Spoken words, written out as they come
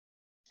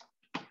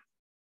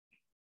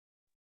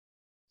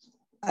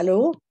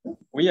Allô?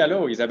 Oui,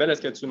 allô, Isabelle,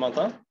 est-ce que tu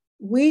m'entends?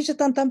 Oui, je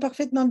t'entends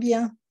parfaitement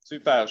bien.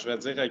 Super, je vais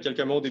dire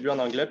quelques mots au début en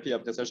anglais, puis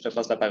après ça, je te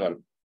passe la parole.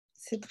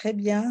 C'est très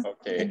bien,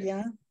 Okay. très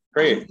bien.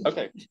 Great,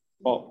 okay.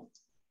 Well,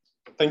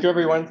 thank you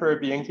everyone for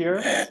being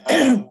here.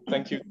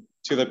 Thank you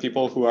to the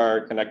people who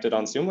are connected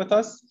on Zoom with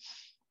us.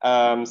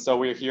 So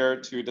we're here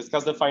to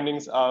discuss the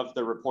findings of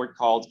the report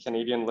called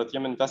Canadian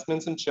Lithium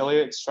Investments in Chile,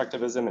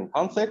 Extractivism and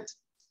Conflict.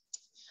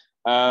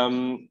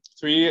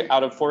 3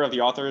 out of 4 of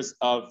the authors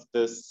of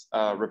this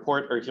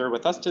report are here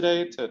with us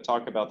today to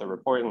talk about the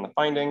report and the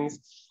findings.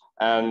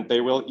 And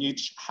they will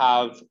each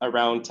have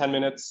around 10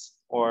 minutes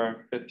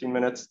or 15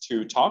 minutes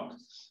to talk.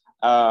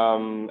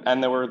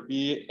 And there will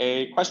be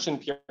a question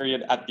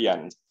period at the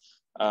end.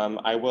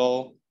 I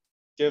will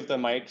give the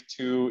mic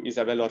to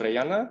Isabel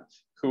Orellana,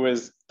 who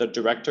is the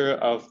director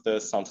of the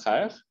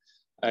Centre.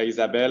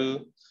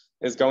 Isabel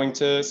is going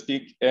to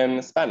speak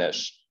in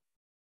Spanish.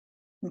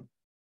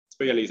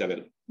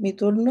 Isabel. Mi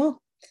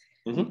turno.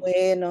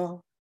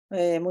 Bueno,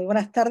 muy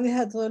buenas tardes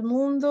a todo el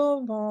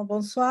mundo.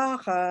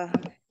 Bonsoir,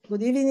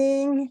 good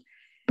evening.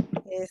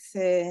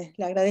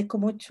 Le agradezco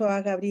mucho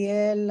a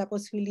Gabriel la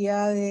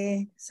posibilidad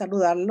de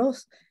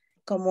saludarlos.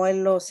 Como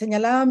él lo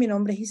señalaba, mi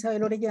nombre es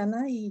Isabel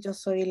Orellana y yo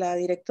soy la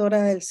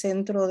directora del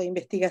Centro de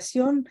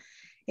Investigación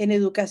en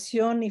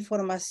Educación y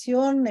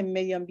Formación en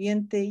Medio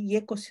Ambiente y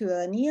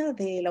Ecociudadanía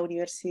de la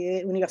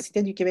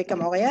Université du Québec a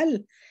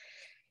Montréal.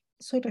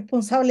 Soy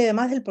responsable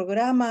además del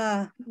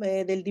programa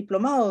del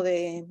diplomado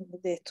de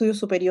estudios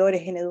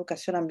superiores en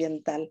educación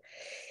ambiental.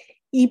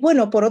 Y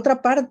bueno, por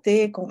otra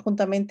parte,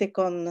 conjuntamente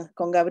con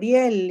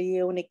Gabriel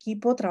y un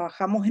equipo,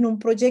 trabajamos en un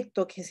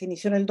proyecto que se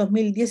inició en el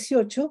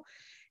 2018,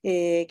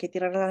 que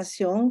tiene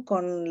relación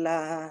con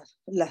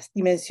las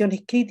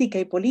dimensiones crítica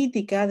y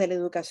política de la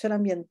educación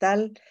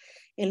ambiental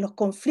en los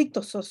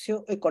conflictos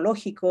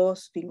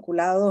socioecológicos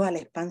vinculados a la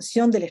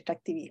expansión del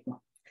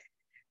extractivismo.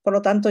 Por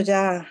lo tanto,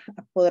 ya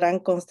podrán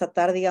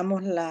constatar,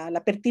 digamos,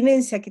 la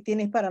pertinencia que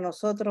tiene para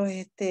nosotros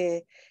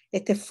este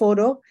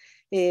foro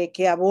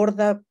que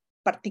aborda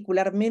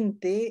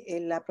particularmente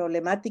la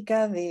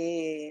problemática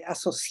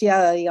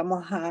asociada,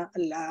 digamos, a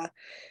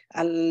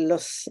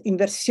las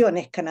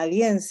inversiones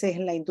canadienses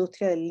en la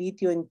industria del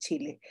litio en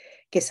Chile,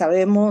 que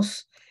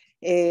sabemos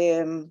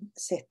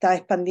se está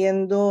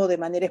expandiendo de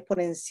manera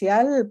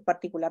exponencial,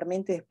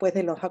 particularmente después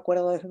de los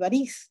acuerdos de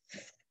París,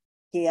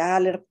 que ha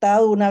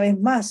alertado una vez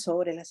más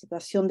sobre la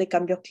situación de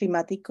cambios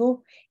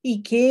climáticos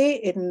y que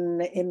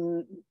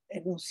en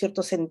un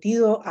cierto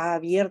sentido ha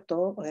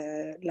abierto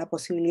la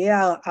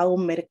posibilidad a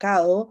un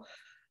mercado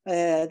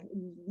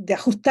de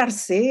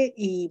ajustarse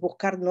y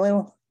buscar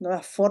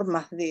nuevas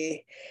formas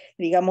de,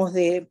 digamos,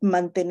 de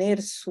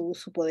mantener su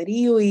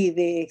poderío y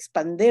de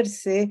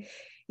expandirse,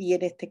 y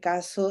en este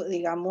caso,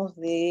 digamos,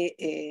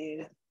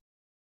 de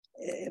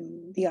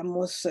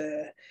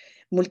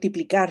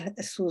multiplicar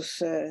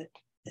sus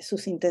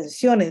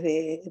intenciones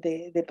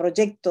de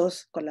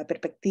proyectos con la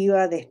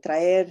perspectiva de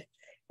extraer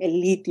el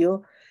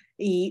litio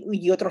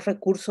y otros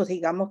recursos,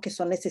 digamos, que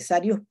son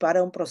necesarios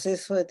para un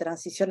proceso de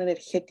transición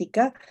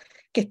energética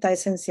que está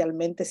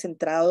esencialmente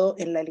centrado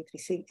en la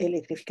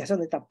electrificación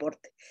de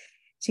transporte.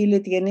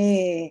 Chile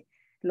tiene,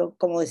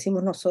 como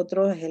decimos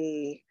nosotros,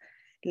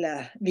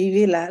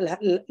 vive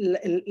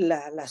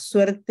la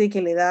suerte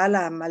que le da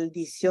la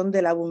maldición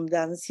de la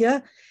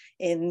abundancia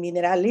en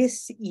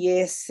minerales y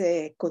es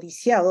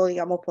codiciado,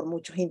 digamos, por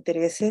muchos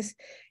intereses,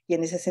 y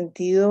en ese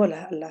sentido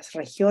las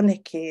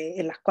regiones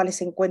en las cuales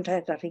se encuentra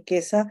esta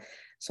riqueza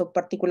son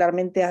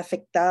particularmente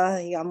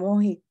afectadas,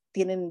 digamos, y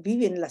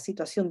viven la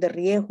situación de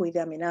riesgo y de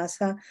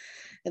amenaza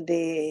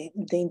de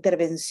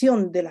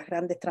intervención de las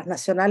grandes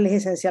transnacionales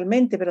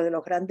esencialmente, pero de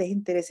los grandes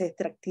intereses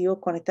extractivos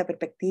con esta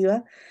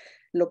perspectiva,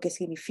 lo que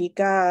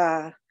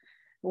significa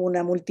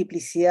una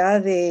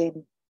multiplicidad de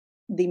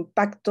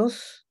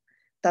impactos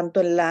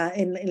tanto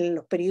en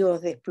los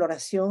periodos de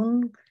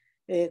exploración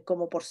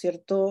como, por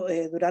cierto,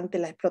 durante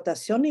la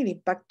explotación, y de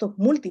impactos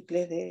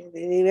múltiples de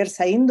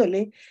diversa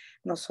índole,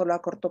 no solo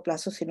a corto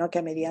plazo, sino que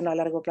a mediano o a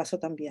largo plazo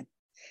también.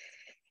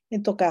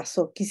 En todo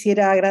caso,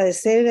 quisiera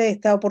agradecer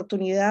esta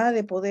oportunidad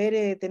de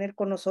poder tener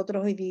con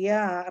nosotros hoy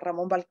día a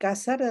Ramón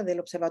Balcazár del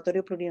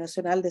Observatorio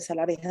Plurinacional de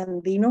Salares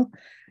Andinos,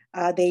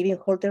 a Devin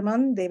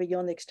Holterman de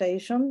Beyond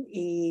Extraction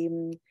y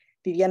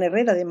Viviana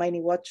Herrera de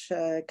MiningWatch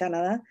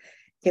Canada,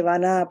 que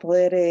van a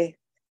poder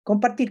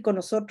compartir con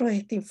nosotros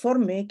este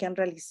informe que han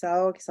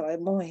realizado, que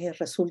sabemos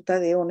resulta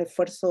de un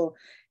esfuerzo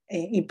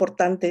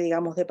importante,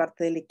 digamos, de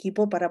parte del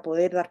equipo para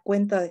poder dar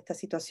cuenta de esta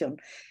situación.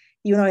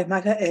 Y una vez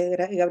más,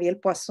 Gabriel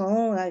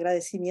Poisson,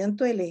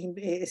 agradecimiento. Él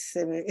es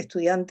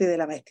estudiante de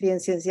la maestría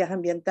en Ciencias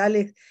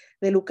Ambientales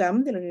del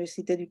UQAM, de la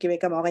Université du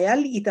Québec a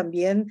Montréal, y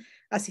también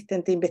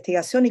asistente de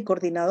investigación y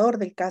coordinador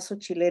del caso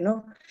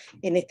chileno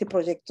en este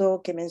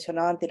proyecto que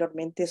mencionaba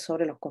anteriormente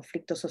sobre los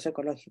conflictos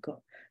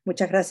socioecológicos.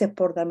 Muchas gracias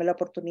por darme la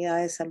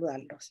oportunidad de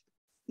saludarlos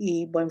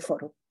y buen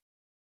foro.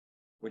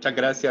 Muchas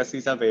gracias,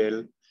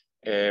 Isabel.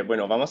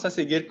 Bueno, vamos a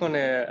seguir con,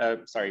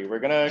 sorry, we're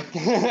gonna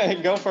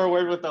go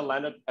forward with the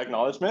land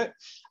acknowledgement.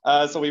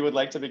 So we would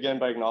like to begin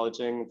by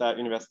acknowledging that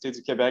Université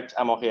du Québec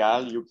à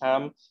Montréal,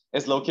 UQAM,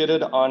 is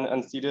located on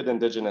unceded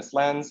Indigenous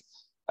lands.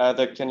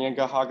 The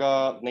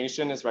Kanien'kehá:ka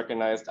Nation is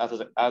recognized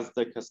as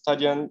the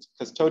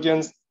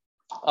custodians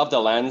of the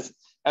lands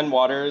and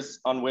waters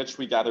on which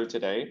we gather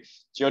today.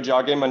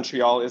 Tiohtià,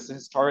 Montreal is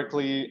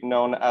historically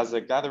known as a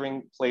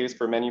gathering place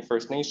for many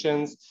First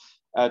Nations.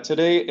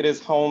 Today, it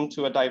is home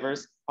to a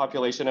diverse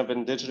population of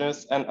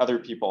Indigenous and other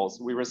peoples.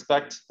 We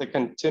respect the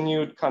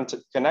continued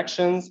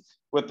connections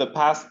with the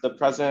past, the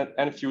present,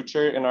 and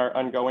future in our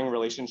ongoing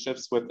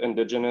relationships with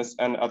Indigenous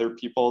and other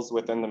peoples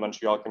within the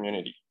Montreal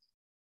community.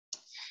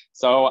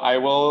 So I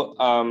will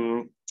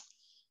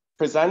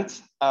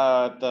present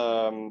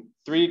the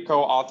three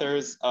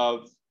co-authors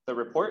of the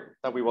report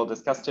that we will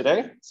discuss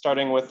today,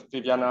 starting with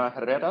Viviana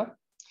Herrera.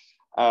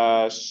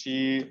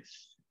 She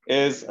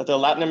is the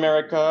Latin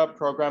America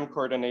Program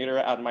Coordinator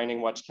at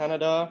MiningWatch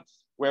Canada,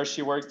 where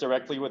she works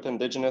directly with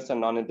Indigenous and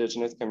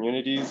non-Indigenous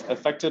communities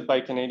affected by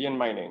Canadian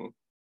mining.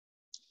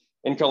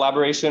 In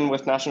collaboration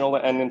with national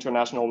and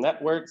international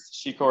networks,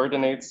 she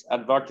coordinates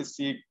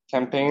advocacy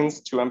campaigns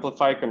to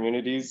amplify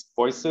communities'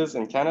 voices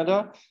in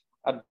Canada,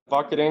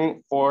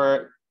 advocating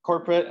for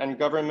corporate and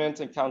government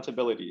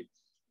accountability.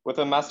 With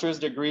a master's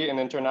degree in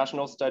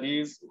international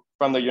studies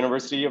from the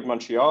University of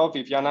Montreal,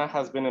 Viviana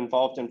has been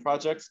involved in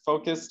projects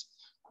focused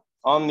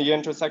on the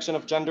intersection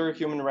of gender,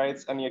 human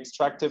rights, and the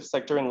extractive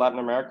sector in Latin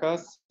America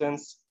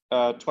since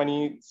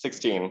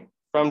 2016.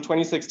 From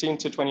 2016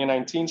 to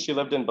 2019, she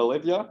lived in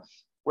Bolivia,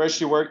 where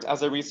she worked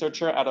as a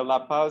researcher at a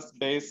La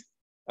Paz-based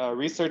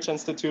research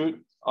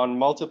institute on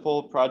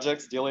multiple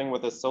projects dealing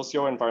with the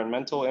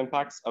socio-environmental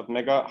impacts of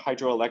mega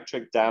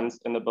hydroelectric dams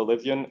in the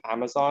Bolivian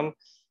Amazon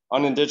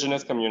on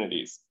Indigenous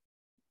communities.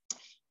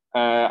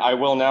 I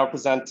will now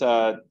present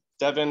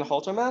Devin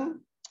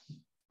Holterman,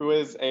 who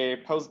is a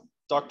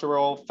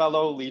postdoctoral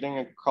fellow leading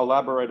a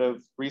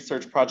collaborative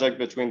research project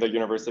between the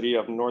University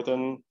of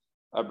Northern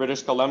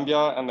British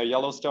Columbia and the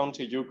Yellowstone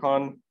to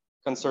Yukon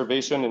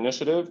Conservation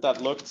Initiative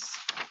that looks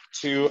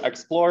to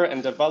explore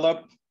and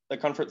develop the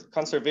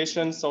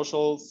conservation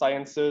social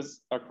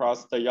sciences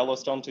across the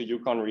Yellowstone to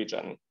Yukon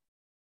region.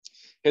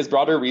 His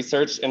broader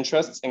research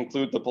interests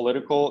include the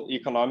political,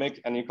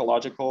 economic, and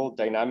ecological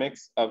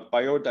dynamics of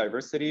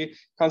biodiversity,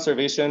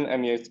 conservation,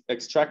 and the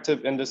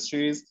extractive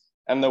industries,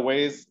 and the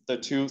ways the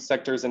two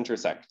sectors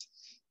intersect.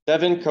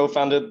 Devin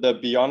co-founded the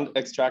Beyond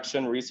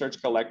Extraction Research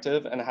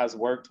Collective and has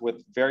worked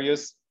with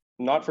various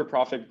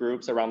not-for-profit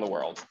groups around the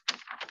world.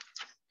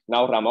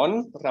 Now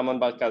Ramón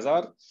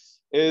Balcazár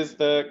is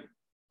the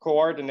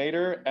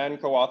coordinator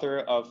and co-author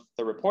of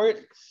the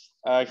report.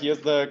 He is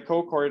the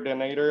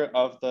co-coordinator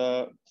of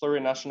the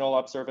Plurinational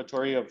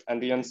Observatory of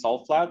Andean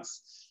Salt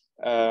Flats,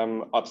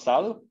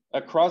 OPSAL,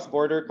 a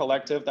cross-border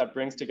collective that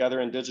brings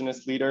together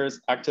Indigenous leaders,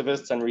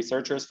 activists, and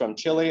researchers from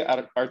Chile,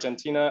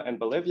 Argentina, and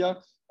Bolivia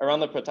around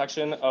the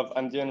protection of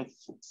Andean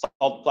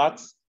salt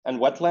flats and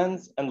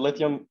wetlands and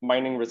lithium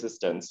mining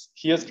resistance.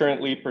 He is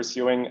currently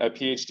pursuing a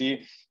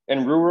PhD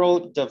in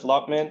rural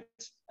development,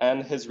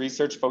 and his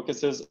research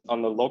focuses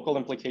on the local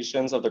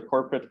implications of the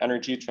corporate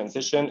energy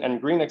transition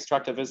and green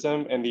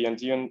extractivism in the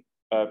Andean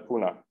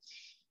Puna.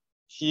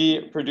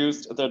 He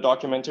produced the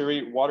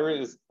documentary Water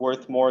is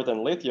Worth More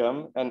Than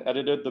Lithium and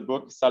edited the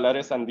book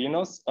Salares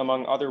Andinos,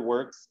 among other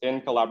works, in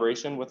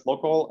collaboration with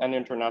local and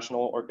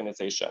international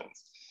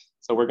organizations.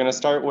 So we're gonna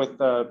start with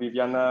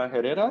Viviana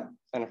Herrera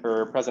and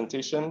her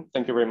presentation.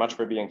 Thank you very much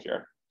for being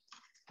here.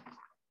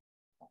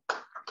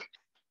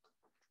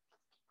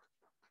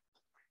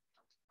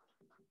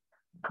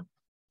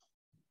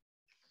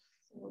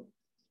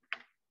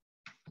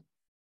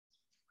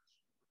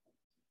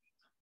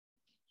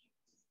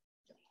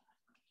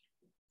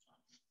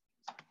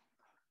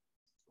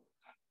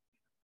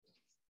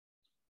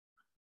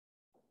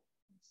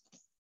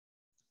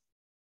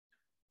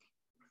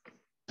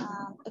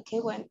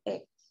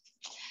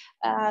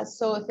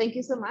 So thank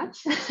you so much.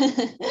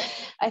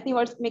 I think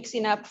we're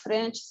mixing up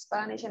French,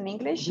 Spanish, and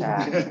English,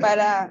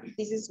 but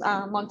this is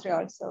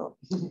Montreal, so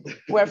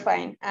we're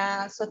fine.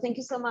 So thank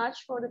you so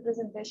much for the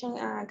presentation,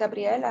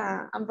 Gabriel.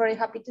 I'm very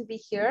happy to be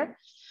here.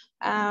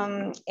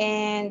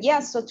 And yeah,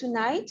 so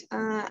tonight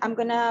I'm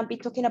gonna be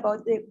talking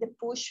about the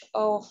push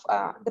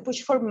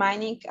for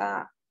mining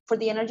for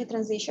the energy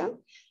transition.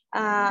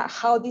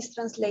 How this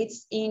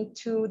translates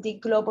into the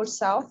global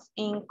south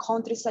in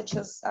countries such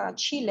as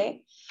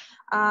Chile.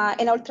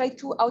 And I'll try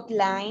to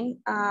outline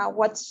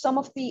what some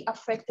of the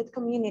affected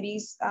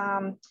communities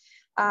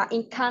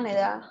in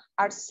Canada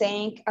are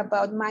saying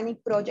about mining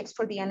projects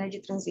for the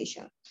energy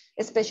transition,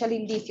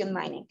 especially lithium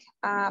mining.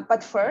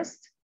 But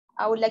first,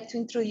 I would like to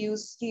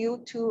introduce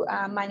you to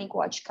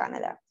MiningWatch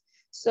Canada.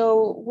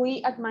 So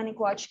we at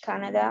MiningWatch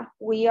Canada,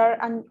 we are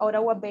an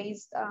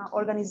Ottawa-based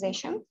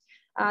organization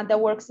that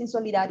works in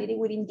solidarity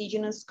with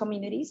Indigenous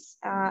communities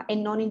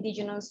and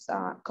non-Indigenous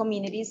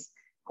communities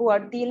who are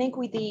dealing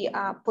with the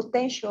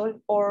potential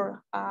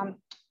or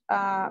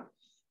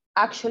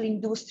actual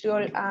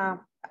industrial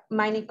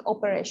mining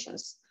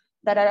operations.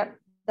 that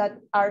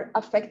are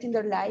affecting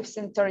their lives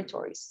and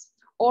territories,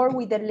 or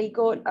with the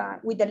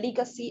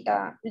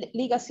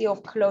legacy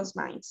of closed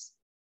mines.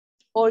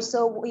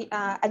 Also, we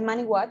at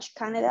MiningWatch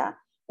Canada,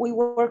 we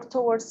work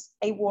towards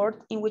a world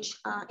in which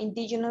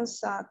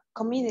Indigenous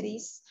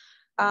communities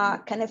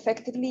can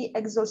effectively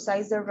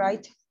exercise their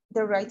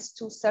rights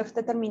to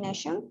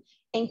self-determination,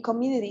 and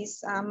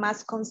communities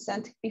must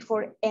consent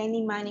before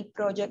any mining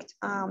project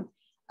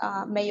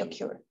may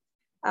occur.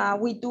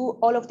 We do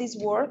all of this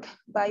work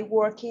by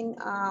working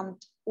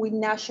with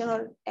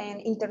national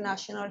and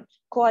international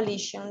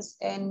coalitions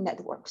and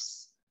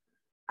networks.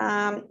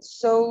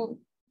 So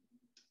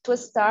to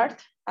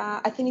start,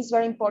 I think it's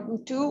very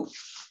important to,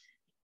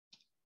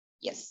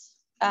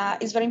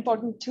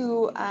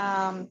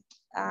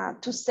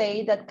 to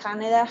say that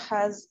Canada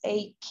has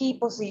a key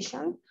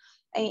position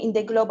in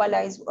the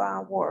globalized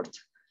world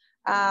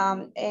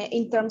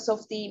in terms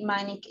of the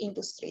mining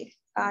industry.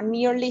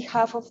 Nearly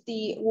half of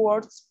the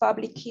world's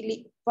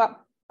publicly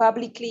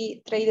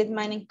traded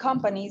mining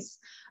companies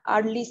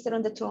are listed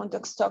on the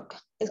Toronto Stock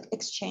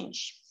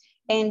Exchange.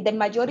 And the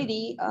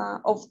majority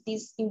of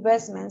these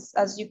investments,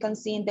 as you can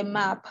see in the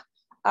map,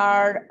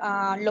 are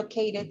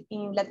located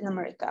in Latin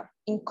America,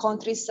 in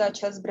countries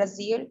such as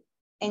Brazil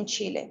and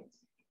Chile.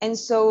 And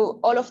so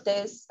all of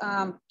this,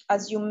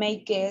 as you may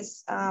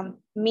guess,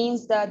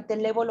 means that the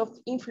level of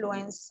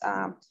influence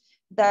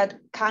that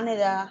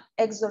Canada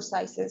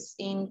exercises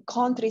in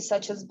countries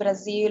such as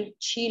Brazil,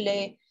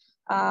 Chile,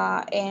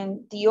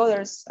 and the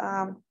others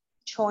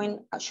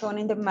shown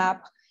in the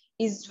map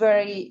is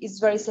very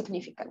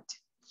significant.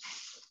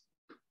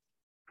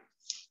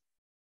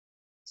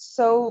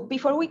 So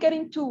before we get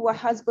into what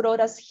has brought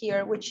us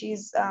here, which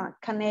is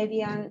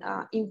Canadian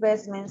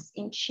investments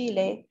in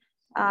Chile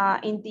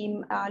in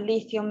the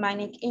lithium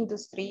mining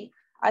industry,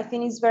 I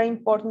think it's very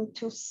important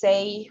to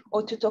say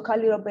or to talk a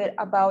little bit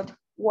about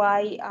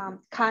why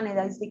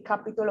Canada is the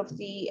capital of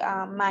the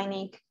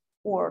mining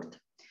world.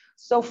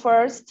 So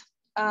first,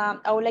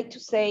 I would like to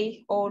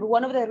say, or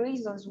one of the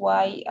reasons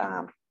why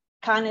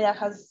Canada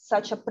has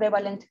such a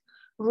prevalent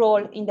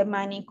role in the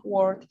mining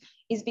world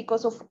is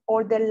because of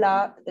all the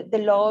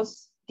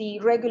laws, the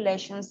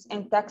regulations,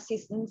 and tax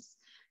systems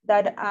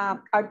that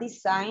are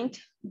designed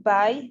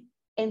by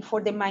and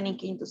for the mining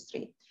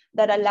industry,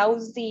 that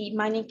allows the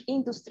mining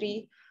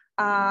industry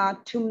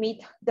to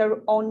meet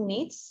their own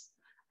needs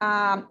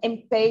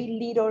and pay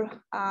little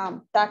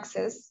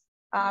taxes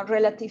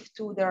relative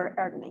to their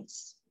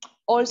earnings.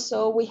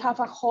 Also, we have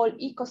a whole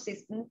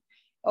ecosystem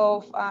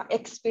of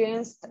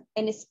experienced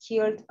and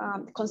skilled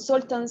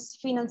consultants,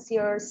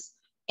 financiers,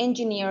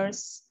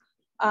 engineers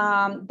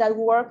that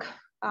work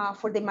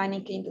for the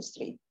mining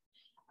industry.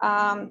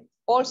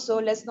 Also,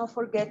 let's not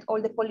forget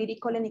all the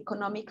political and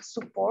economic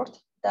support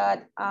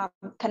that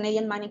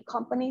Canadian mining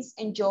companies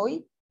enjoy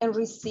and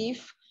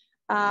receive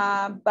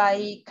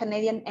by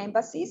Canadian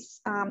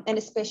embassies, and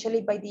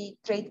especially by the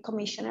trade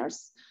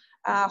commissioners,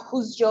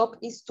 whose job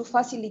is to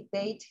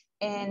facilitate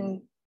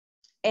and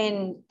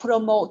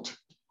promote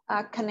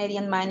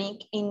Canadian mining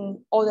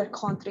in other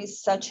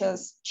countries such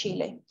as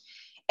Chile.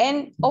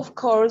 And of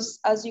course,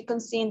 as you can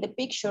see in the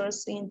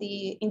pictures in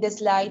the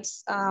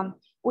slides,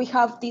 we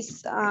have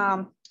this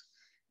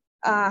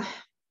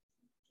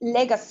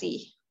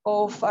legacy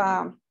of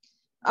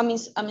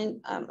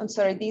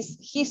this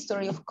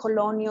history of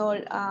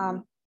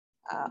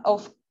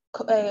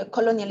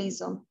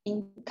colonialism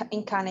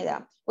in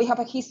Canada. We have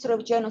a history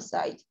of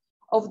genocide,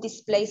 of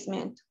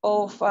displacement,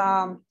 of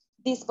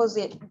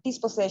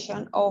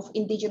dispossession of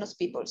Indigenous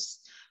peoples,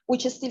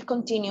 which still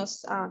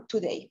continues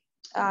today.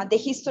 The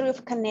history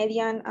of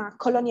Canadian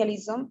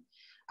colonialism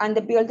and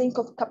the building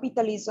of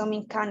capitalism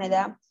in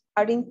Canada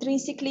are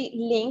intrinsically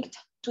linked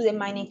to the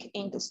mining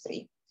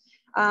industry.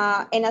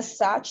 And as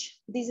such,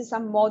 this is a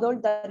model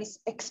that is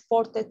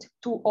exported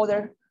to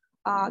other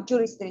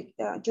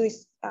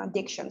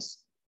jurisdictions.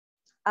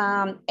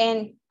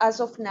 And as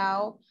of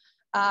now,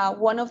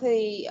 one of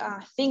the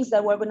things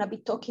that we're going to be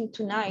talking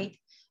tonight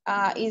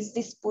is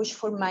this push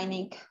for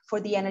mining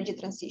for the energy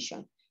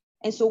transition.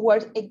 And so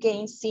we're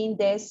again seeing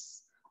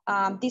this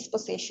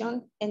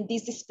dispossession and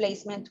this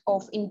displacement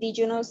of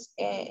Indigenous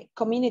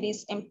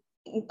communities and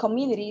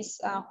communities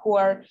who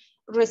are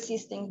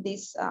resisting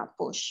this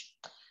push.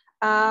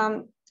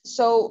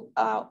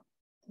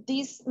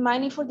 This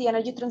mining for the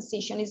energy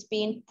transition is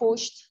being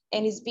pushed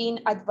and is being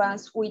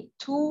advanced with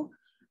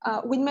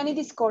many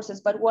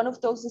discourses, but one of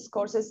those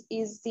discourses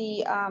is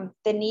the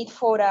need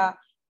for a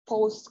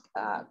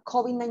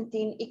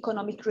post-COVID-19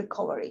 economic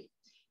recovery,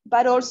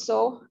 but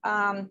also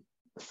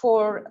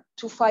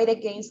to fight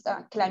against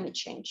climate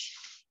change.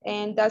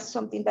 And that's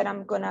something that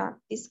I'm gonna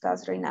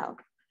discuss right now.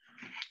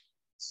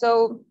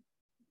 So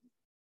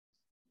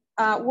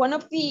one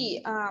of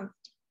the,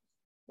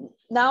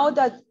 now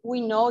that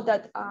we know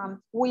that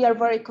we are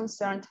very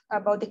concerned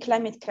about the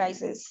climate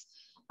crisis,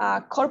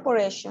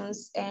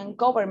 corporations and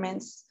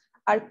governments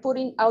are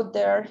putting out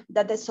there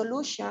that the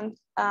solution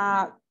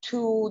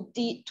to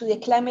the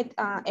climate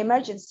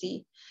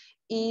emergency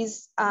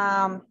is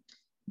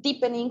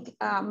deepening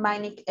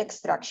mining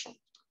extraction.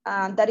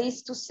 That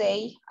is to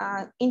say,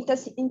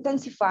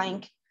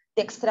 intensifying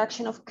the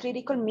extraction of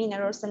critical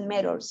minerals and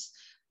metals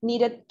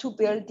needed to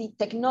build the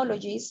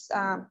technologies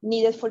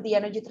needed for the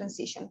energy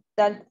transition.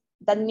 That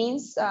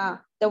means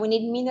that we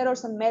need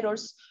minerals and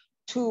metals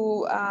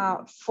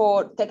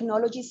for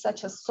technologies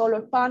such as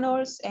solar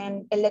panels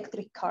and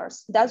electric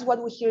cars. That's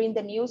what we hear in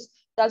the news.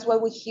 That's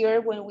what we hear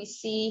when we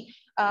see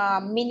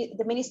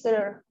the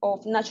Minister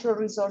of Natural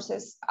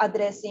Resources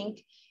addressing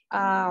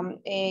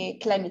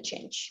climate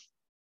change.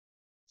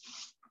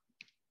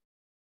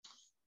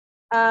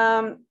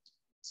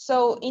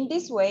 So in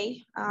this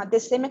way, the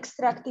same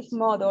extractive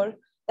model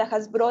that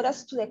has brought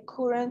us to the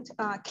current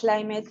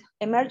climate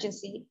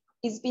emergency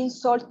is being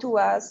sold to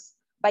us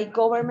by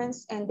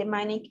governments and the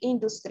mining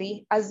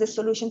industry as the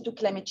solution to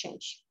climate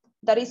change.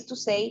 That is to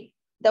say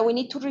that we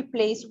need to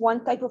replace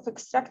one type of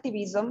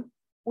extractivism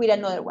with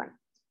another one.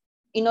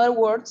 In other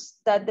words,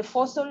 that the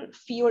fossil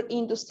fuel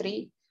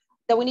industry,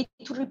 that we need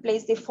to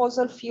replace the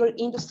fossil fuel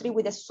industry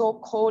with the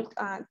so-called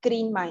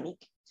green mining,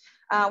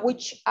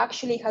 which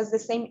actually has the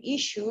same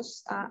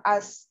issues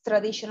as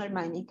traditional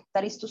mining,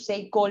 that is to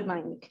say gold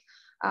mining.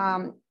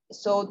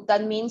 So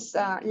that means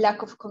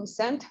lack of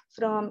consent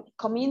from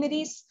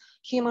communities,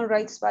 human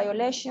rights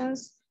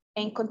violations,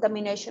 and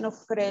contamination of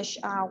fresh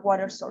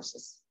water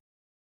sources.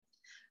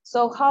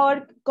 So how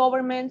are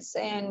governments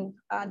and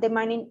the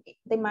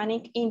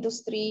mining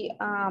industry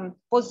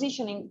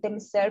positioning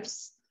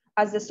themselves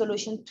as the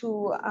solution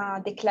to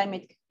the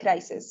climate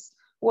crisis?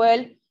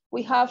 Well,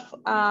 we have,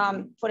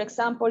 for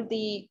example,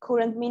 the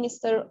current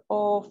Minister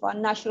of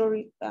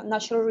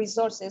Natural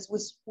Resources,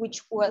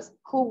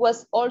 who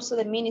was also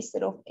the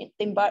Minister of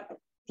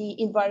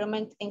the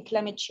Environment and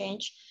Climate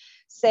Change,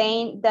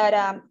 saying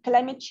that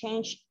climate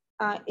change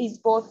is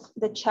both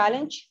the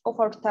challenge of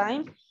our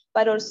time,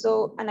 but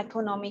also an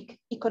economic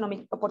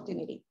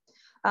opportunity.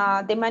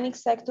 The mining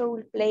sector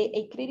will play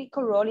a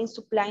critical role in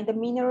supplying the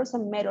minerals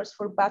and metals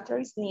for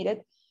batteries needed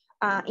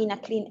in a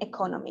clean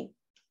economy.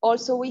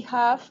 Also, we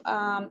have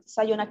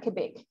Sayona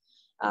Quebec.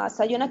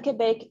 Sayona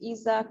Quebec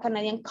is a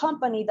Canadian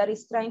company that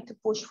is trying to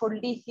push for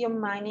lithium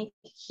mining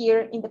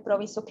here in the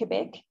province of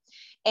Quebec.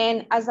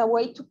 And as a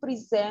way to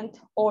present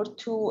or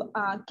to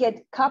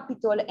get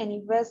capital and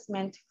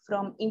investment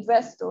from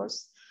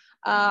investors,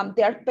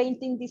 they are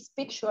painting this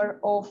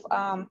picture of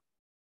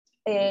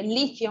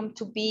lithium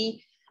to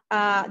be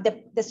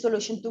the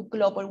solution to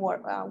global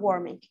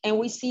warming. And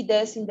we see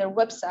this in their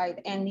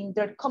website and in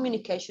their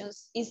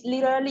communications is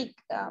literally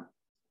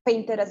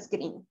painted as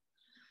green.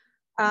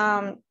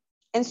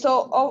 And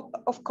so,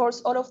 of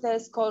course, all of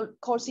this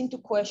calls into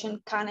question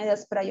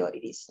Canada's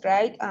priorities,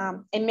 right?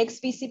 It makes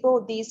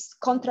visible this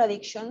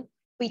contradiction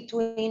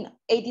between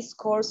a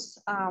discourse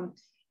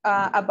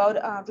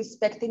about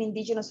respecting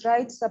Indigenous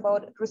rights,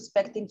 about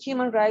respecting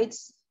human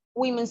rights,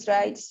 women's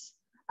rights.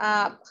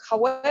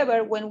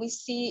 However, when we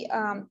see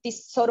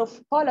these sort of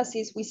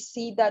policies, we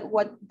see that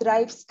what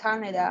drives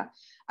Canada,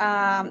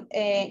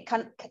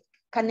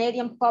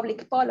 Canadian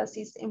public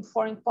policies and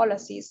foreign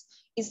policies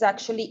is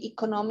actually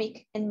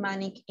economic and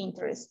mining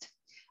interest,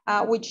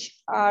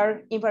 which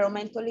are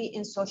environmentally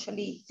and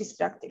socially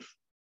destructive.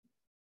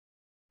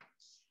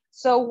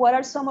 So what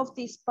are some of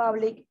these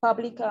public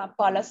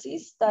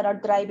policies that are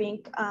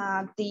driving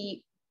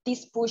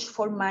this push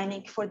for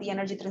mining for the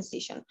energy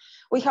transition?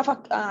 We have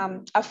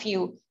a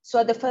few. So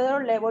at the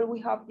federal level, we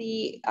have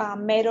the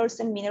Metals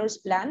and Minerals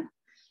Plan.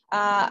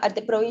 At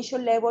the provincial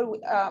level,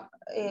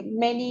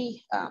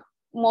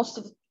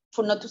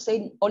 for not to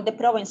say all the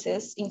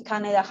provinces in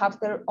Canada have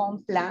their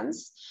own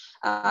plans.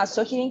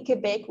 So here in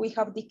Quebec, we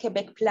have the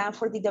Quebec Plan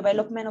for the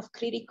Development of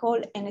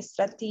Critical and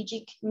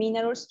Strategic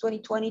Minerals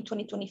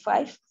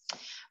 2020-2025.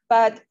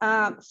 But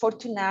for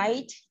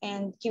tonight,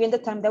 and given the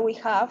time that we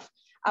have,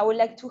 I would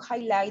like to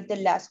highlight the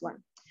last one.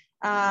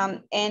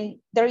 And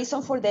the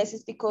reason for this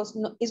is because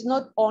it's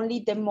not only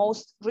the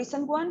most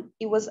recent one,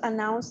 it was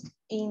announced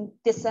in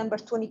December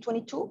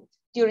 2022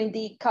 during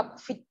the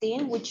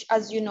COP15, which,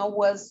 as you know,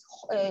 was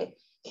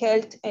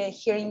held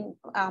here in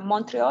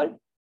Montreal.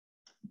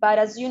 But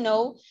as you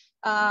know,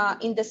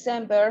 in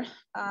December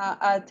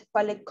at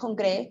Palais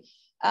Congrès,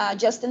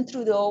 Justin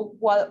Trudeau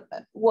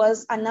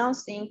was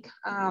announcing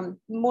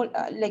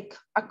like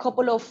a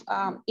couple of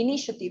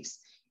initiatives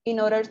in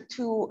order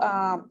to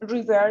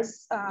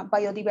reverse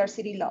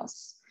biodiversity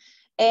loss.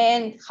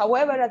 And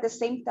however, at the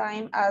same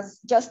time as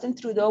Justin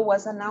Trudeau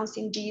was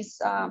announcing these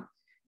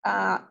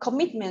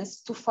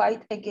commitments to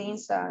fight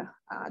against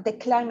the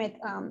climate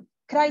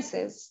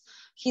crisis,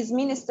 his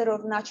Minister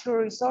of Natural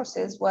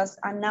Resources was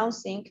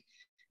announcing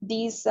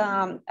this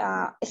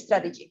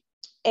strategy.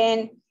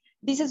 And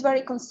this is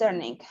very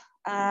concerning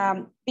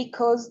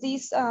because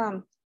this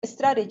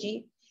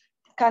strategy,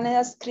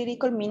 Canada's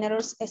Critical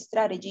Minerals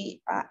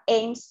Strategy,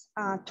 aims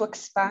to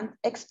expand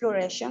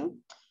exploration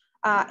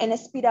and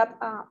speed up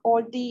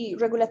all the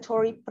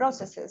regulatory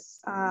processes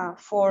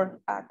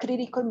for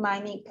critical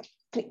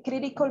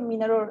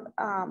mineral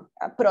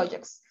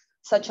projects,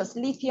 such as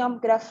lithium,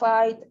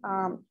 graphite,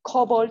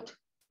 cobalt,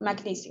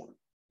 magnesium.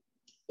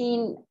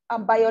 In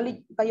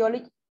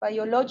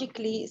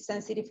biologically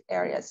sensitive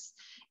areas,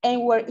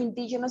 and where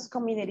indigenous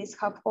communities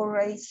have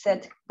already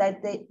said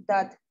that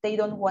they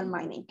don't want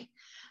mining.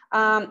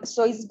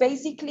 So it's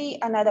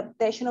basically an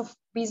adaptation of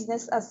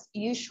business as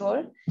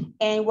usual,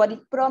 and what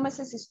it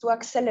promises is to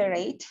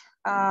accelerate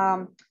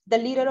the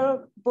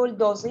literal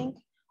bulldozing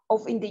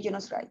of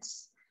indigenous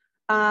rights.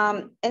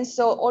 And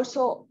so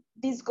also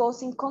this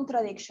goes in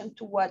contradiction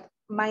to what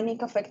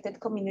mining affected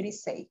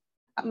communities say.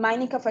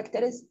 Mining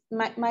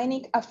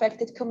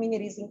affected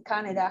communities in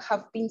Canada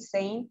have been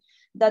saying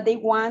that they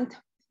want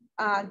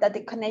that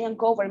the Canadian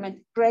government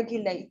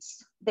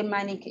regulates the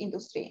mining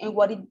industry. And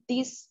what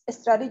this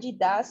strategy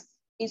does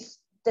is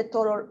the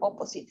total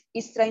opposite.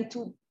 It's trying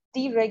to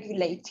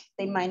deregulate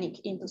the mining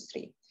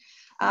industry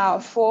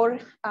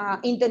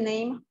in the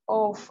name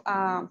of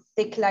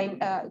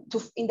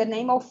in the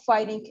name of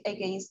fighting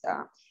against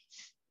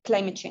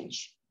climate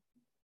change.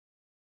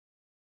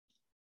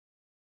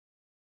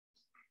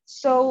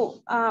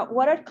 So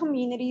what are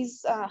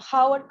communities,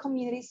 how are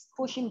communities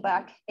pushing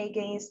back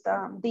against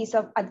this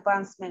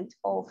advancement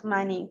of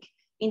mining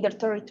in their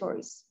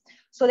territories?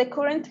 So the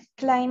current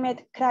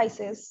climate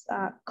crisis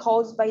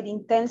caused by the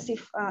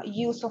intensive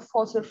use of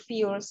fossil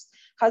fuels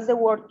has the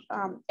world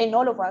and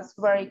all of us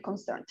very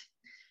concerned.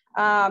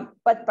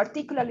 But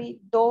particularly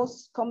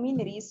those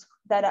communities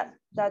that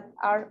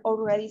are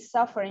already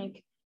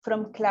suffering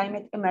from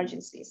climate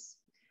emergencies.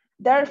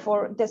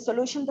 Therefore, the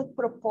solution that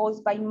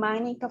proposed by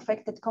mining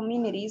affected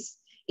communities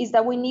is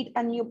that we need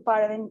a new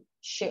paradigm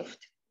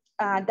shift,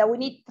 that we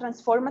need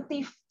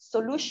transformative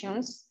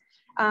solutions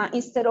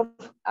instead of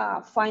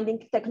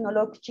finding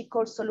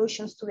technological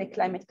solutions to the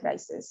climate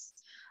crisis,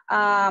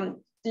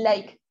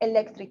 like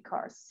electric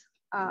cars.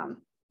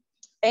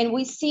 And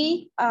we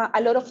see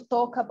a lot of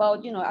talk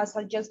about, as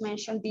I just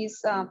mentioned,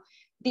 this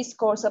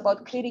discourse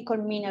about critical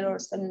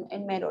minerals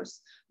and metals,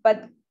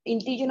 but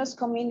indigenous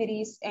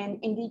communities and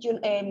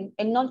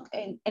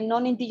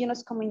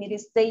non-indigenous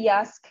communities, they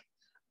ask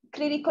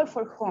critical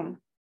for whom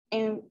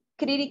and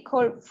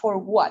critical for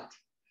what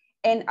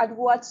and at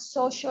what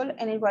social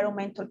and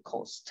environmental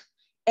cost.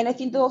 And I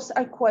think those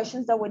are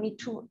questions that we need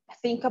to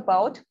think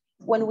about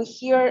when we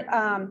hear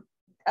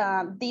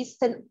these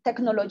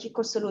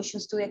technological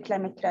solutions to the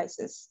climate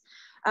crisis.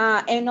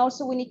 And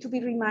also we need to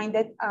be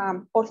reminded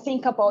or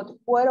think about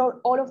what are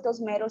all of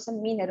those metals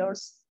and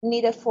minerals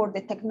needed for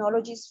the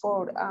technologies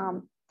for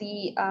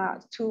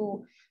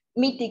to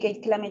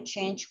mitigate climate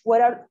change.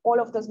 Where are all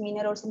of those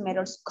minerals and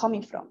metals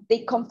coming from?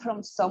 They come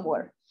from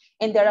somewhere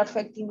and they're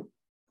affecting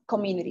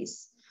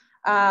communities.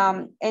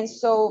 And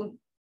so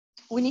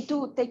we need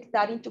to take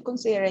that into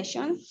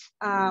consideration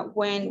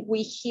when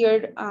we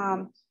hear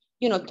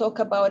talk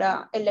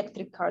about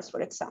electric cars,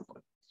 for example.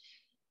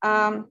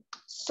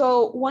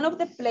 So one of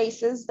the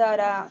places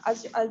that,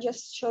 as I'll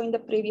just show in the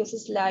previous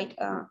slide,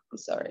 I'm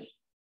sorry.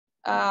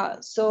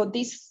 So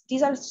these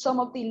are some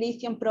of the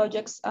lithium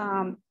projects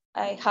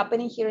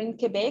happening here in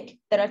Quebec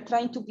that are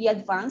trying to be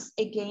advanced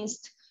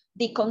against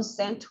the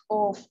consent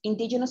of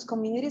indigenous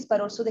communities,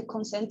 but also the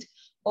consent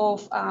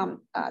of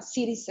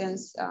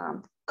citizens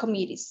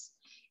committees.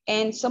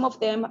 And some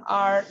of them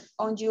are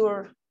on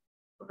your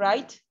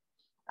right.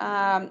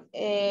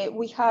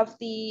 We have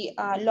the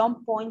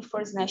Long Point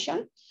First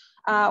Nation,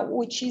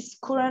 which is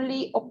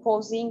currently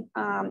opposing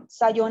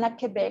Sayona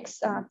Quebec's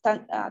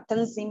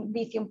Tanzim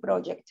lithium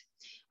project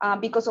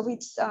because of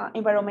its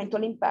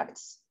environmental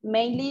impacts,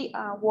 mainly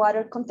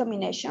water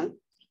contamination,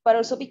 but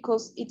also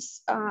because it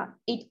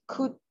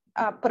could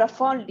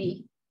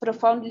profoundly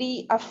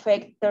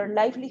affect their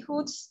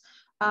livelihoods,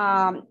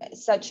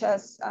 such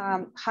as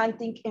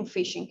hunting and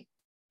fishing.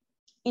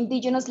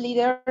 Indigenous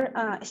leader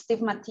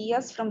Steve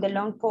Matias from the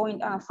Long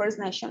Point First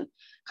Nation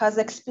has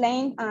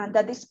explained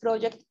that this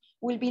project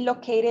will be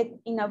located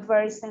in a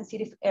very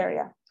sensitive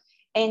area.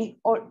 And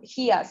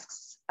he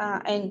asks,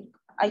 and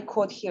I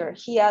quote here,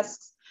 he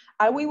asks,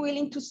 are we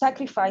willing to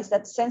sacrifice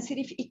that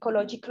sensitive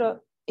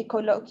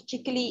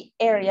ecologically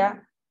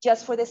area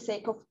just for the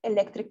sake of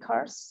electric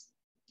cars?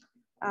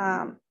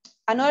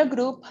 Another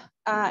group,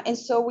 and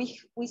so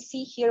we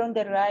see here on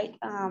the right,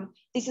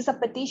 this is a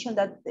petition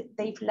that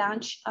they've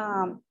launched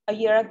a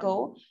year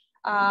ago.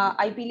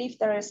 I believe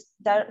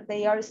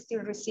they are still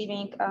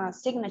receiving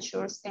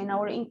signatures, and I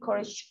would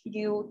encourage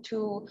you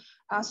to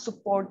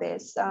support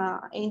this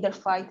in their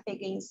fight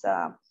against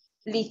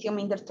lithium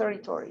in their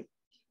territory.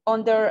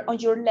 On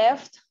your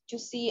left, you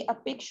see a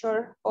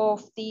picture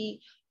of the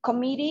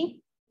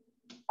committee,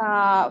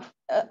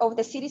 of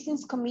the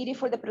Citizens Committee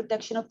for the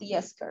Protection of the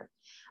Esker.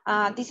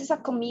 This is a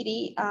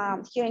committee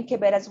here in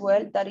Quebec as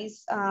well that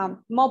is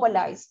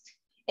mobilized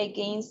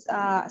against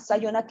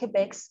Sayona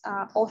Quebec's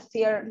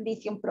Tiohtià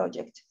lithium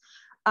project.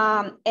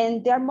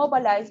 And they're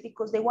mobilized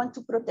because they want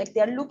to protect,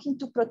 they're looking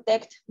to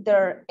protect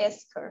their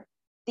esker.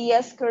 The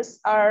eskers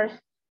are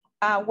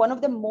one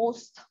of the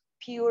most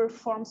pure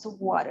forms of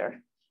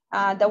water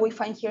that we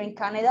find here in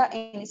Canada,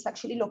 and it's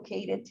actually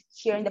located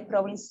here in the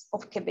province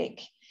of Quebec.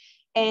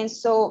 And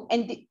so,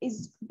 and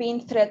it's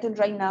being threatened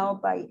right now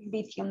by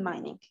lithium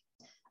mining.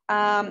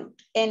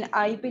 And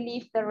I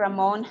believe that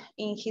Ramón,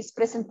 in his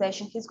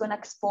presentation, he's going to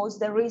expose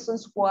the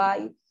reasons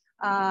why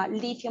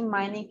lithium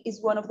mining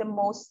is one of the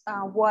most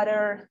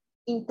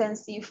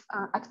water-intensive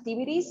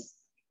activities,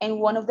 and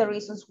one of the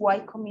reasons why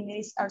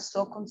communities are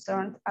so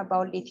concerned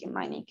about lithium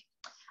mining.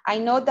 I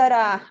know that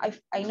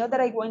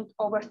I went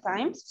over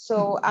time,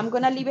 so I'm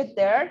going to leave it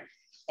there.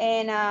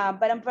 And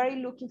but I'm very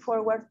looking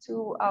forward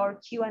to our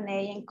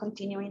Q&A and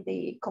continuing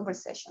the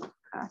conversation.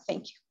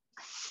 Thank you.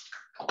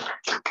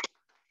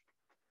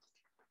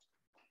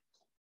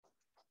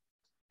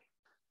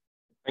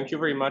 Thank you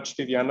very much,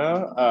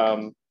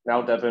 Viviana.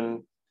 Now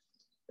Devin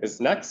is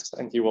next,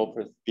 and he will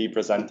be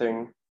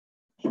presenting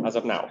as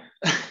of now.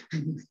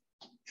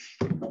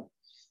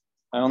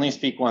 I only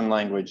speak one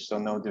language, so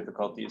no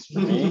difficulties for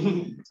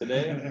me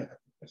today.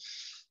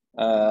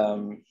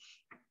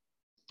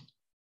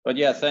 But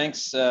yeah,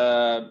 thanks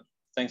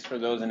for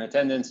those in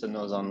attendance and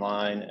those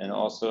online, and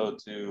also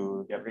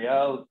to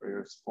Gabriel for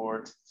your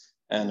support,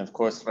 and of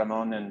course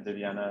Ramón and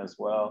Viviana as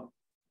well.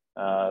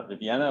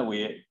 Viviana,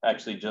 we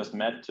actually just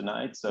met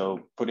tonight,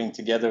 so putting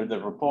together the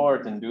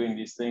report and doing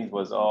these things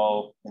was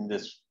all in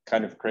this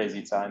kind of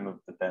crazy time of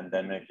the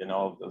pandemic and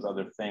all of those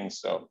other things.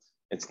 So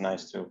it's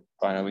nice to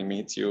finally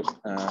meet you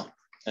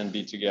and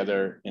be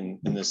together in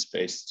this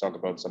space to talk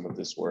about some of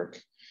this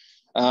work.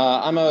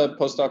 I'm a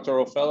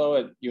postdoctoral fellow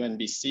at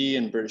UNBC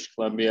in British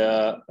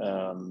Columbia,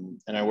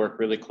 and I work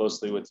really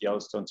closely with the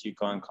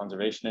Yellowstone-Tiohtià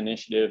Conservation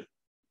Initiative.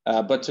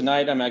 But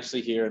tonight I'm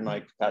actually here in my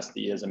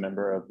capacity as a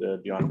member of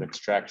the Beyond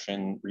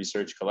Extraction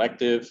Research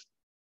Collective.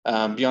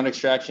 Beyond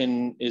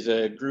Extraction is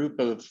a group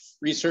of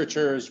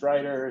researchers,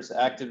 writers,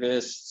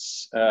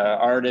 activists,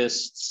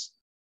 artists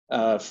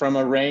from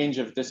a range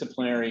of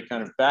disciplinary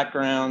kind of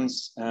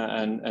backgrounds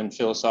and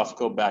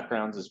philosophical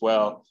backgrounds as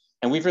well.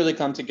 And we've really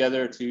come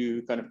together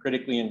to kind of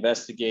critically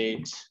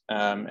investigate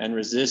and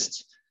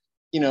resist,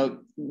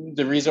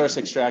 the resource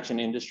extraction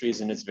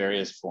industries in its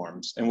various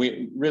forms. And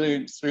we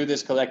really, through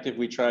this collective,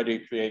 we try to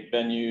create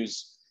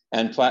venues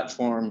and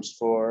platforms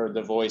for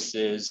the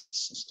voices,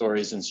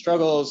 stories, and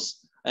struggles,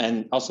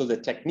 and also the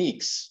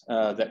techniques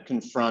that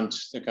confront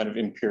the kind of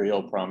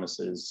imperial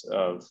promises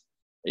of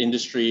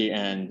industry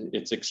and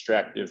its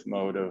extractive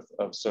mode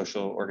of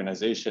social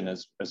organization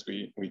as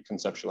we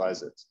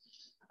conceptualize it.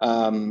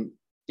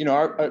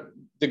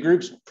 The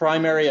group's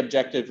primary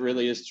objective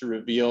really is to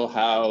reveal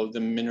how the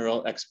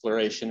mineral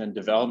exploration and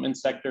development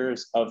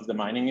sectors of the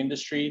mining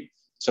industry,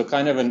 so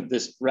kind of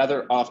this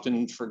rather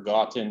often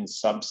forgotten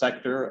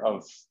subsector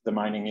of the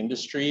mining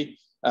industry,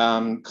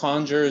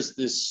 conjures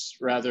this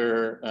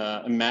rather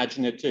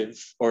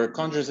imaginative, or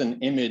conjures an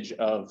image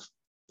of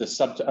the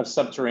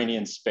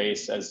subterranean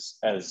space as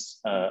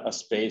a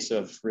space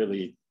of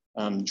really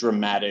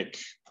dramatic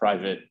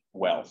private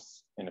wealth,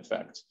 in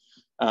effect.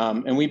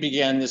 And we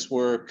began this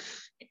work,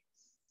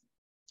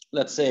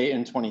 let's say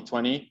in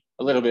 2020,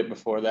 a little bit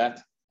before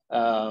that.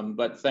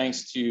 But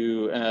thanks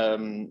to,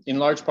 in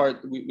large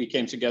part, we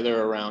came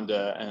together around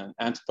an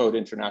Antipode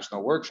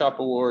International Workshop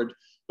Award,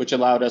 which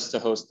allowed us to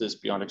host this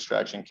Beyond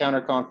Extraction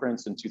Counter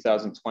Conference in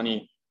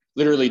 2020,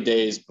 literally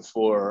days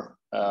before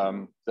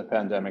the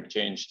pandemic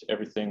changed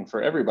everything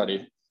for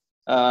everybody.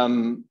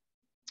 And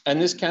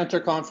this counter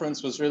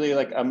conference was really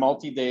like a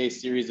multi-day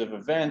series of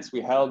events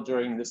we held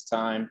during this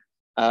time.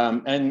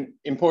 And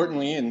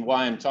importantly, and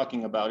why I'm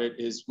talking about it,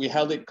 is we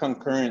held it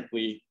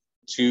concurrently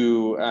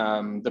to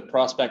the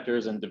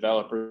Prospectors and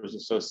Developers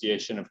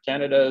Association of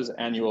Canada's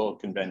annual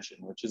convention,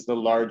 which is the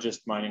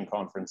largest mining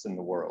conference in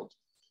the world.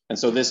 And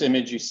so this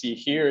image you see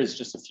here is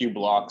just a few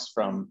blocks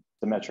from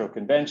the Metro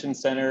Convention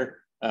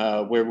Center,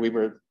 where we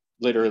were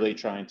literally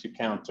trying to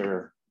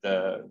counter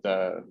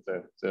the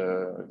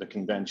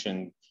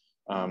convention,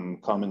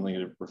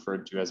 commonly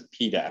referred to as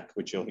PDAC,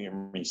 which you'll hear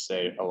me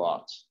say a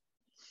lot.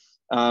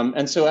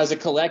 And so as a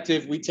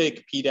collective, we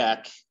take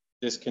PDAC,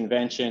 this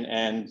convention,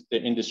 and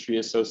the industry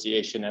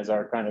association as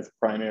our kind of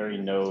primary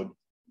node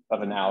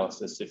of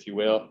analysis, if you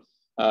will,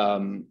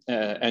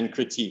 and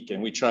critique.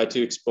 And we try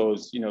to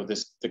expose,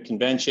 the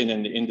convention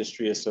and the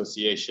industry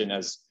association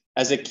as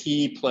a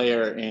key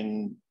player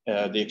in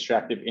the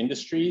extractive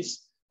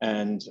industries,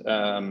 and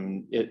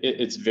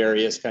its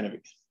various kind of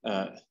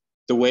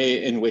the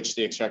way in which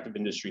the extractive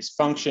industries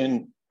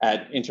function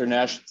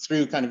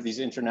through kind of these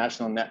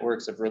international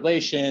networks of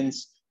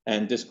relations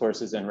and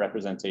discourses and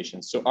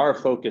representations. So our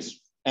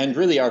focus and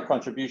really our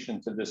contribution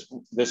to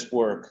this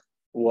work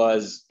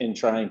was in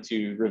trying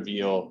to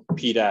reveal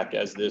PDAC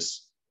as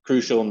this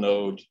crucial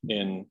node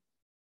in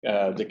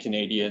the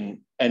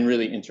Canadian and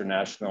really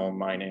international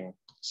mining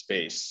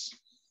space.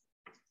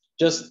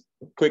 Just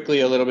quickly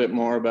a little bit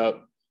more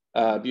about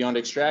Beyond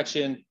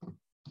Extraction.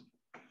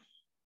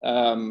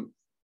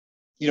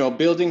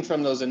 Building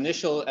from those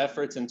initial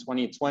efforts in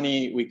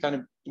 2020,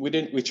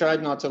 we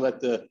tried not to let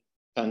the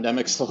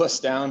pandemic slow us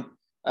down.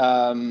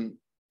 And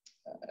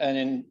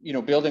in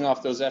building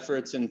off those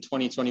efforts in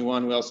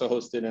 2021, we also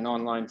hosted an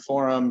online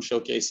forum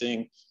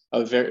showcasing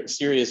a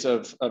series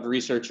of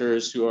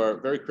researchers who are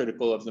very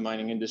critical of the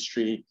mining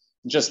industry.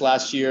 Just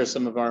last year,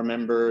 some of our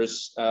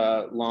members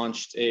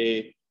launched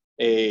a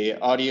a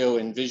audio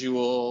and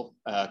visual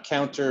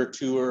counter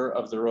tour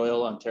of the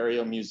Royal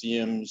Ontario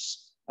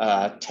Museum's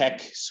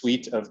tech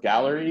suite of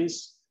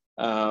galleries,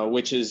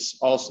 which is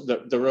also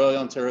the Royal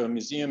Ontario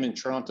Museum in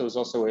Toronto is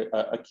also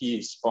a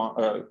key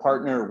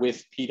partner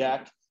with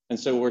PDAC. And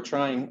so we're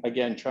trying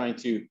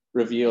to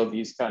reveal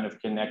these kind of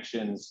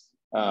connections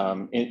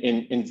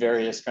in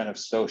various kind of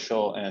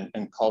social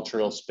and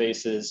cultural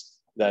spaces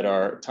that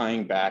are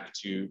tying back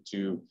to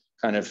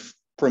kind of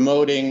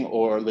promoting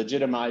or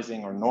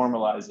legitimizing or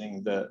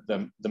normalizing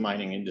the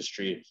mining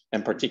industry,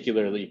 and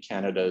particularly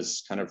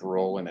Canada's kind of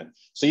role in it.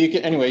 So you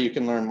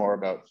can learn more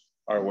about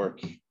our work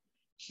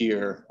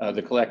here,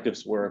 the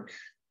collective's work,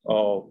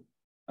 all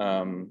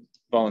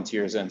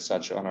volunteers and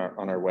such on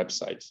our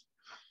website.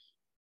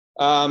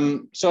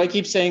 So I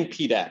keep saying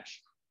PDAC.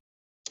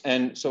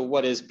 And so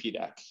what is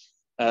PDAC?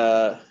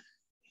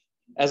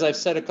 As I've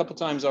said a couple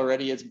times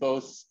already, it's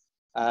both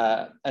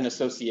an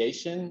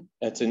association,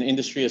 it's an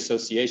industry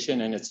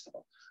association, and it's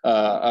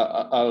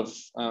of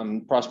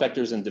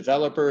prospectors and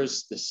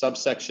developers, the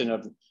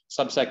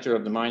subsector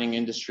of the mining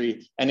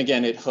industry. And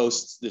again, it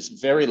hosts this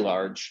very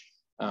large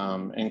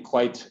and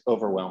quite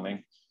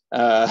overwhelming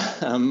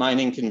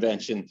mining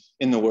convention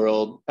in the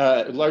world,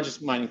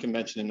 largest mining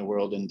convention in the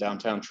world in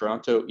downtown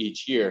Toronto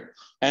each year.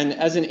 And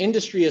as an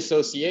industry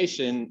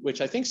association,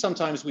 which I think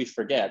sometimes we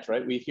forget,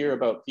 right? We hear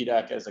about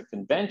PDAC as a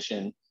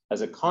convention,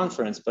 as a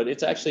conference, but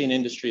it's actually an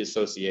industry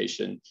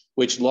association,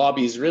 which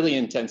lobbies really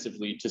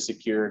intensively to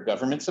secure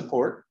government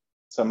support,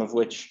 some of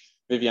which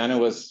Viviana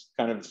was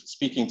kind of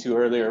speaking to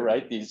earlier,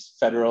 right? These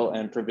federal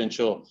and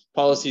provincial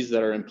policies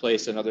that are in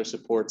place and other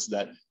supports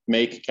that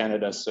make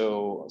Canada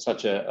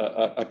such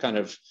a kind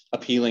of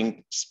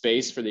appealing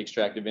space for the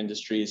extractive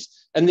industries.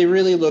 And they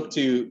really look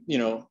to,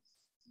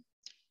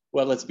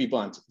 well, let's be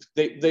blunt.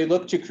 They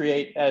look to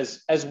create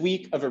as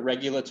weak of a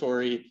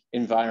regulatory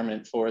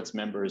environment for its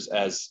members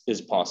as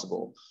is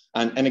possible.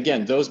 And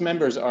again, those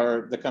members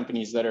are the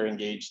companies that are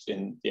engaged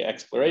in the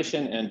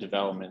exploration and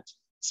development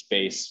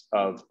space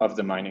of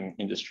the mining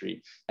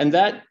industry. And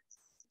that,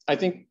 I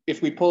think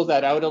if we pull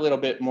that out a little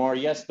bit more,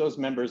 yes, those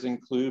members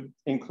include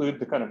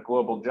the kind of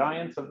global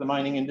giants of the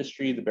mining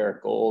industry, the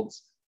Barrick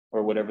Golds,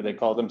 or whatever they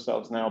call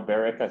themselves now,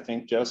 Barrick, I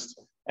think just,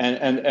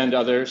 and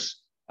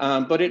others.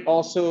 But it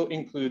also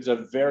includes a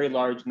very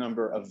large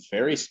number of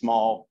very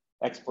small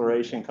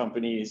exploration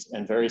companies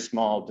and very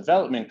small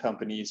development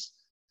companies,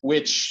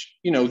 which,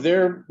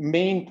 their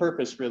main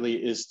purpose really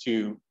is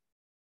to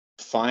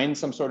find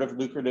some sort of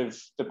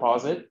lucrative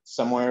deposit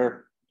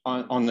somewhere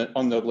on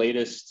the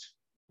latest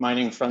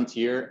mining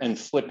frontier and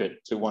flip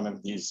it to one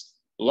of these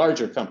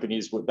larger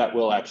companies that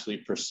will actually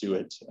pursue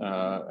it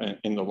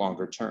in the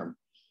longer term.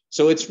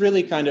 So it's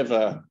really kind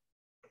of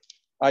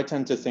I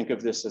tend to think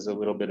of this as a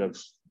little bit of,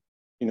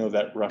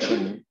 that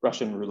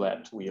Russian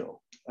roulette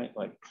wheel, right?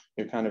 Like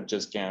you're kind of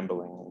just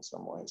gambling in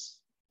some ways.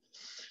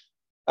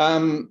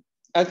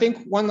 I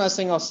think one last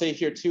thing I'll say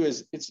here too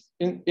is it's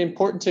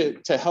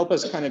important to help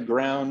us kind of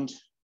ground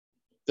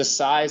the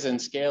size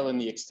and scale and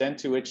the extent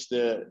to which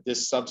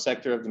this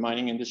subsector of the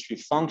mining industry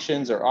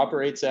functions or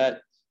operates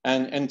at.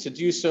 And to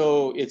do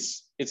so,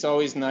 it's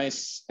always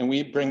nice, and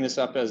we bring this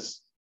up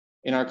as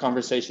in our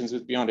conversations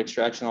with Beyond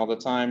Extraction all the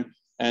time,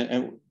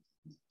 and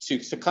to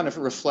kind of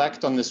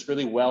reflect on this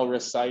really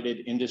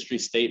well-recited industry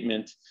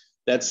statement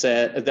that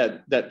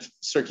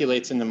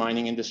circulates in the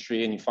mining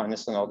industry, and you find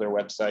this on all their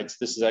websites.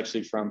 This is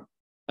actually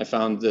I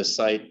found this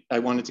site. I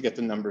wanted to get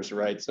the numbers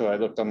right, so I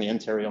looked on the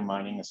Ontario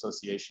Mining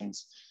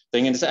Association's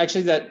thing, and it's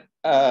actually that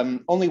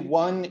only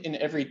 1 in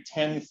every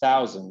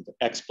 10,000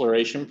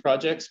 exploration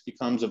projects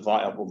becomes a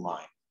viable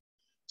mine.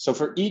 So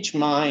for each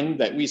mine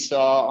that we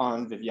saw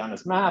on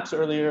Viviana's maps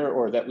earlier,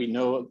 or that we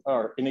know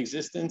are in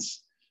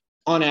existence,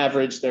 on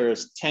average, there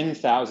is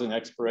 10,000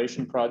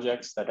 exploration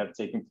projects that have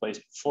taken place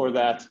before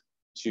that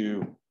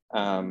to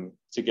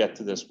get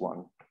to this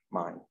one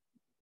mine.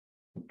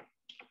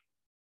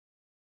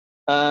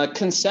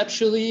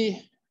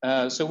 Conceptually,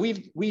 so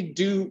we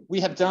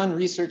have done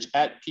research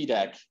at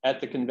PDAC, at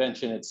the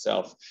convention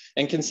itself,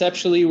 and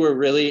conceptually we're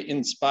really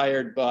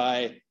inspired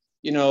by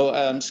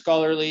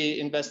scholarly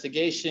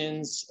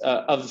investigations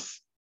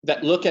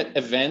that look at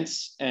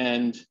events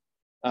and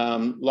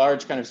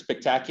large kind of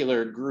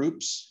spectacular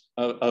groups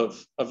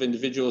of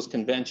individuals,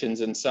 conventions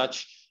and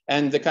such,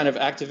 and the kind of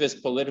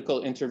activist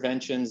political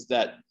interventions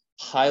that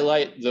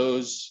highlight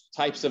those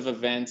types of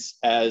events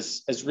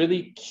as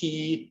really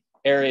key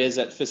areas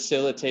at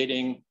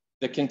facilitating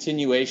the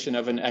continuation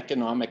of an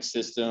economic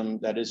system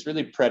that is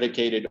really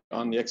predicated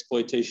on the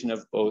exploitation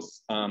of both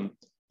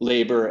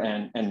labor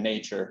and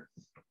nature.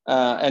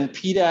 And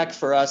PDAC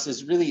for us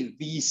is really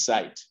the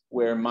site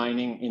where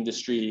mining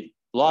industry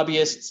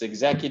lobbyists,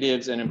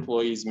 executives, and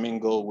employees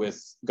mingle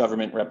with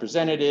government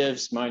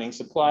representatives, mining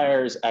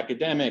suppliers,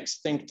 academics,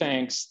 think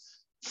tanks,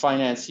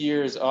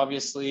 financiers,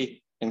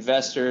 obviously,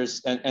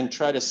 investors, and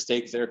try to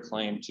stake their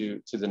claim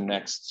to the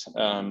next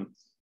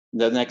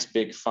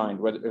big find,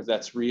 whether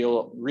that's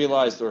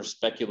realized or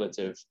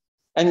speculative.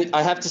 And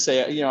I have to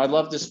say, I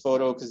love this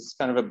photo because it's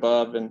kind of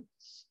above, and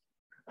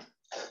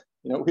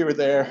we were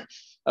there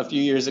a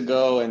few years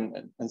ago,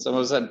 and some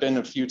of us have been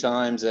a few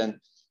times. And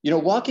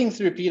walking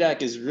through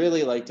PDAC is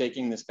really like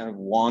taking this kind of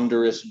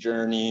wanderous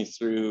journey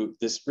through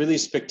this really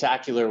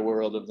spectacular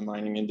world of the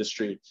mining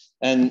industry.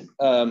 And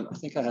I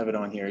think I have it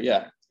on here.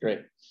 Yeah,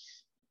 great.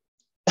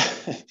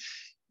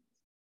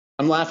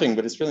 I'm laughing,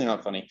 but it's really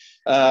not funny.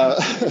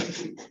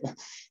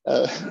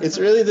 It's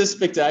really this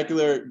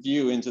spectacular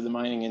view into the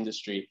mining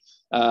industry.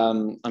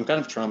 I'm kind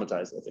of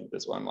traumatized, I think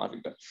that's why I'm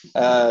laughing. But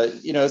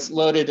it's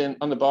loaded in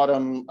on the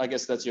bottom. I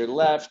guess that's your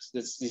left.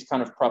 It's these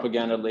kind of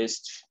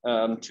propaganda-laced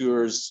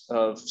tours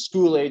of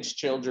school-age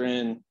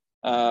children,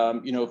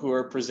 who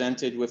are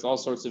presented with all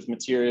sorts of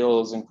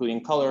materials,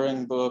 including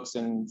coloring books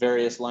and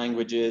various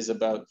languages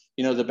about,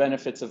 the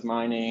benefits of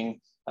mining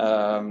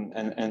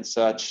and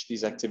such.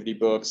 These activity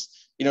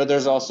books.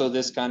 There's also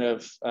this kind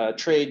of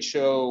trade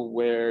show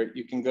where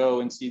you can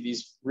go and see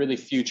these really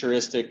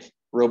futuristic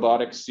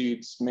robotic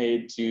suits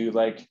made to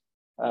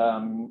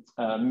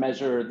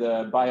measure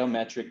the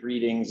biometric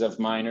readings of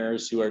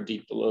miners who are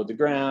deep below the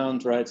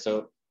ground, right?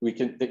 So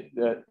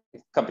the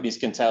companies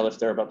can tell if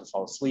they're about to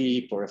fall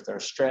asleep or if they're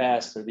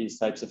stressed or these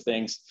types of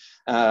things.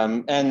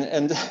 And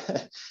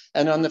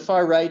on the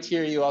far right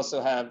here, you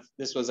also have,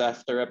 this was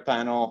after a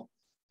panel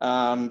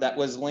that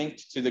was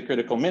linked to the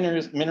critical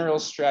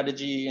minerals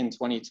strategy in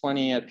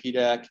 2020 at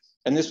PDAC.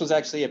 And this was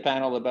actually a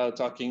panel about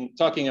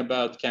talking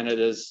about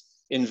Canada's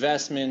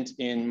investment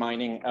in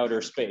mining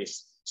outer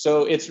space.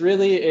 So it's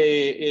really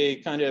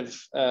a kind of,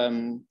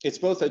 it's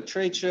both a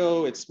trade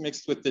show, it's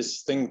mixed with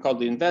this thing called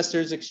the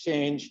Investors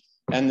Exchange,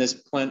 and this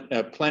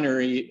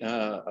plenary,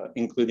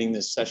 including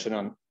this session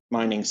on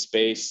mining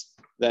space,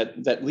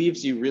 that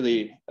leaves you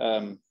really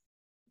kind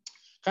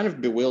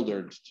of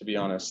bewildered, to be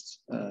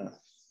honest.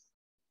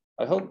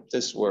 I hope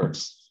this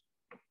works.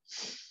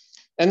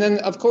 And then,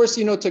 of course,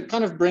 to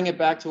kind of bring it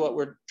back to what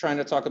we're trying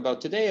to talk about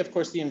today, of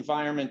course, the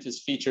environment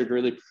is featured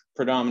really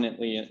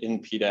predominantly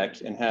in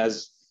PDAC and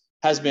has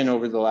been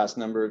over the last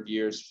number of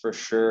years for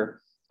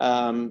sure.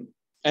 And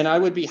I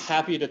would be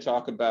happy to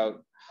talk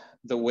about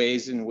the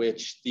ways in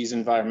which these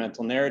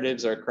environmental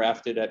narratives are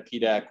crafted at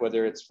PDAC,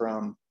 whether it's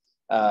from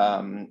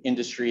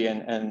industry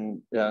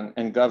and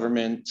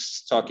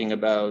governments talking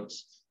about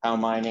how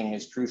mining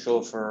is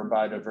crucial for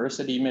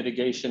biodiversity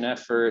mitigation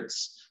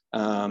efforts,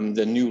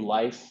 the new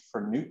life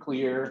for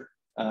nuclear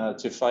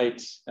to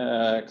fight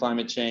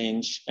climate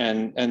change,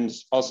 and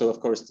also,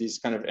 of course, these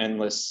kind of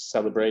endless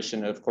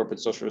celebration of corporate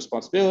social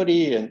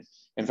responsibility and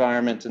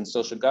environment and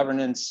social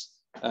governance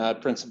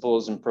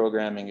principles and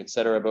programming, et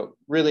cetera. But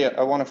really,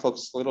 I want to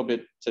focus a little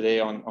bit today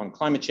on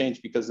climate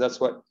change because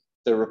that's what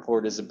the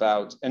report is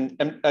about. And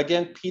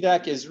again,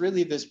 PDAC is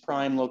really this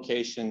prime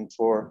location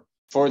for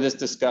this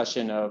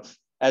discussion of,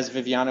 as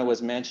Viviana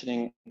was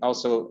mentioning,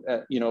 also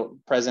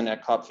present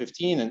at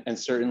COP15 and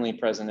certainly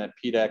present at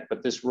PDAC,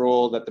 but this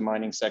role that the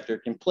mining sector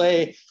can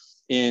play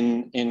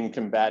in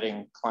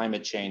combating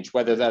climate change,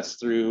 whether that's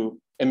through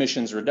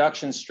emissions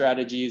reduction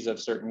strategies of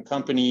certain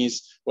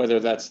companies, whether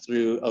that's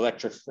through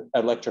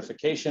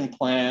electrification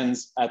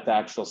plans at the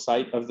actual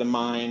site of the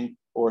mine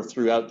or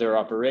throughout their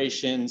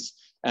operations.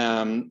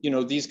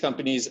 These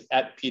companies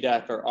at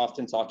PDAC are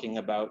often talking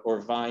about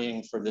or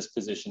vying for this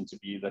position to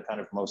be the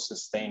kind of most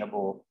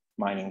sustainable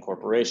mining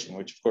corporation,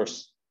 which of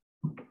course,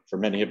 for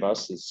many of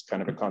us is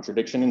kind of a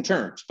contradiction in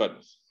terms, but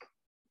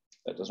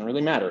that doesn't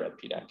really matter at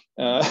PDAC.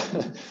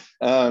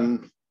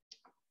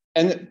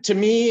 And to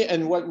me,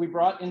 and what we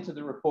brought into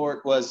the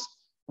report was,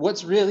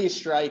 what's really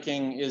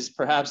striking is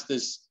perhaps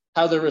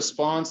how the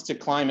response to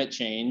climate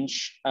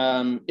change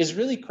is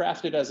really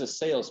crafted as a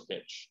sales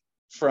pitch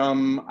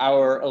from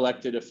our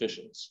elected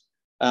officials,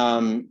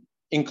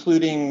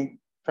 including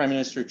Prime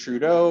Minister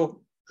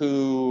Trudeau,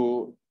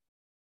 who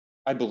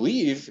I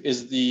believe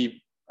is the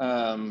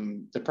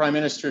prime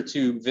minister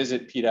to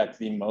visit PDAC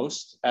the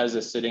most as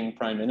a sitting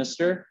prime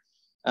minister.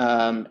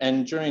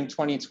 And during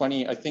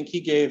 2020, I think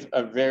he gave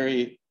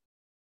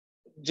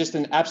just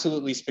an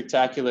absolutely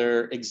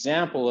spectacular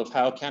example of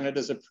how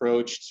Canada's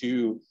approach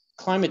to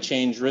climate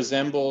change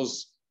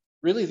resembles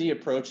really the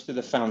approach to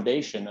the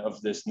foundation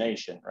of this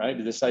nation,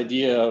 right? This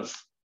idea of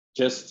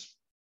just,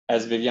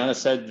 as Viviana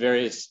said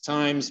various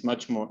times,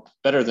 much more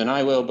better than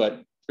I will,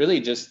 but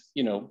really just,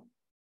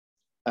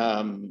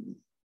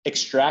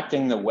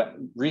 extracting the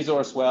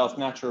resource wealth,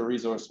 natural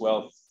resource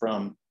wealth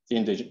from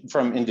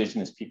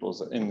indigenous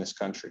peoples in this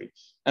country.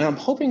 And I'm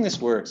hoping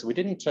this works. We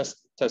didn't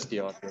test the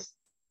audio.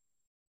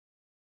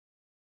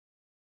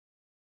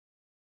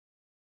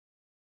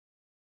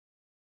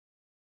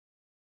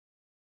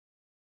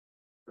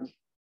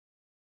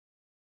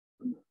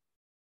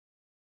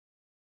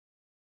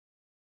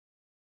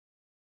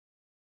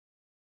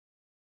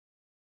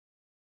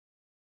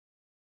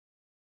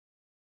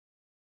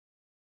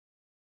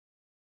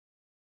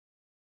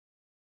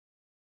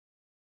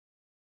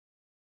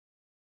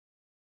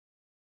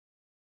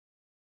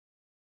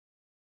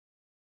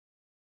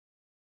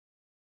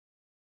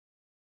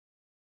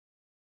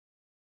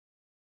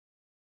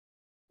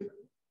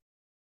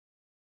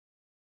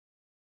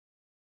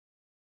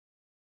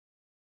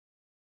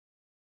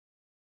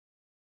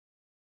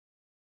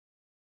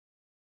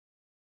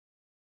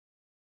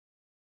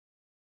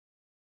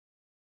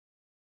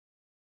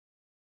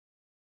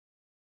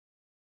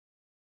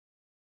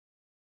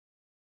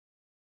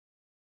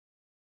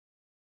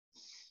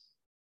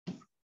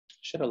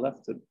 should have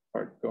left the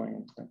part going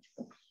in French.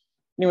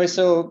 Anyway,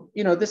 so,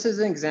 this is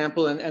an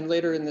example, and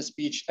later in the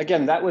speech,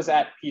 again, that was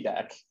at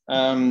PDAC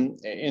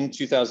in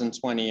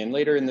 2020. And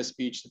later in the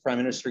speech, the Prime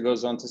Minister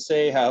goes on to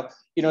say how,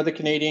 the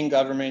Canadian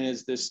government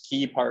is this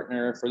key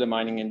partner for the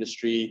mining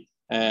industry,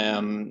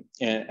 and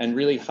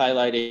really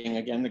highlighting,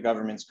 again, the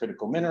government's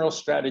critical mineral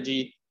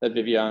strategy that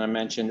Viviana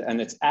mentioned, and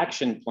its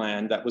action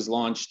plan that was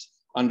launched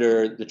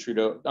under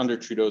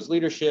Trudeau's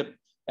leadership,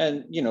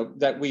 and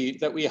that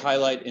we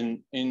highlight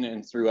in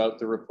and throughout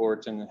the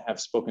report, and have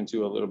spoken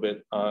to a little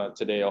bit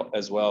today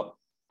as well.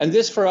 And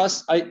this for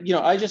us,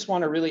 I just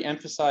want to really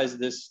emphasize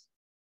this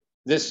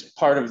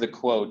part of the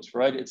quote,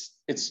 right?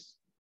 It's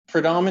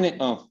predominant.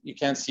 Oh, you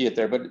can't see it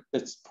there, but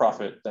it's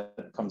profit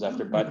that comes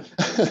after. But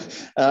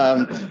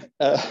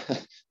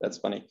that's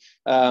funny.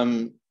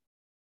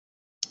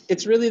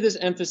 It's really this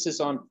emphasis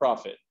on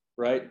profit,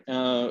 right?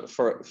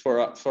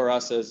 For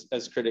us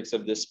as critics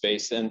of this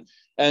space, and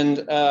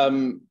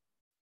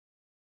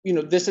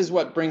this is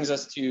what brings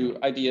us to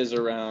ideas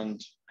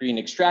around green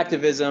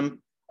extractivism,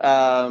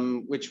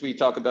 which we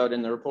talk about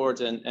in the report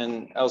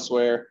and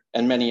elsewhere,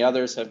 and many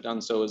others have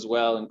done so as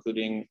well,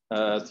 including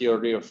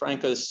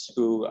Tiohtià,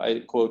 who I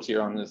quote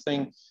here on the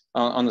thing,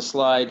 on the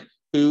slide,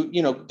 who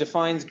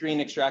defines green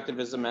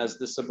extractivism as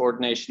the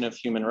subordination of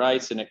human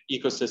rights and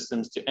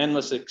ecosystems to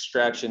endless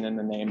extraction in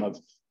the name of,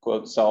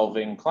 quote,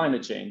 solving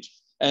climate change.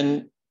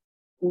 And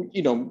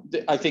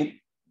I think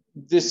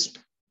this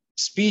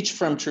speech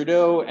from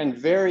Trudeau and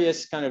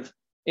various kind of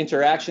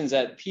interactions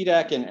at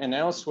PDAC and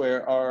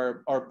elsewhere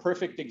are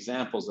perfect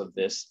examples of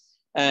this.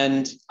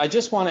 And I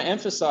just want to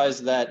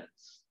emphasize that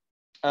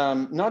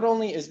not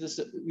only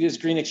is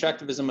green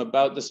extractivism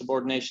about the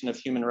subordination of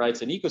human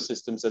rights and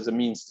ecosystems as a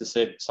means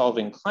to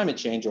solving climate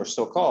change, or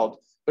so-called,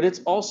 but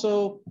it's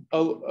also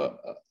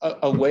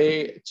a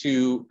way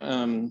to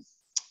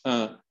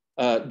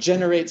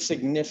generate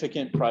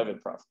significant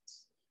private profits.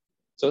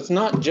 So it's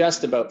not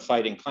just about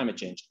fighting climate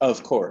change,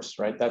 of course,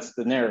 right? That's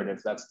the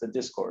narrative, that's the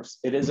discourse.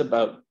 It is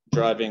about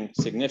driving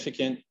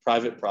significant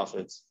private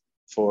profits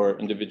for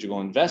individual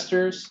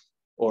investors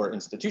or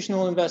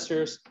institutional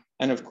investors,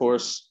 and of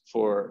course,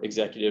 for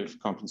executive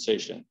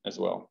compensation as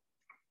well.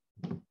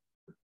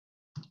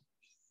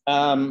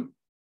 And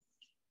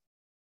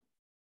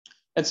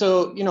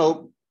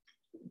so,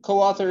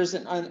 co-authors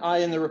and I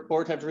in the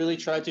report have really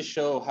tried to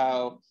show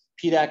how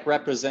PDAC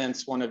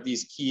represents one of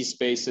these key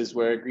spaces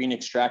where green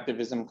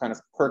extractivism kind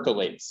of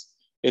percolates.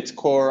 Its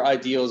core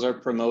ideals are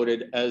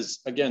promoted as,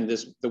 again,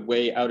 the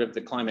way out of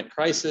the climate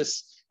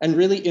crisis. And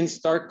really in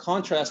stark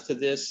contrast to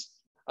this,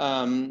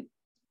 wait,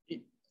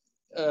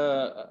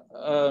 I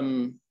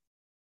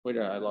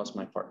lost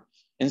my part.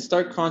 In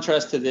stark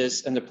contrast to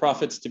this and the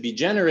profits to be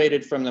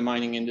generated from the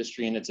mining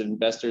industry and its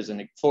investors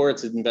and for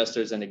its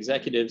investors and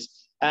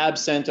executives,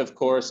 absent, of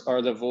course,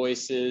 are the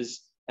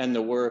voices and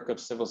the work of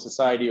civil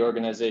society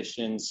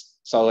organizations,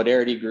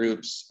 solidarity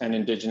groups, and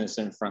Indigenous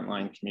and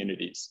frontline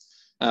communities,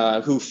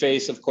 who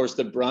face, of course,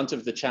 the brunt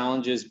of the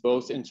challenges,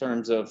 both in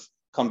terms of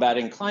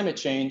combating climate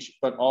change,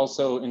 but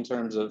also in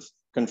terms of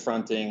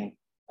confronting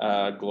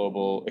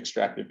global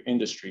extractive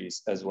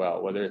industries as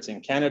well, whether it's in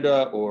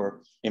Canada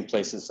or in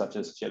places such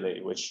as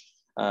Chile, which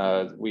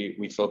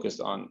we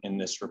focused on in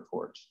this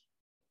report.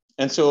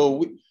 And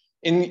so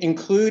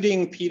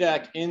including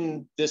PDAC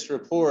in this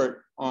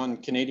report on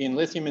Canadian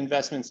lithium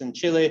investments in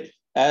Chile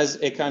as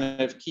a kind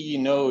of key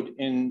node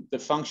in the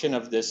function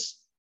of this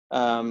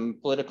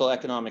political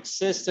economic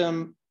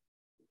system,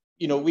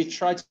 we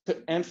tried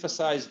to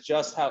emphasize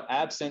just how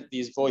absent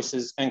these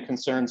voices and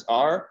concerns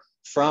are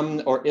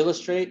from, or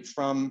illustrate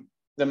from,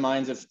 the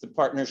minds of the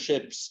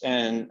partnerships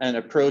and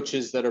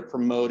approaches that are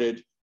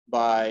promoted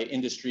by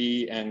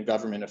industry and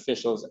government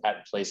officials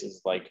at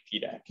places like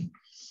PDAC.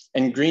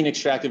 And green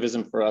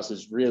extractivism for us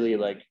is really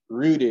like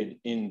rooted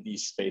in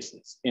these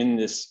spaces, in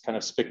this kind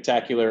of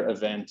spectacular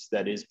event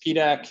that is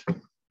PDAC,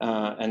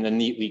 and the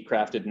neatly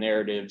crafted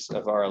narratives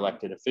of our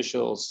elected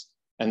officials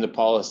and the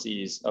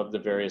policies of the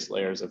various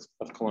layers of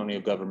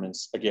colonial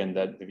governments, again,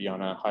 that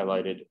Viviana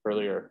highlighted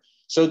earlier.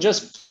 So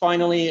just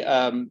finally,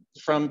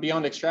 from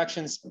Beyond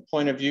Extraction's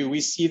point of view,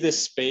 we see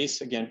this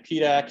space, again,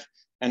 PDAC,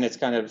 and it's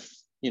kind of,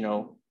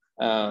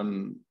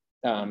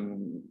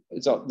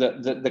 it's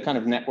the kind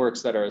of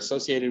networks that are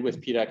associated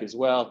with PDAC as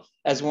well,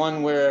 as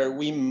one where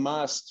we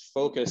must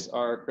focus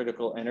our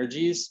critical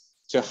energies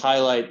to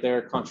highlight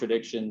their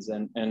contradictions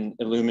and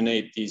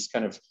illuminate these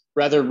kind of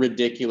rather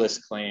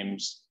ridiculous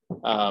claims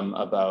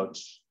about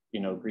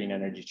green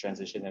energy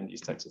transition and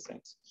these types of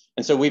things.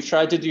 And so we've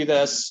tried to do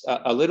this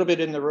a little bit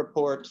in the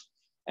report,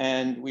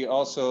 and we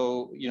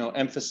also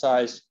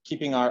emphasize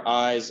keeping our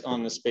eyes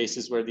on the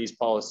spaces where these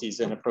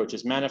policies and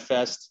approaches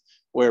manifest,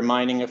 where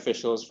mining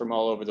officials from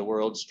all over the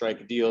world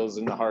strike deals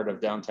in the heart of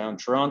downtown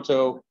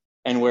Toronto,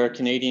 and where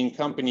Canadian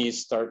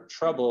companies start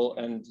trouble,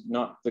 and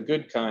not the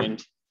good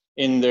kind,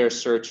 in their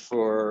search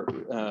for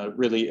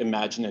really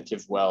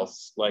imaginative wealth,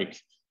 like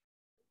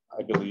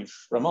I believe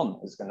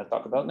Ramón is going to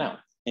talk about now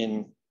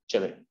in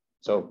Chile.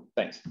 So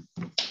thanks. Thank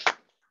you, Ramón.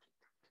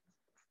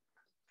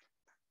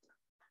 Thank you,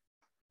 Ramón.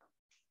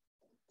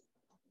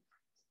 So,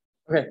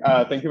 Okay,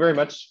 thank you very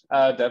much,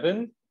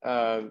 Devin.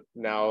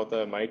 Now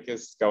the mic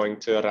is going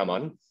to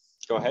Ramón.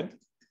 Go ahead.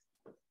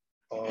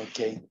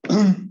 Okay.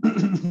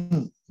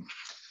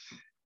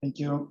 Thank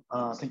you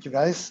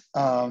guys.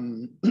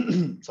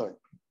 Sorry.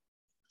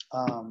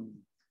 I'm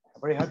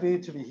very happy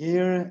to be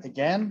here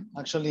again.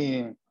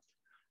 Actually,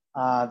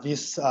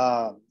 this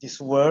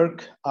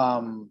work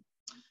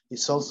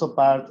is also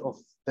part of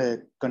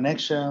the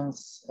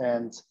connections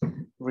and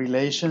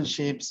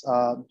relationships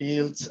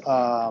built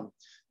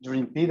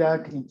during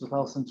PDAC in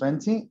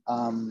 2020.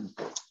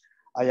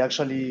 I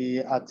actually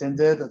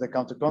attended the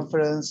counter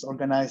conference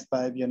organized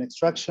by Beyond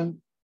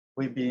Extraction.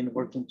 We've been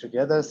working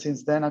together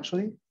since then,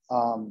 actually.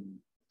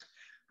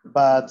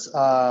 But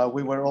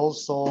we were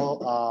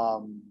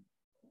also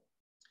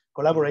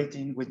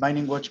collaborating with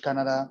MiningWatch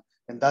Canada,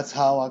 and that's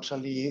how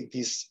actually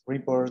this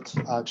report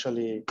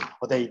actually,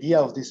 or the idea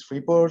of this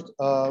report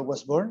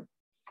was born.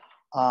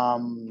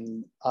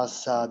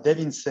 As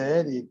Devin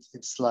said,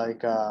 it's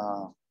like,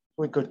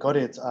 we could call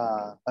it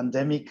a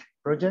pandemic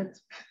project.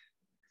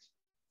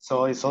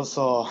 So it's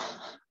also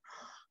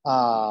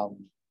a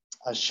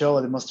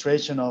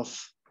demonstration of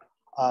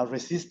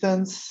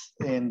resistance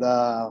in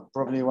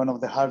probably one of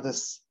the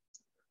hardest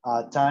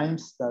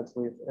times that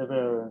we've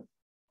ever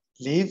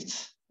lived.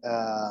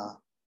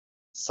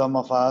 Some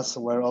of us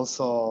were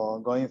also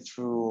going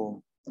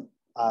through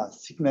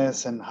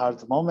sickness and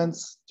hard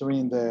moments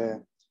during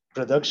the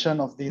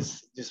production of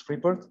this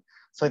report.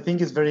 So I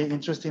think it's very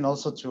interesting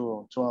also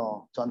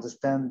to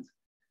understand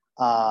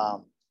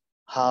how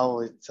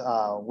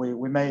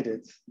we made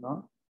it.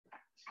 No,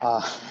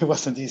 it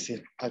wasn't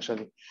easy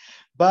actually,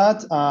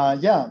 but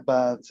yeah.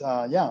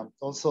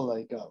 Also,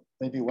 like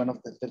maybe one of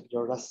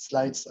your last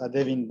slides,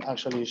 Devin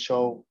actually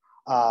show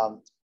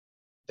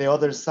the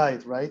other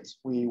side, right?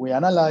 We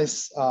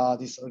analyze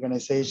these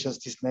organizations,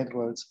 these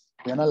networks.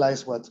 We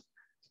analyze what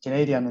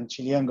Canadian and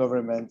Chilean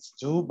governments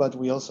do, but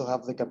we also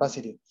have the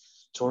capacity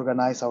to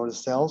organize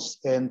ourselves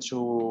and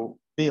to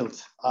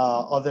build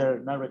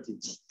other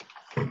narratives.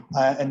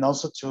 And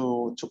also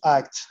to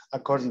act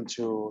according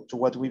to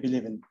what we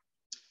believe in.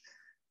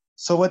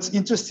 So what's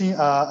interesting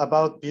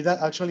about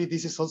PDAC, actually,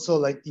 this is also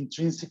like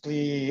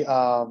intrinsically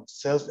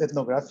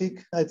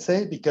self-ethnographic, I'd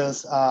say,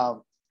 because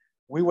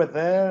we were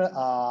there.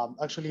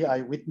 Actually,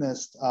 I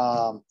witnessed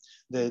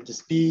the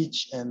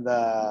speech and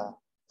the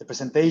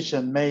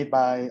presentation made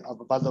by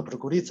Valdo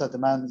Procuriza, the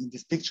man in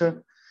this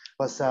picture,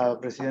 was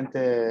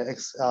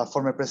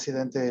former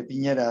Presidente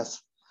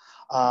Piñera's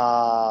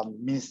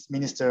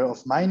Minister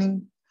of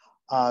Mining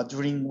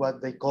during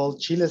what they call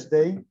Chile's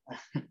Day.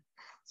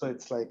 So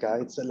it's like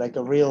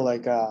a real,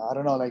 like I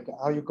don't know, like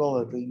how you call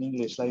it in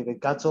English, like the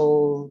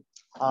cattle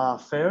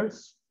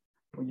fairs,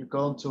 when you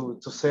go to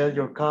sell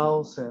your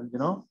cows, and you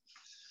know,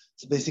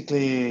 it's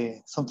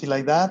basically something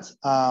like that.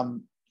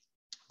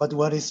 But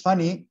what is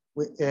funny,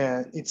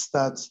 it's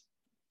that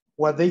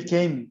what they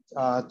came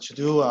to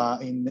do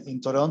in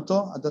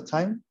Toronto at that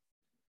time,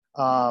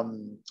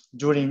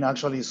 during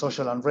actually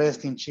social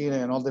unrest in Chile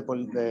and all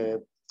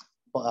the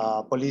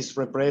police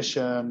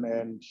repression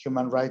and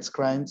human rights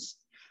crimes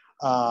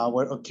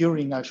were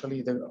occurring.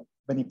 Actually,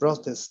 many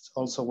protests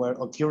also were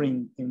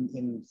occurring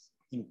in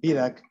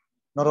PDAC,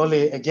 not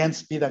only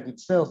against PDAC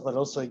itself, but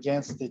also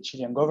against the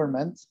Chilean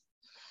government.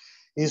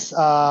 It's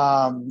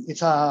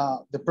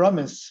the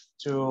promise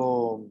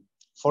to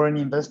foreign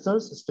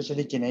investors,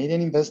 especially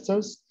Canadian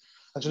investors,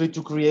 actually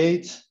to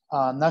create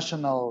a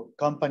national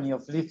company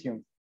of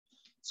lithium.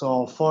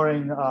 So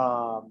foreign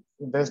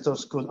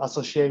investors could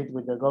associate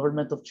with the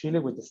government of Chile,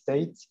 with the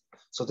state,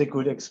 so they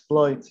could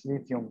exploit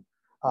lithium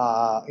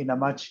in a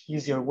much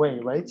easier way,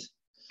 right?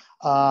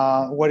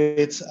 Well,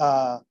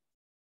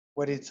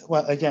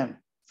 again,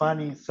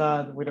 funny,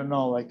 sad, we don't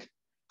know like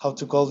how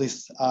to call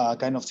this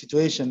kind of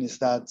situation, is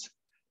that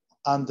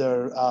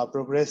under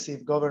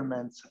progressive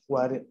government,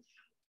 what it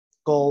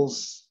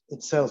calls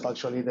itself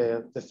actually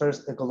the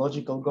first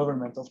ecological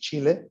government of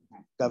Chile,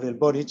 Gabriel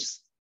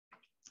Poisson,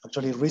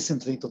 actually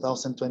recently,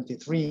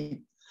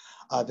 2023,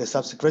 the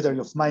Subsecretary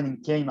of Mining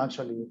came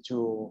actually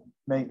to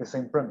make the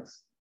same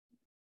premise.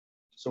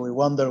 So we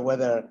wonder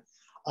whether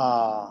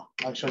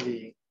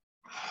actually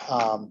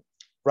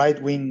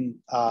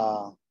right-wing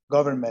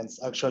governments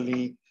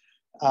actually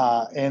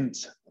and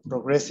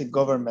progressive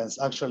governments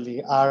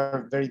actually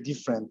are very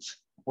different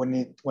when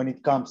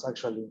it comes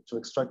actually to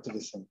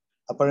extractivism.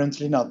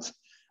 Apparently not.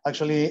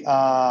 Actually,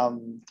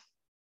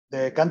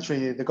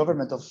 the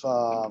government of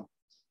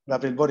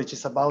Gabriel Boric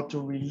is about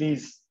to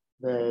release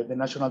the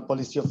national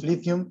policy of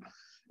lithium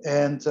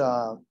and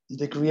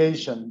the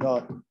creation.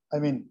 I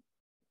mean,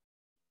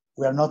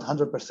 we are not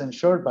 100%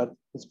 sure, but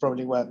it's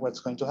probably what's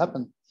going to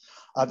happen.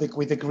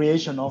 With the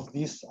creation of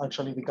this,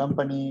 actually the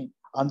company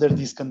under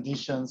these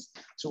conditions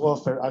to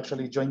offer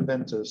actually joint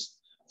ventures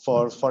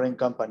for foreign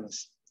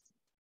companies.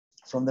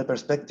 From the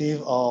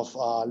perspective of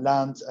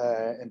land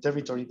and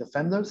territory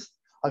defenders,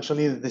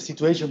 actually the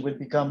situation will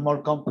become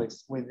more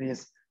complex with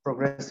this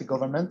progressive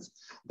government,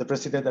 the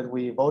president that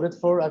we voted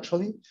for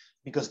actually,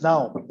 because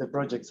now the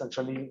projects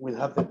actually will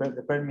have the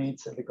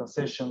permits and the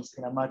concessions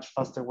in a much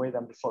faster way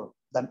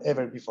than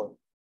ever before.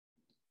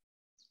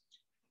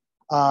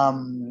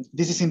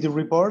 This is in the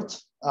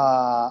report.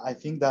 I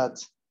think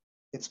that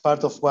it's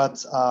part of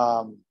what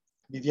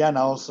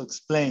Viviana also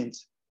explained.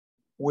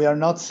 We are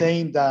not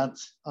saying that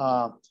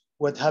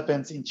what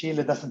happens in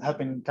Chile doesn't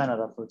happen in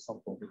Canada, for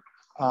example.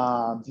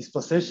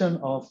 Dispossession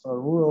of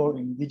rural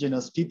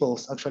indigenous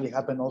peoples actually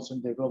happen also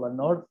in the global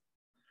north.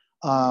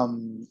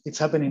 It's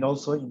happening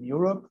also in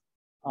Europe.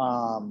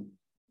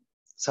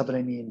 It's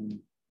happening in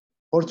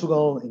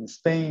Portugal, in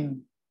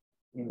Spain,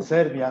 in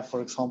Serbia,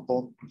 for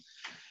example.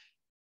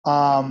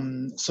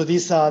 So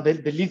this,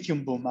 the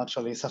lithium boom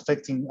actually is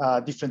affecting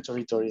different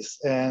territories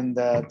and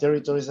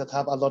territories that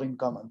have a lot in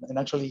common. And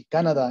actually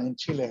Canada and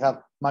Chile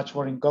have much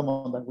more in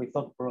common than we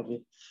thought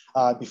probably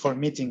before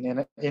meeting,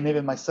 and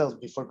even myself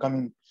before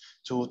coming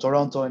to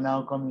Toronto and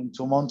now coming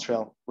to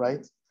Montreal,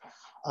 right?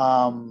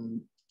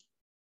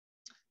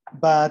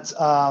 But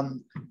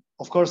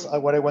of course,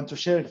 what I want to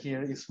share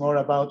here is more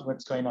about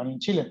what's going on in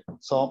Chile.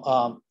 So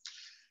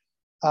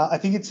I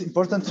think it's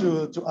important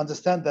to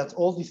understand that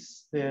all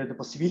this, the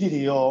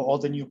possibility or all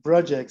the new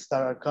projects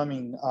that are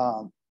coming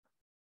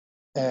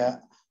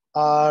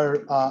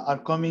are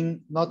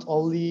coming not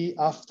only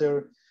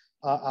after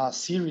a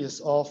series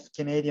of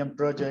Canadian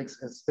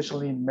projects,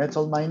 especially in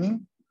metal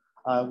mining,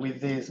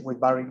 with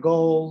Barrick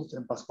Gold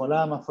and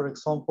Pascua-Lama, for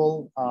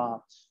example,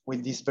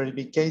 with these very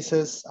big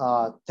cases,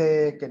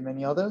 Teck and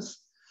many others.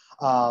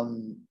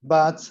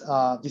 But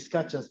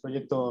Vizcachas,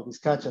 Proyecto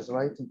Vizcachas,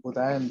 right, in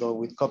Putaendo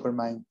with copper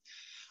mining,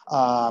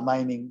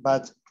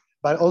 but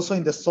also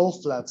in the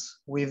salt flats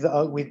with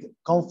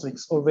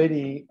conflicts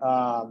already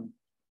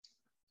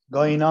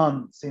going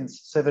on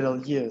since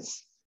several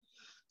years.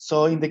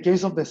 So in the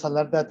case of the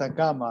Salar de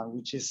Atacama,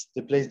 which is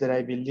the place that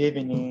I've been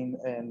living in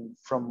and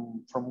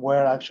from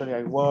where actually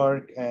I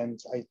work,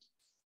 and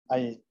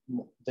I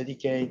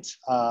dedicate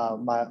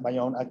my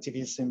own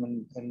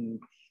activism and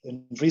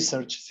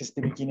research since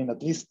the beginning,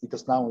 at least,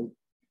 because now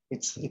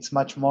it's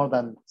much more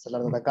than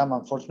Salar de Atacama,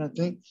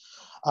 unfortunately.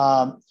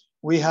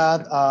 We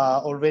had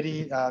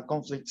already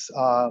conflicts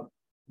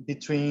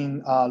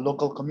between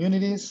local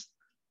communities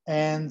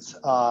and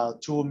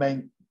two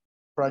main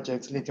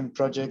projects, lithium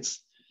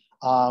projects,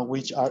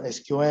 which are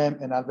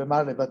SQM and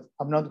Albemarle, but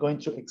I'm not going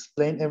to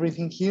explain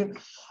everything here.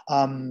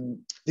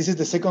 This is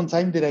the second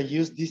time that I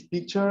use this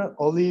picture,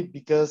 only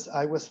because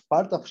I was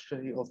part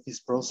actually of this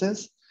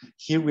process.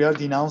 Here we are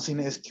denouncing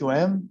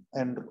SQM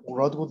and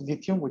Rodwood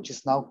Lithium, which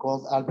is now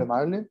called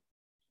Albemarle.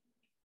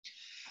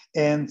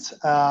 And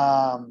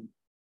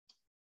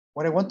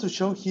what I want to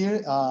show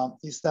here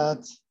is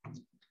that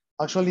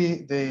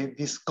actually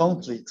these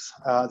conflicts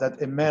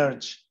that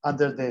emerge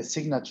under the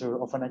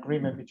signature of an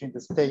agreement between the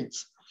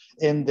states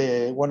and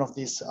one of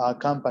these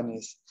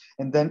companies,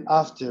 and then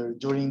after,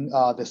 during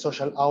the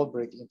social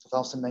outbreak in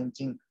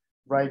 2019,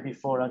 right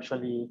before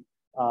actually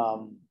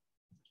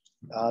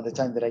the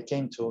time that I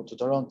came to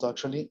Toronto,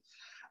 actually,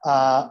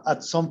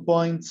 at some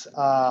point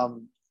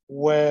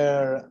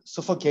were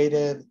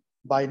suffocated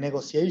by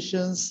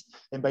negotiations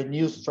and by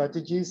new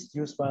strategies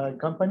used by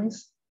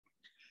companies,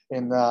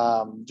 and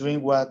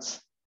doing what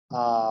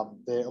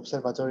the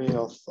Observatory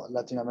of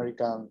Latin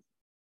American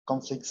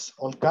Conflicts,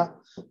 OLCA,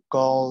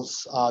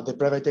 calls the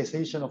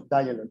privatization of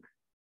dialogue.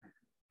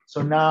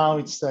 So now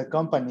it's the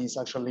companies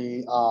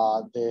actually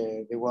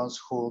the ones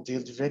who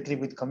deal directly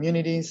with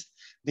communities.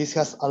 This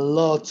has a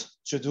lot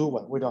to do,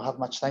 well, we don't have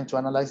much time to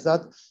analyze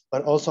that,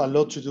 but also a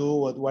lot to do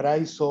with what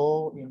I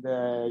saw in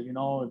the,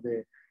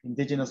 the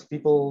Indigenous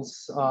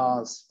peoples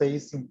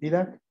space in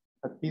PDAC,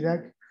 at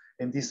PDAC,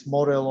 and this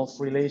model of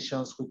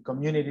relations with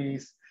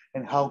communities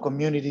and how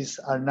communities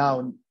are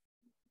now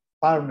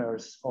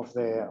partners of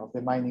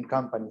the mining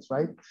companies,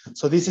 right?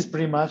 So this is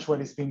pretty much what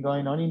has been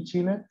going on in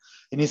Chile.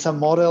 And it's a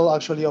model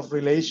actually of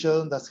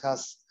relation that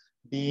has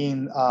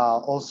been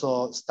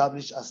also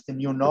established as the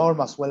new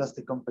norm, as well as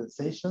the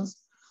compensations,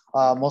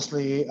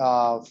 mostly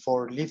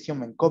for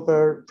lithium and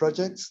copper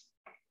projects.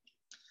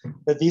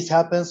 But this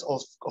happens,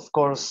 of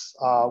course,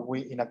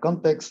 in a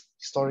context,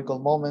 historical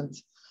moment.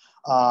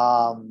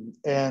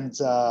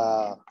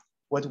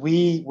 What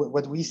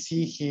we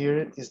see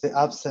here is the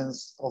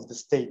absence of the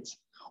state,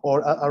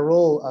 or a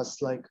role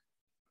as like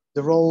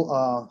the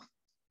role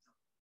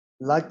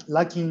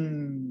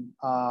lacking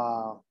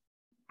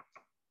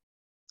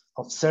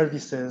of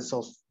services,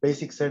 of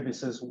basic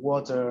services,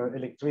 water,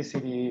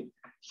 electricity,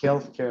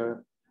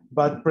 healthcare,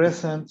 but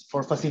present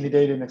for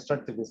facilitating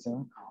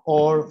extractivism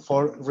or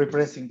for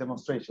repressing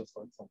demonstrations,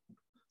 for example.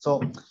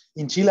 So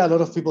in Chile, a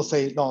lot of people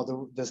say,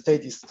 no, the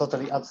state is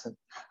totally absent.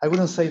 I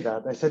wouldn't say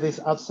that. I said it's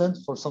absent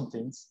for some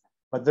things,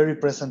 but very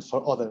present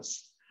for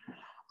others.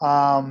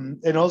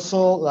 And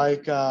also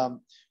like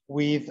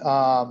with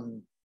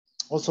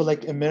also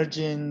like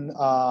emerging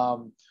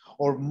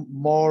or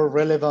more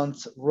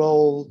relevant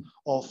role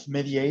of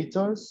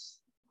mediators,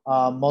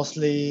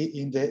 mostly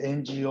in the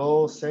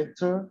NGO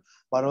sector,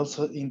 but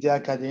also in the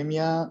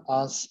academia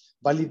as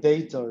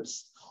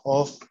validators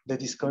of the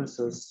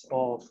discourses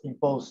of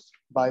imposed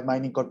by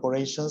mining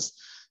corporations,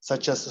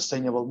 such as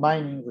sustainable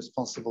mining,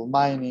 responsible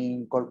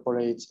mining,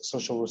 corporate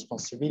social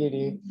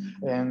responsibility,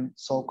 and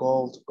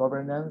so-called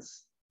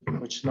governance,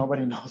 which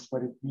nobody knows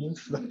what it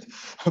means,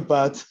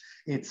 but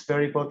it's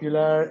very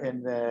popular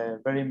and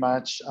very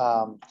much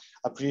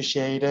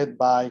appreciated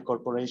by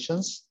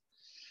corporations.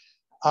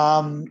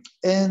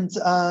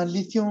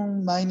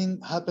 Lithium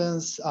mining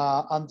happens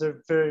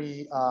under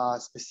very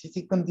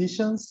specific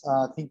conditions,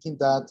 thinking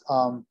that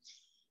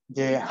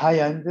the high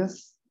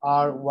Andes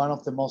are one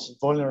of the most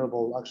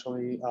vulnerable,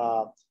 actually,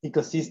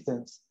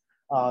 ecosystems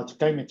to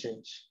climate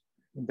change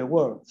in the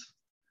world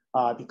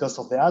because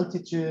of the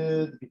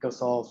altitude,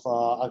 because of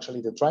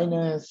actually the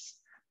dryness,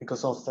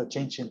 because of the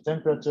changing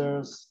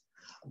temperatures.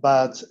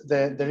 But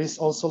there is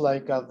also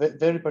like a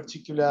very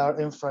particular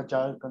and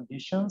fragile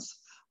conditions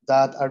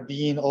that are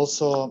being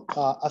also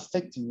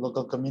affecting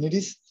local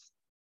communities.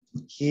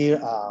 Here,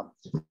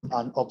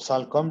 an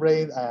OPSAL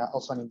comrade,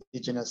 also an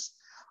indigenous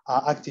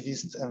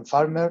activist and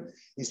farmer,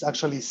 is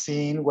actually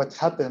seeing what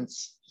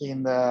happens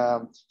in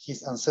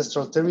his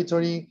ancestral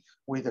territory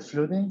with the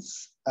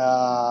floodings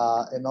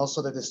and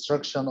also the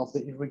destruction of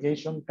the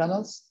irrigation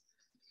canals.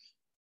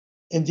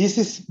 And this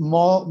is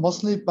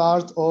mostly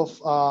part of,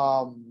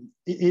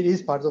 it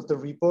is part of the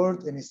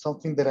report, and it's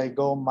something that I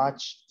go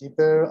much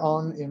deeper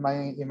on in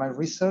my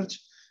research,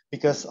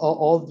 because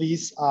all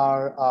these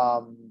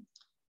are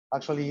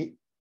actually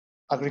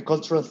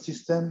agricultural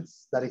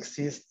systems that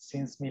exist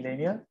since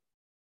millennia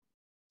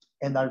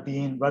and are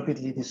being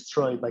rapidly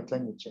destroyed by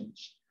climate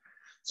change.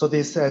 So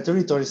these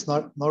territories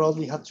not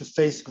only have to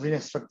face green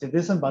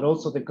extractivism, but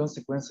also the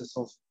consequences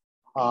of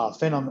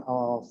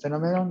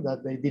phenomenon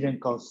that they didn't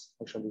cause,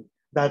 actually.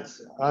 That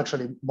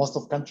actually most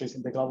of countries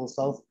in the global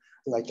south,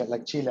 like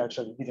Chile,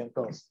 actually didn't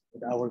cause.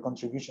 Our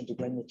contribution to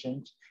climate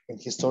change in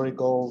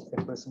historical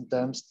and present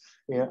terms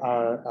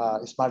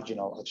is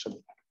marginal,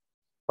 actually.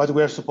 But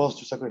we are supposed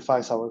to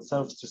sacrifice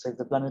ourselves to save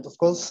the planet, of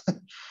course,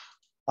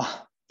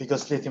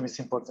 because lithium is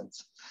important.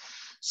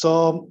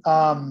 So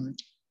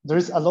there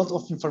is a lot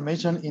of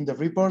information in the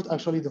report.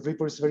 Actually, the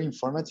report is very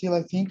informative,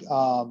 I think.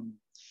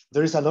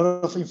 There is a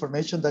lot of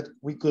information that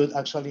we could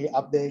actually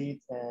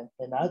update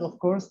and add, of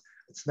course.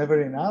 It's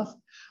never enough.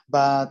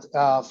 But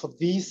for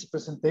these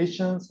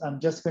presentations, I'm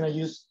just going to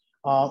use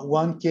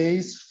one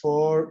case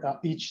for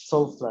each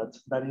salt flat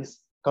that is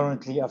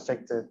currently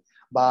affected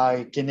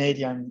by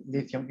Canadian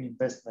lithium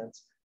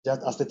investments,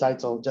 just as the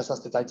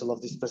title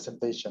of this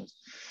presentation.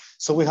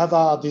 So we have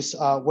this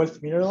Wealth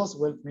Minerals.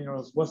 Wealth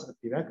Minerals was at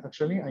Quebec,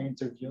 actually. I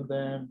interviewed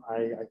them,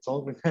 I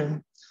talked with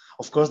them.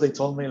 Of course, they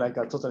told me like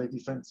a totally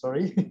different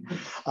story.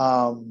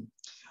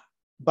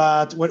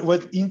 But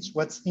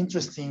what's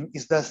interesting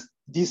is that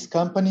this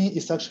company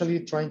is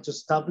actually trying to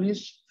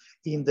establish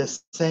in the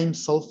same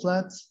salt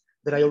flats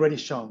that I already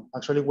shown,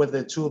 actually, where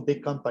the two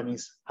big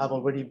companies have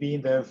already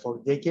been there for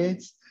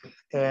decades,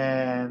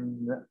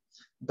 and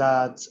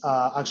that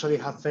actually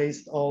have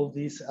faced all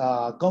these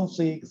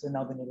conflicts and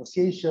now the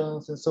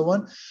negotiations and so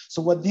on.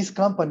 So what this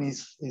company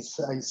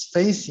is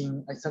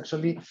facing is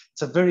actually,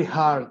 it's a very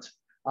hard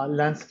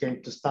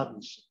landscape to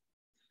establish.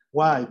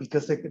 Why?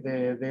 Because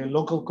the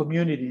local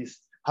communities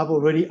have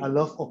already a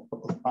lot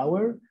of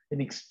power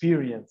and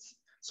experience.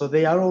 So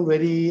they are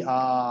already,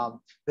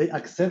 they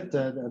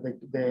accepted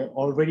the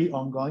already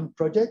ongoing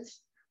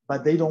projects,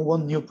 but they don't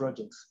want new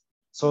projects.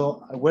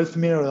 So Wealth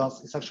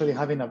Minerals is actually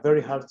having a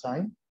very hard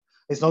time.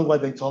 It's not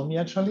what they told me,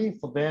 actually.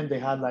 For them, they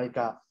had like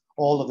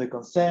all of the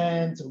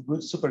consent,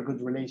 super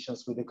good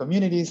relations with the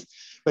communities.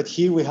 But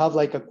here we have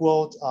like a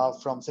quote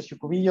from Sergio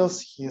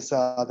Cubillos. He's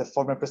the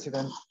former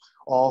president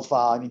of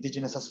an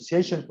Indigenous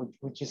association,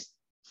 which is,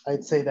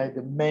 I'd say, that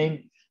the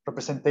main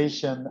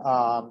representation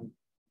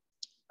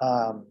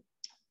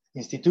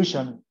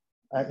institution,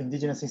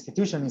 Indigenous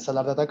institution in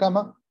Salar de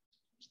Atacama.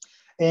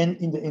 And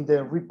in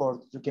the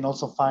report, you can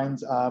also find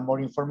more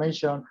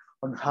information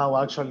on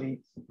how actually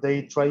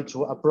they try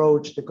to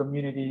approach the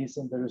communities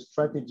and their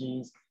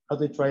strategies, how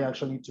they try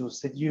actually to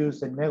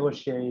seduce and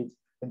negotiate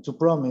and to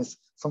promise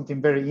something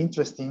very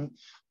interesting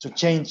to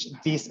change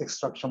this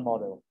extraction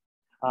model.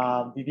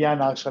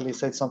 Viviana actually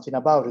said something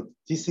about it.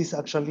 This is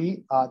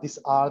actually, these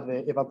are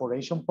the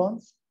evaporation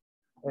ponds.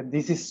 And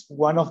this is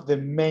one of the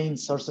main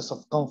sources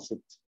of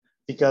conflict,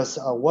 because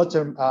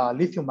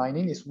lithium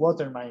mining is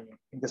water mining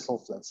in the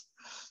salt flats.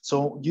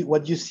 So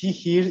what you see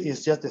here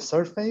is just the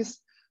surface,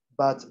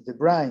 but the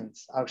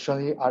brines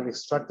actually are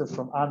extracted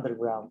from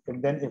underground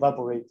and then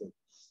evaporated.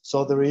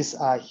 So there is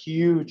a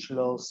huge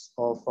loss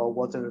of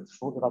water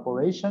through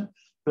evaporation,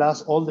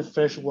 plus all the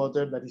fresh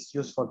water that is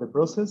used for the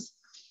process.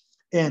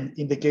 And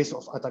in the case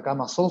of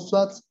Atacama salt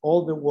flats,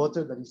 all the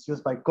water that is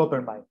used by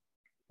copper mine,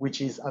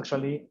 which is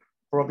actually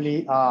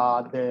probably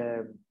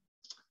the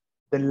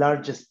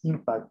largest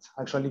impact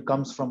actually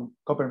comes from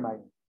copper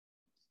mining.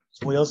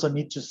 So we also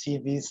need to see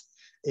this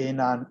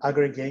in an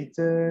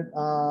aggregated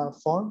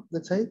form,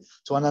 let's say,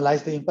 to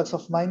analyze the impacts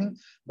of mining.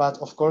 But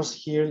of course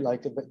here,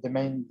 like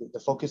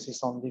the focus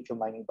is on lithium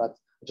mining, but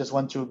I just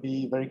want to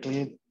be very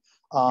clear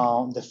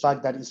the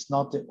fact that it's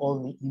not the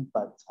only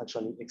impact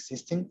actually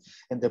existing.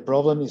 And the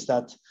problem is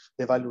that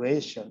the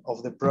evaluation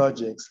of the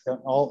projects and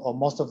or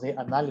most of the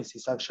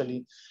analysis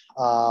actually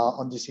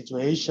on the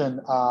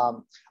situation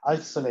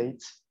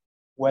isolate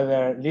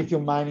whether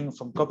lithium mining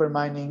from copper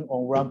mining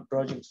or one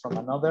project from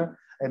another.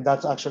 And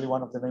that's actually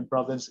one of the main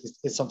problems.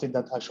 It's something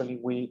that actually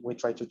we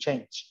try to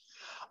change.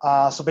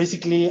 So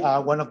basically,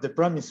 one of the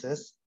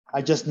promises,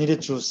 I just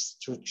needed to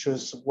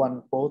choose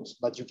one quote,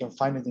 but you can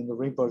find it in the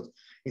report,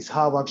 is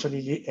how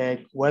actually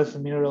Wealth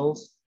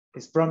Minerals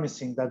is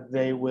promising that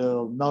they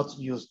will not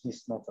use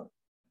this method.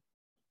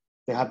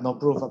 They have no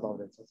proof about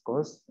it, of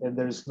course, and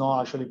there is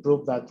no actually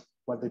proof that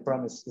what they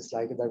promise is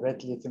like a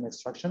direct lithium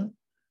extraction.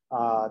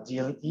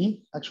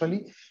 DLE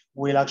actually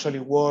will actually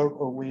work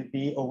or will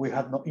be or will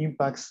have no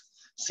impacts,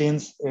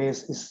 since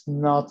it's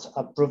not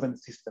a proven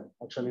system.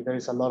 Actually, there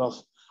is a lot of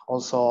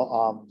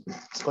also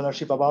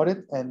scholarship about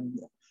it, and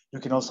you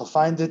can also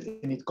find it,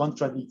 and it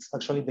contradicts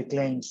actually the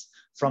claims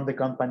from the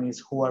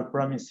companies who are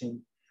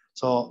promising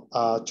so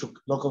to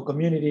local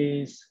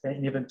communities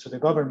and even to the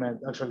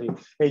government, actually,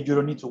 hey, you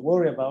don't need to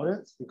worry about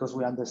it because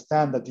we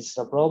understand that this is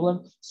a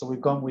problem. So we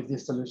come with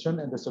this solution,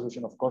 and the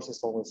solution, of course, is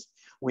always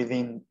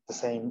within the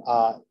same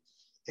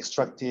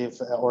extractive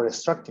or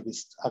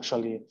extractivist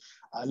actually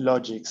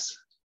logics.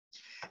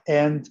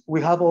 And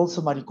we have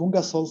also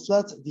Maricunga salt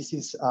flat. This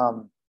is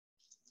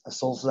a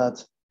salt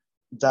flat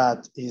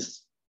that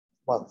is,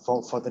 well,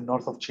 for the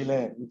north of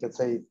Chile, we could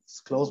say it's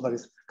close, but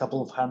it's a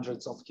couple of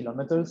hundreds of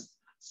kilometers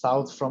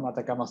south from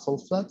Atacama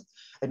salt flat,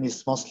 and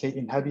is mostly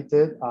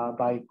inhabited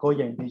by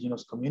Coya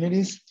indigenous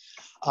communities.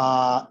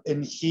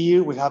 And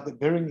here we have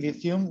Bering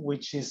Lithium,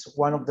 which is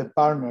one of the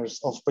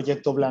partners of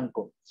Proyecto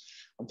Blanco.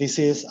 This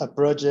is a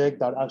project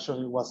that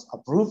actually was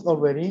approved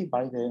already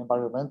by the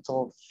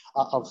environmental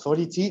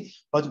authority,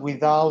 but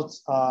without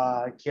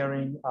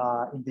carrying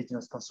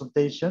indigenous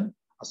consultation,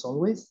 as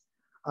always.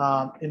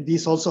 And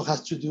this also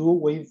has to do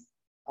with,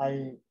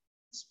 I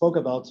spoke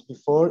about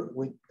before,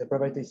 with the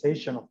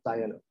privatization of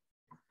dialogue.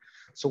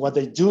 So what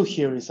they do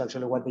here is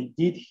actually what they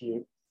did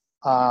here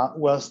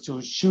was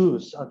to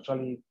choose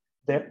actually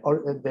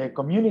the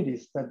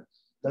communities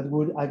that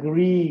would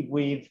agree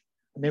with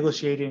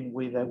negotiating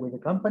with the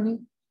company.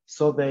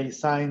 So they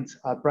signed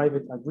a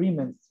private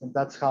agreement, and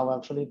that's how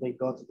actually they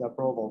got the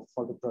approval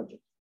for the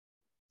project.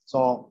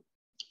 So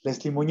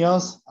Leslie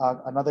Munoz,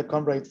 another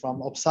comrade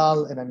from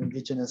OPSAL and an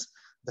indigenous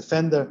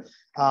defender,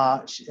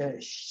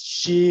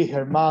 she,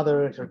 her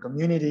mother, her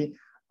community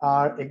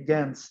are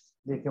against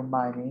lithium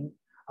mining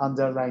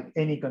under like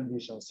any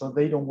conditions. So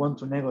they don't want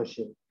to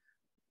negotiate.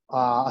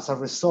 As a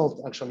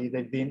result, actually,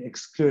 they've been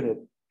excluded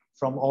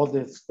from all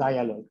this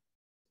dialogue.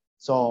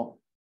 So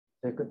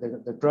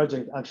the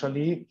project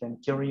actually can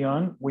carry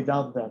on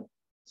without them.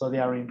 So they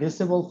are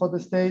invisible for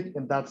the state,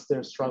 and that's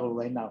their struggle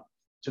right now,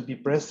 to be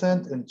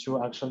present and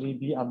to actually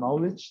be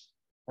acknowledged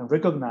and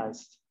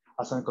recognized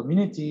as a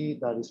community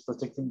that is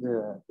protecting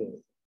the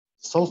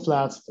salt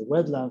flats, the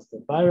wetlands, the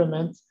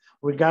environment,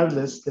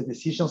 regardless the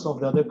decisions of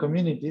the other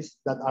communities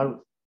that are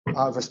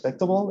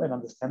respectable and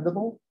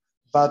understandable,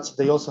 but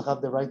they also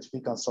have the right to be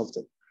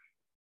consulted.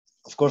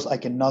 Of course, I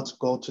cannot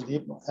go too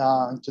deep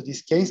into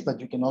this case, but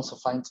you can also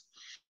find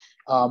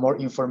more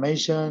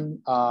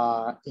information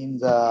in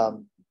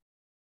the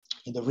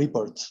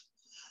report.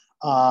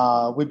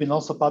 We've been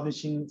also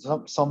publishing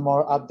some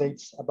more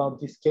updates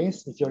about this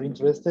case. If you're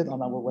interested,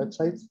 on our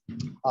website,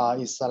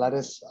 is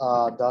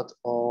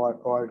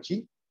salares.org.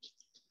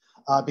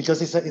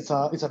 Because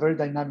it's a very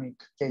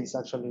dynamic case,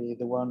 actually,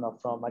 the one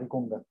from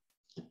Maricunga.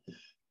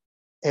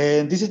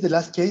 And this is the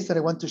last case that I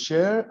want to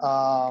share.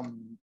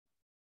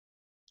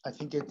 I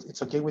think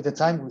it's okay with the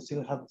time. We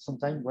still have some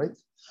time, right?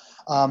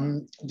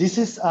 This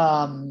is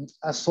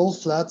a salt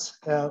flat,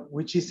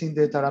 which is in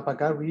the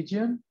Tarapacá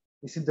region.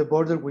 It's in the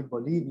border with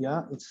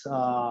Bolivia. It's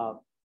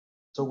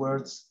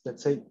towards,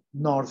 let's say,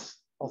 north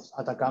of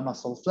Atacama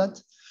salt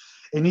flat.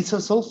 And it's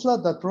a salt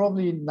flat that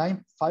probably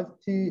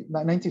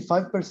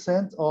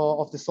 95%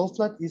 of the salt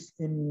flat is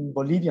in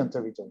Bolivian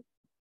territory.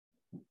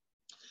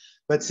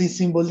 But since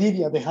in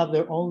Bolivia, they have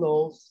their own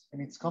laws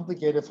and it's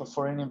complicated for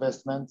foreign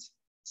investment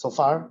so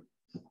far,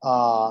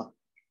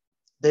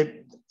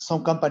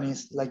 some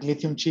companies like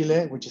Lithium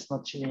Chile, which is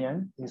not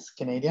Chilean, is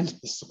Canadian,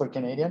 is super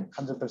Canadian,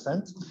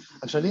 100%.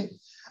 Actually,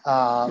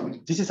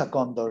 this is a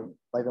condor,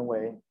 by the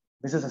way.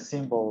 This is a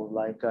symbol,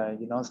 like,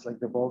 you know, it's like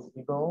the bald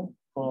eagle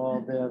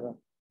for their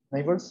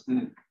neighbors.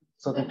 Mm.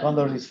 So the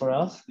condor is for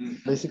us,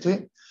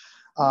 basically.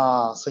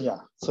 So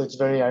yeah, so it's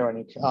very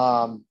ironic.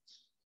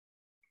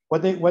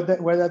 What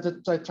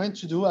they're trying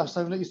to do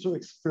actually is to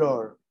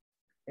explore.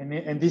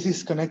 And this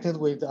is connected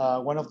with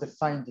one of the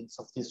findings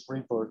of this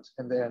report,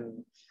 and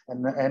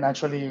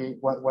actually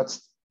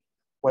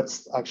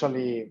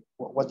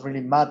what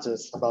really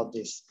matters about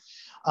this.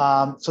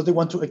 So they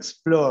want to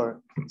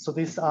explore. So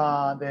this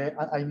the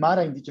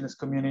Aymara indigenous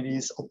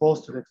communities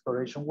opposed to the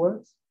exploration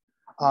work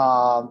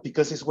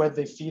because it's where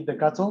they feed the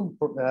cattle.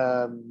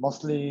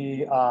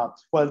 Mostly,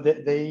 well,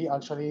 they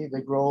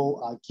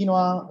grow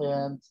quinoa,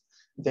 and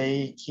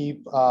they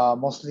keep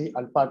mostly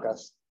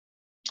alpacas.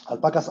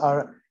 Alpacas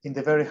are in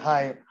the very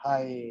high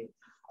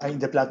in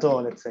the plateau,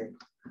 let's say.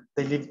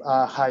 They live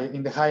high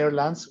in the higher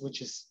lands,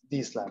 which is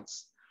these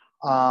lands.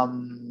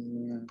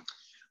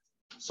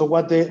 So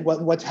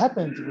what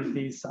happened with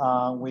this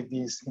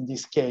in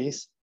this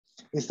case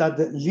is that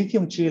the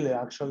Lithium Chile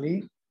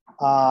actually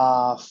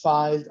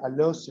filed a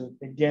lawsuit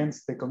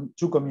against the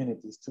two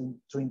communities, two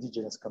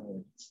indigenous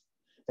communities.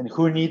 And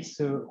who needs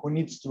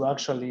to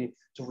actually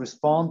to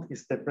respond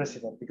is the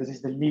president, because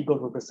he's the legal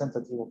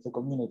representative of the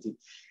community.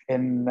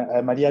 And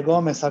Maria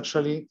Gomez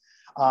actually,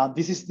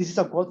 this is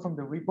a quote from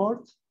the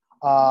report,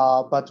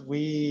 but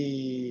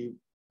we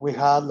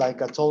had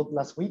like a talk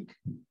last week,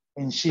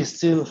 and she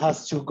still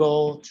has to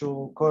go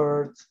to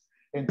court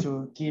and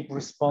to keep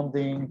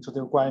responding to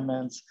the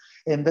requirements.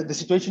 And the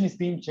situation is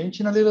being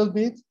changing a little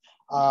bit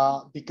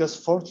because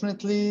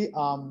fortunately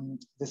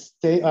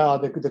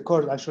the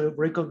court actually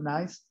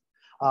recognized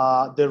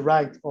the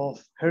right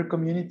of her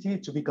community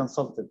to be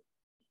consulted,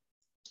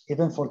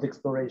 even for the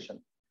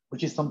exploration,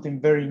 which is something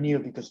very new,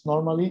 because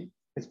normally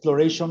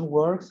exploration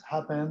works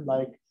happen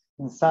like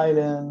in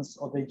silence,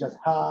 or they just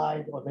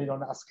hide, or they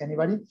don't ask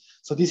anybody.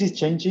 So this is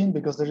changing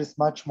because there is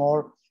much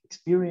more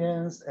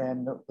experience,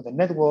 and the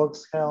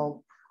networks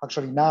help.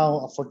 Actually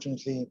now,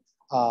 unfortunately,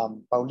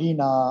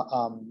 Paulina,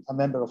 a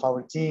member of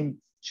our team,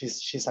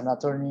 she's an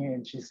attorney,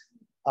 and she's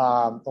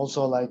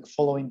also like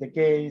following the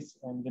case,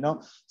 and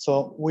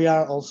so we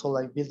are also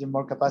like building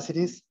more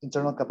capacities,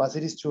 internal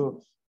capacities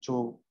to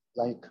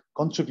like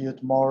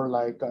contribute more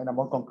like in a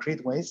more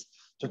concrete ways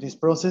to this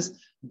process.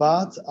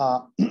 But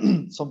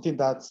something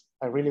that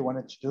I really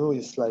wanted to do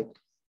is like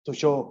to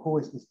show who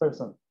is this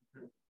person.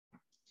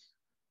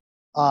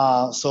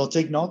 So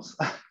take notes,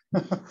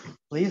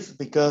 please,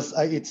 because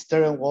it's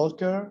Terence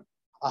Walker,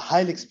 a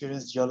highly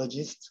experienced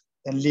geologist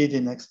and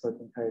leading expert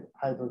in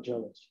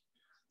hydrogeology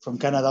from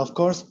Canada, of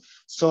course.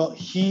 So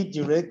he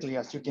directly,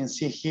 as you can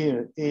see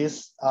here,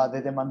 is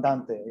the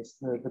demandante, is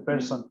the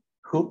person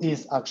who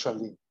is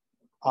actually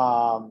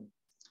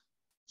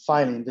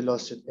filing the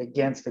lawsuit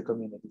against the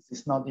communities.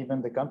 It's not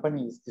even the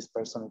company, it's this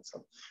person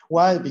itself.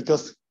 Why?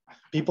 Because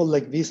people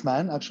like this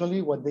man,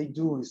 actually, what they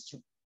do is to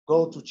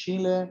go to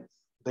Chile,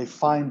 they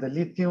find the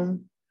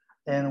lithium,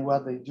 and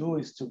what they do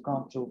is to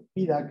come to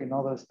PDAC and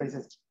other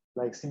spaces,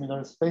 like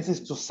similar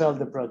spaces, to sell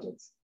the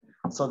projects.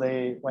 So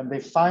when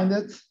they find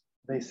it,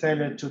 they sell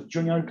it to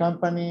junior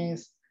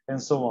companies and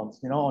so on.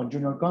 On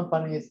junior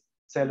companies,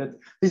 sell it.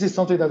 This is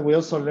something that we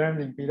also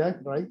learned in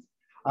PDAC, right?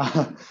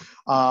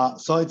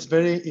 So it's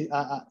very,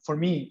 for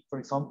me, for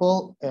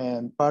example,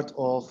 and part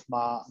of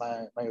my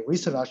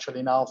research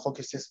actually now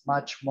focuses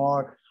much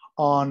more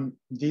on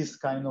this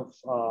kind of,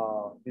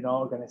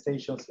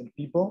 organizations and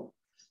people,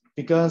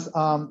 because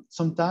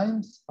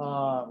sometimes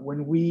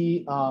when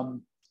we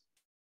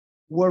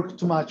work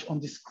too much on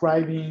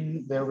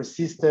describing the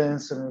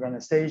resistance and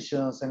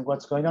organizations and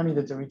what's going on in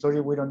the territory,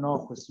 we don't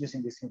know who's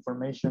using this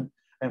information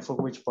and for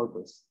which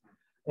purpose.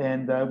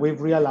 And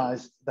we've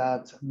realized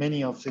that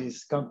many of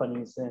these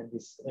companies and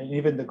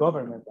even the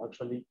government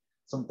actually,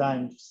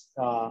 sometimes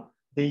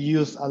they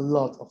use a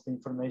lot of the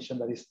information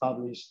that is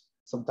published,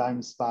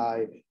 sometimes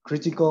by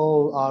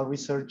critical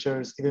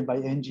researchers, even by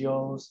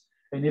NGOs,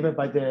 and even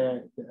by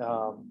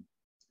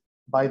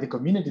the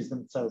communities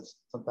themselves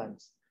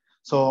sometimes.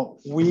 So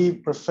we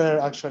prefer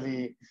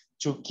actually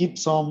to keep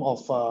some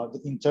of the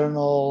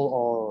internal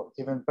or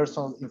even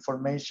personal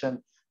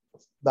information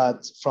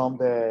that from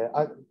the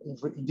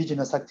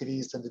indigenous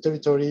activists and the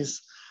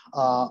territories,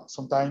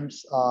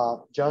 sometimes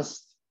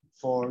just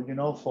for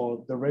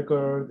for the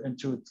record and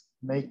to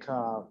make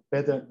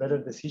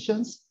better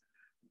decisions,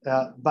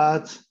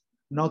 but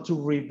not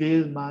to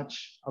reveal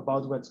much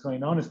about what's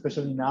going on,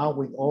 especially now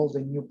with all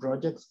the new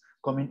projects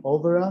coming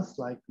over us,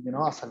 like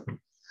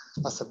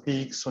as a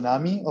big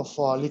tsunami of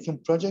lithium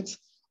projects.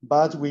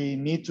 But we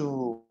need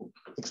to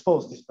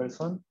expose this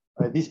person,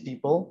 these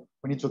people.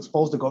 We need to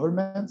expose the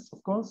governments,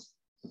 of course,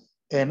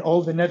 and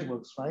all the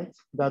networks, right,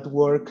 that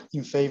work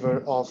in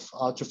favor of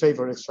to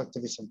favor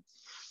extractivism.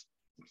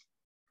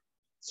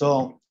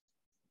 So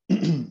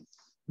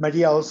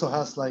Maria also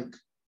has like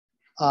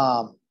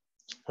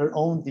her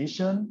own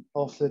vision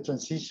of the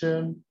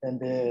transition and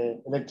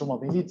the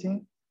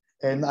electromobility,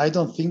 and I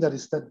don't think that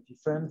it's that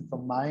different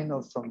from mine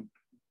or from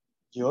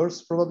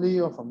yours probably,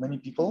 or from many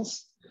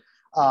people's.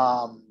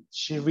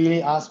 She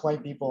really asked why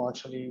people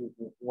actually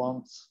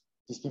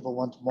these people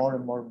want more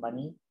and more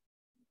money,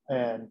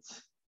 and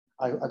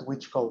at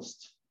which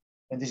cost.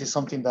 And this is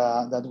something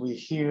that we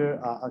hear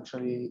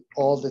actually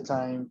all the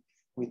time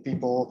with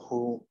people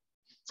who,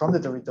 from the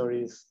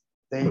territories,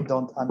 they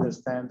don't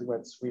understand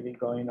what's really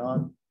going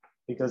on,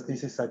 because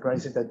this is a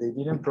crisis that they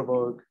didn't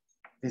provoke.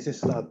 This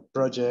is a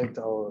project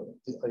or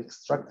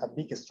a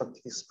big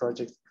extractivist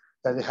project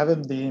that they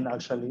haven't been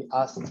actually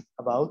asked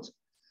about.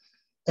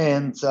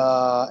 And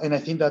I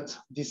think that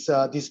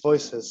these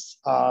voices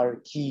are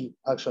key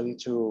actually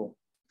to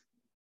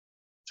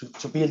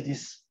build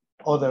these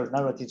other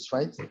narratives,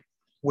 right?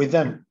 With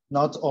them,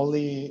 not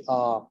only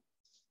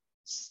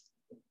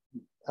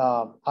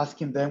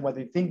asking them what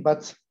they think,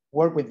 but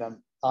work with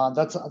them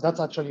that's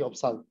actually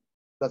OPSAL.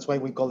 That's why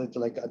we call it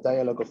like a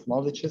dialogue of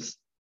knowledges,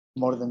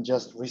 more than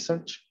just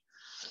research.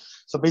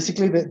 So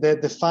basically,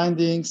 the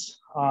findings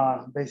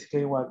are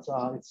basically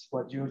it's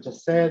what you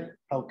just said,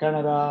 how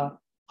Canada,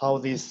 how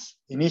these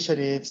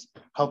initiatives,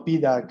 how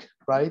PDAC,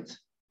 right,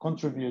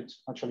 contribute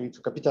actually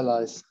to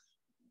capitalize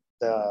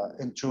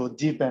and to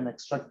deepen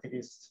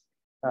extractivist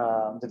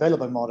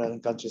development model in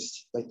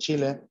countries like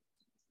Chile,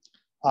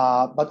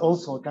 but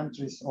also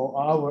countries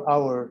or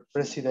our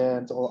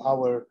president or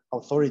our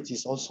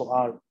authorities also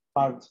are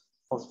part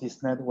of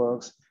these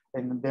networks,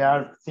 and they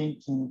are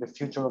thinking the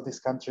future of these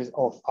countries,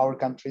 of our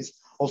countries,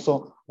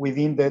 also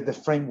within the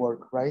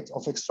framework, right,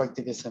 of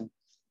extractivism.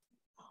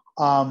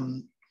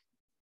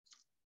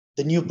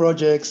 The new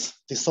projects,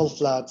 the salt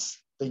flats,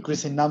 the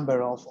increasing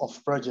number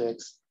of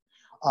projects,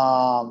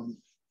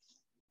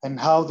 and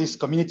how these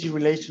community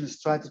relation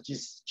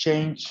strategies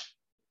change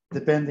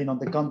depending on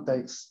the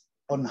context,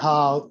 on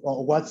how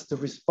or what's the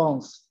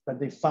response that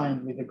they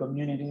find with the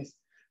communities.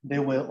 They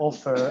will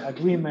offer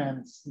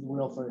agreements, they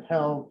will offer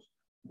help,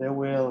 they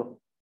will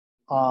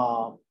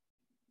file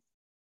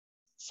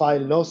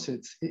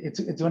lawsuits. It's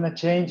going to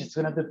change. It's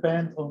going to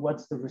depend on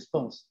what's the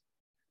response.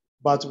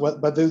 But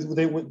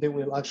they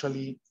will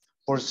actually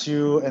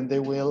pursue, and they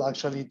will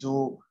actually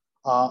do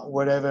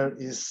whatever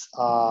is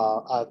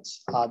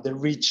at the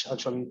reach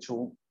actually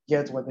to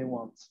get what they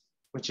want,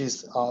 which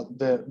is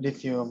the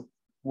lithium,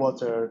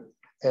 water,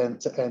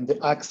 and the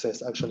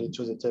access actually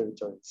to the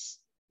territories.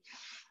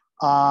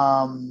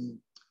 And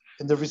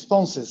the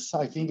responses,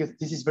 I think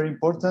this is very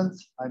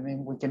important. I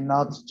mean, we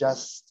cannot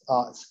just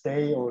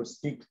stay or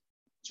stick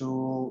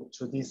to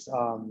this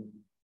to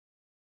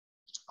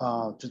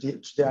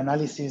the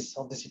analysis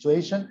of the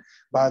situation,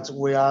 but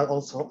we are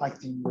also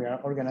acting. We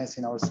are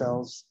organizing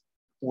ourselves.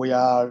 We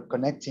are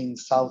connecting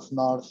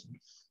south-north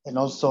and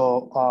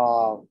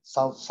also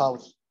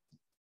south-south,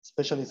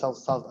 especially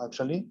south-south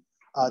actually.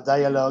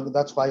 Dialogue.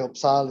 That's why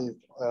OPSAL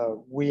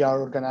we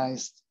are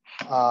organized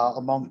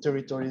among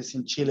territories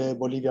in Chile,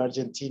 Bolivia,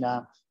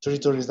 Argentina,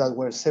 territories that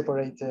were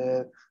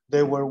separated.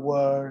 There were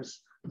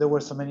wars. There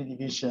were so many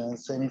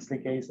divisions, and it's the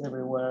case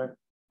everywhere.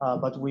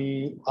 But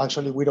we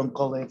don't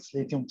call it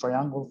lithium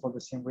triangle for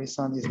the same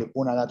reason. It's the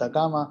Puna de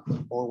Atacama,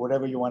 or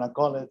whatever you want to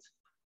call it,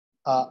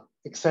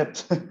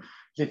 except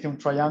lithium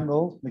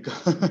triangle.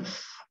 Because,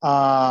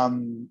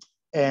 and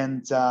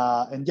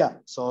yeah,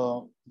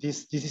 so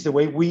this is the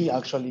way we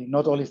actually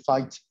not only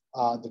fight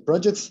the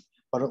projects,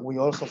 but we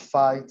also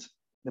fight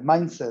the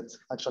mindset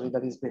actually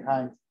that is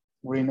behind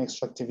green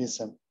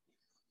extractivism.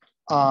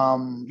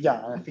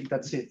 Yeah, I think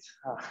that's it.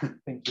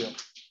 Thank you.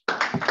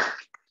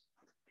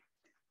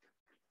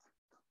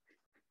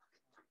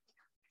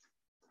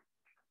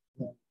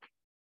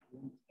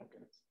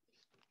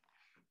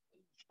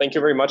 Thank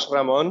you very much,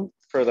 Ramón,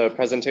 for the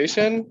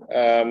presentation.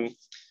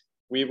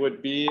 We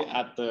would be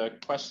at the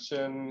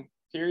question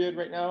period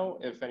right now.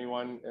 If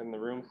anyone in the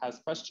room has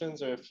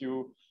questions, or if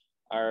you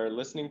are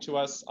listening to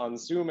us on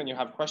Zoom and you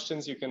have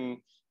questions, you can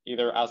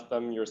either ask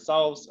them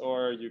yourselves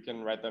or you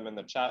can write them in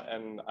the chat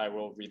and I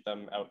will read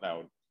them out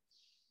loud.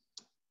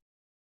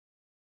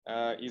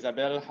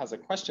 Isabel has a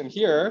question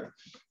here.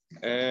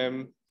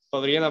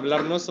 ¿Podrían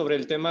hablarnos sobre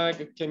el tema?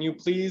 Can you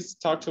please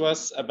talk to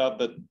us about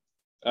the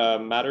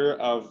matter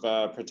of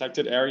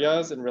protected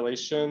areas in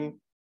relation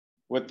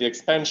with the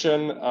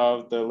expansion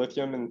of the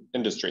lithium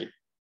industry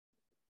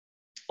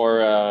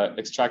or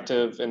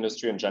extractive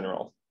industry in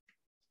general?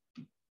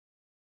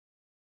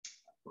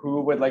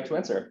 Who would like to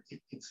answer?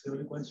 It's the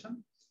only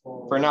question?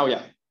 Or... For now,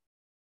 yeah.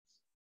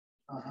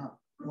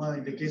 Well,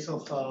 in the case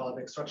of the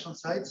extraction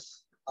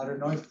sites, I don't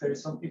know if there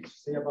is something to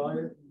say about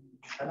it in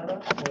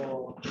Canada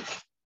or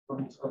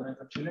from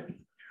Chile.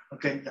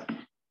 Okay, yeah.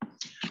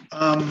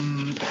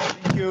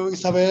 Thank you,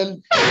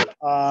 Isabel.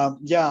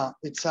 Yeah,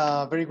 it's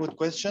a very good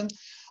question.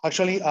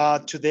 Actually,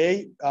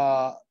 today,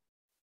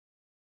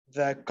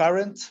 the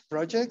current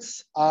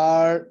projects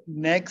are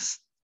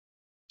next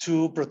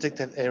to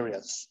protected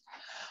areas.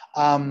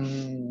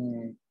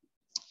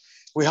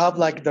 We have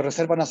like the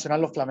Reserva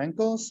Nacional of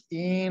Flamencos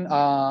in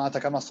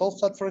Atacama Salt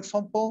Flat, for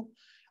example.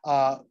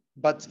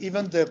 But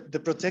even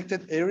the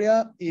protected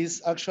area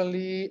is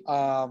actually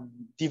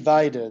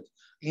divided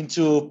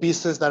into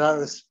pieces that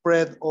are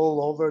spread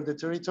all over the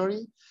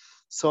territory.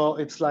 So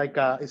it's like,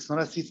 it's not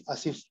as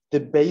if the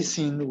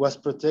basin was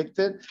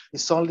protected,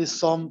 it's only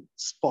some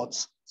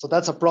spots. So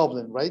that's a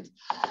problem, right?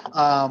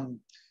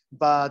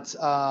 But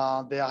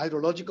the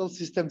hydrological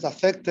systems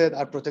affected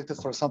are protected,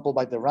 for example,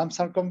 by the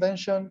Ramsar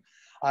Convention.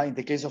 In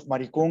the case of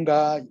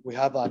Maricunga, we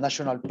have a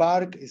national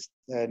park, it's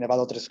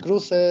Nevado Tres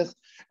Cruces,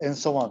 and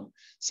so on.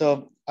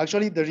 So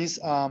actually there is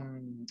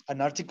an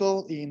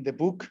article in the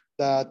book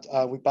that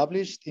we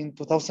published in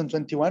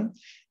 2021,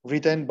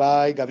 written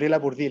by Gabriela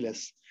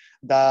Burdiles,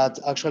 that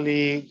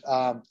actually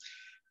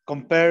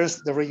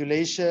compares the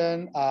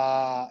regulation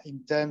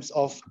in terms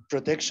of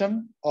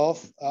protection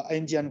of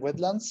Indian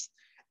wetlands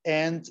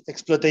and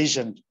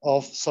exploitation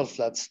of salt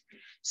flats.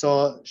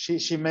 So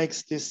she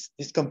makes this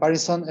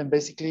comparison, and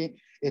basically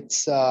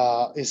it's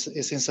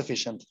is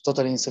insufficient,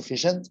 totally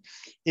insufficient.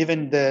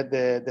 Even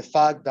the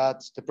fact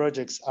that the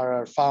projects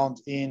are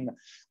found in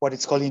what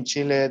it's called in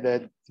Chile,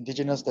 the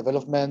Indigenous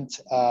Development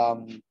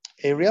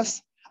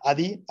areas,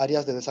 ADI,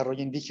 Áreas de Desarrollo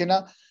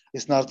Indígena,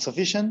 is not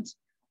sufficient.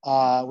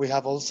 We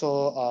have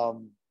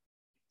also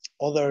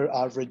other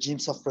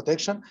regimes of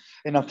protection.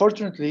 And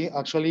unfortunately,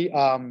 actually,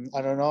 I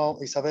don't know,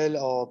 Isabel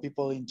or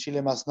people in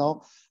Chile must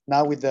know,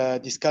 now with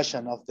the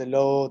discussion of the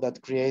law that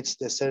creates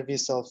the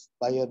Service of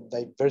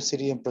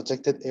Biodiversity and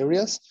Protected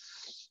Areas,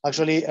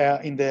 actually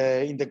in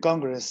the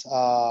Congress,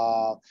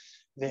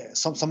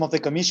 some of the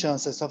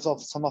commissions and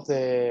some of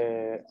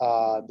the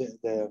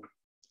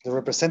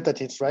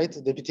representatives, right,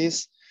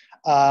 deputies,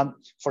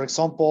 for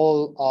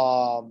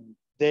example,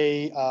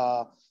 they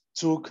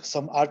took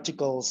some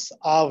articles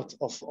out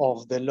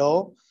of the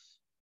law,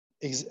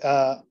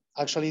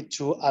 actually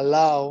to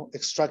allow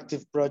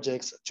extractive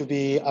projects to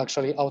be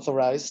actually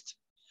authorized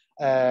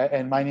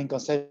and mining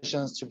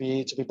concessions to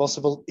be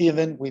possible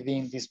even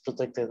within these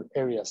protected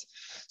areas.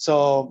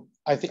 So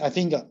I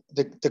think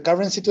the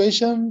current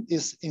situation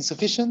is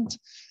insufficient,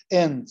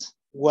 and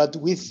what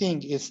we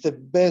think is the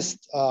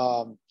best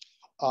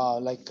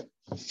like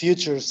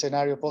future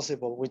scenario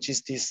possible, which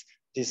is this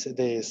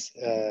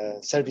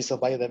Service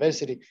of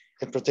Biodiversity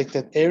and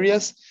Protected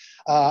Areas,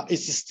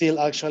 is still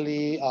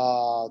actually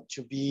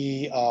to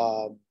be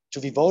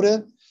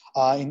voted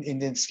in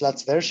this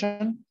last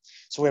version.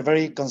 So we're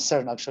very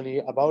concerned actually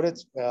about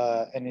it,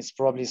 and it's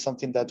probably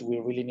something that we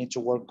really need to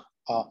work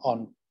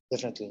on,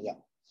 definitely,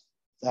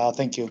 yeah.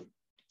 Thank you.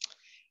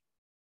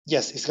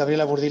 Yes, it's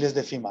Gabriela Burdiles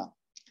de FIMA.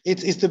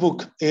 It's the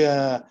book.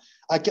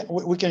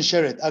 We can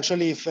share it.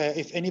 Actually,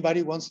 if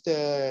anybody wants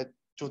to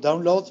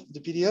download the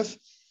PDF,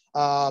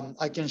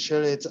 I can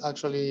share it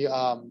actually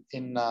on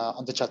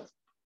the chat.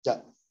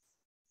 Yeah.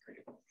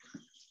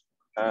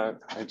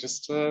 I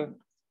just,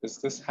 is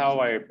this how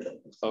I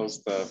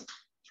close the?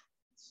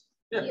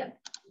 Yeah.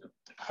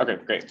 Okay,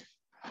 great.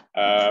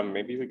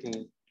 Maybe we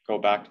can go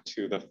back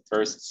to the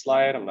first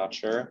slide. I'm not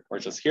sure, or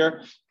just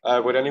here.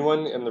 Would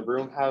anyone in the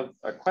room have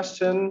a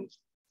question?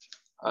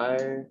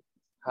 I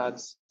had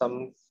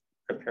some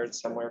prepared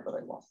somewhere, but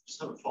I lost.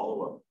 Just have a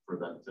follow-up for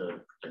that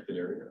protected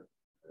area.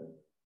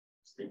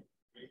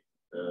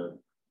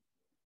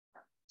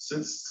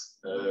 Since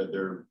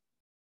they're,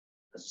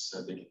 as you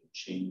said, they can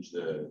change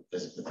the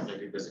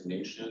protected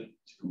designation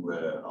to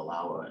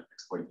allow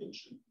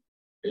exploitation.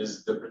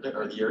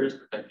 Are the areas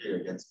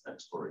protected against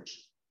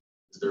exploration?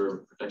 Is there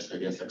protection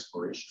against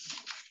exploration?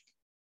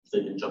 If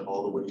they can jump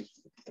all the way to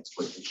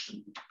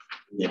exploitation,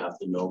 they have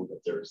to know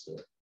that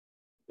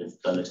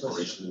they've done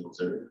exploration in those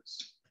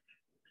areas.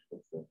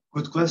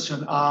 Good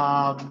question.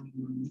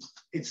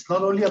 It's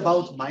not only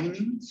about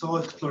mining. So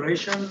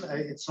exploration,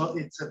 it's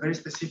very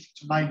specific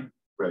to mining.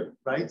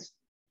 Right.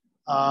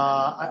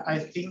 I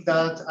think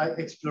that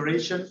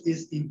exploration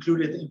is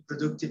included in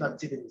productive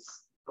activities.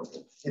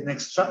 Okay.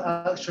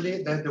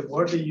 Actually, the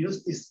word they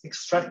used is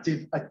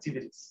extractive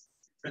activities.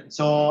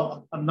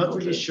 So I'm not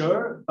really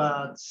sure,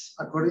 but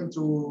according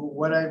to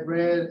what I've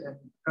read and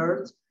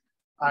heard,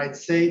 I'd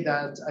say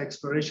that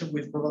exploration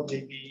will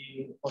probably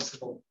be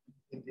possible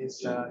in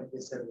this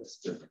areas,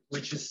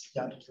 which is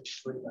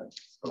really bad.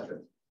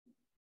 Okay.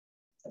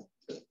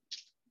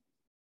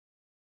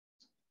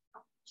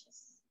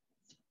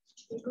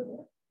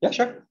 Yeah,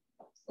 sure.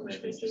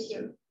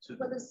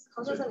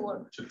 How does it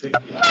work?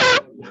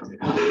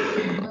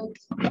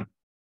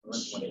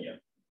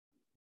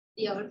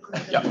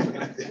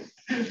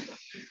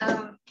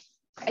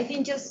 I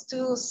think just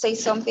to say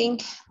something,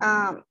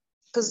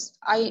 because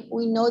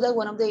we know that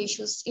one of the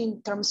issues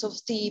in terms of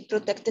the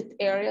protected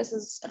areas,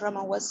 as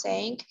Ramon was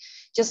saying,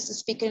 just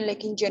speaking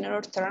like in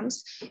general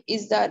terms,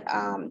 is that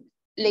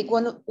like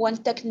one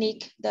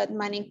technique that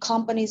mining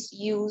companies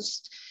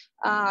use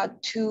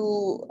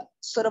to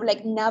sort of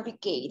like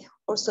navigate,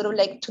 or sort of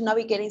like to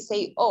navigate and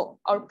say, oh,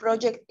 our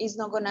project is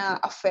not gonna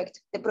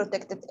affect the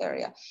protected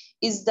area,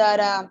 is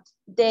that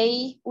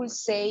they will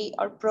say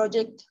our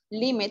project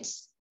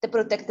limits the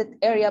protected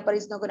area, but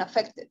it's not gonna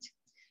affect it.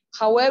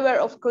 However,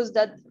 of course,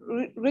 that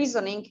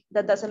reasoning,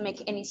 that doesn't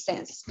make any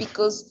sense,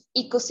 because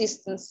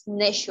ecosystems,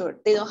 nature,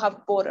 they don't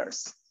have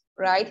borders,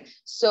 right?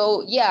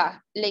 So yeah,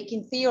 like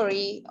in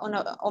theory,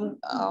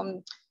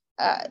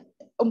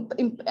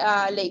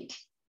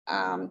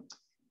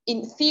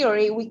 in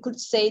theory, we could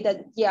say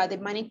that, yeah, the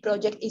mining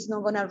project is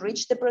not gonna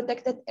reach the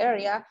protected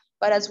area,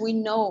 but as we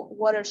know,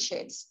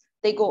 watersheds,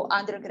 they go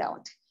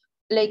underground.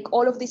 Like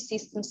all of these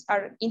systems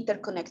are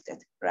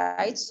interconnected,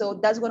 right? So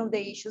that's one of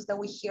the issues that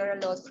we hear a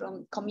lot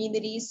from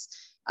communities.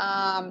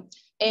 And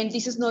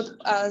this is not,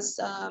 as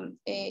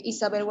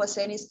Isabel was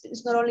saying,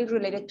 it's not only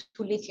related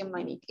to lithium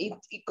mining,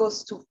 it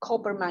goes to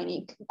copper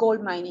mining,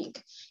 gold mining.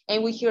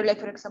 And we hear, like,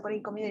 for example,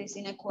 in communities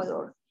in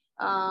Ecuador,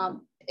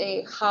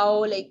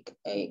 how like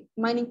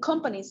mining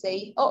companies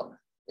say, oh,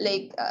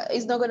 like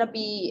it's not gonna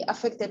be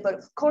affected, but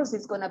of course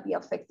it's gonna be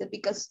affected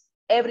because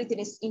everything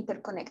is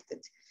interconnected.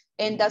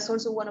 And that's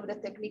also one of the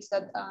techniques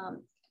that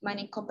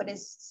mining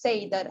companies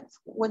say, that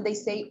when they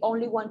say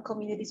only one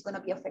community is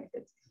gonna be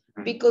affected,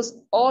 because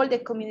all the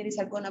communities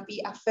are going to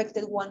be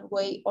affected one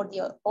way or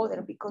the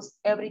other because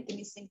everything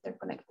is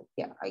interconnected.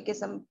 Yeah, I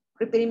guess I'm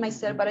repeating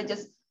myself, but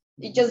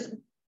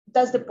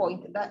that's the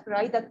point,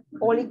 right? That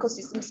all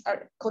ecosystems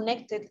are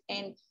connected,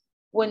 and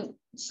when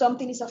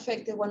something is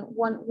affected, when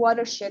one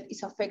watershed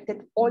is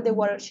affected, all the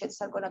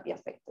watersheds are going to be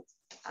affected.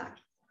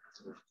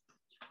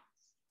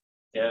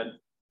 Yeah,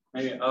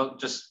 maybe I'll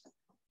just,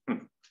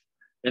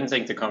 didn't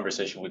think the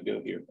conversation would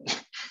go here.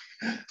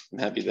 I'm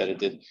happy that it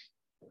did.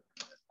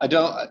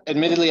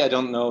 Admittedly, I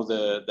don't know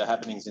the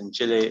happenings in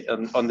Chile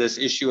on this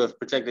issue of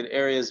protected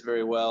areas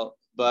very well,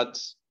 but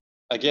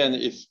again,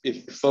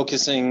 if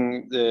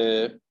focusing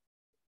the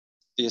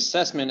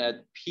assessment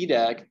at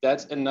PDAC,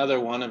 that's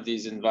another one of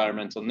these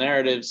environmental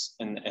narratives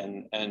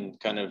and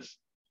kind of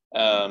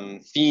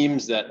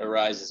themes that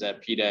arises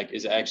at PDAC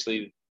is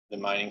actually the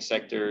mining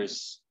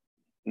sector's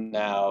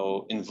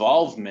now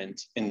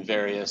involvement in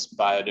various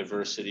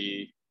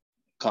biodiversity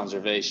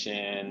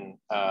conservation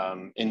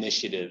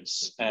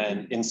initiatives.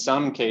 And in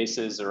some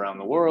cases around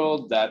the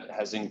world, that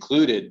has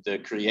included the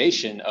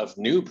creation of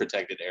new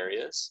protected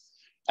areas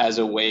as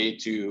a way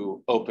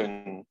to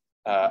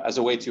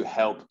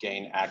help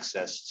gain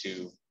access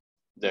to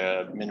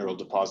the mineral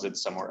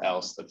deposits somewhere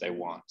else that they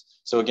want.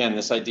 So again,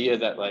 this idea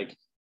that like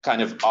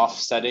kind of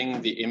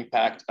offsetting the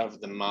impact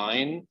of the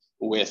mine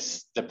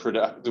with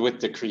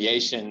the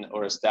creation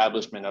or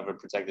establishment of a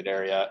protected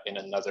area in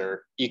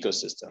another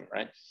ecosystem,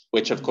 right?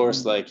 Which of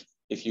course, like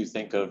if you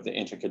think of the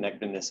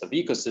interconnectedness of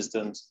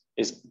ecosystems,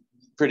 is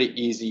pretty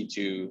easy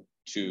to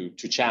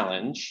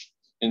challenge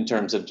in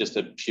terms of just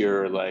a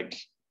pure like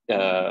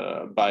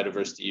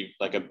biodiversity,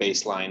 like a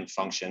baseline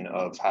function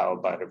of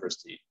how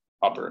biodiversity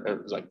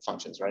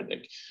functions, right?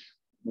 Like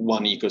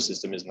one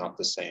ecosystem is not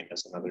the same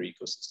as another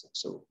ecosystem.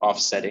 So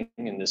offsetting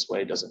in this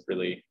way doesn't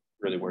really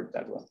work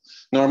that well.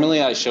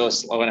 Normally I show,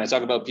 when I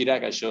talk about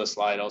PDAC, I show a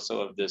slide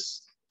also of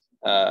this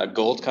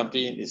gold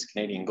company, this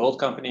Canadian gold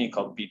company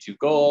called B2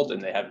 Gold,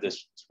 and they have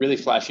this really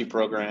flashy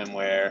program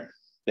where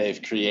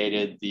they've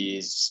created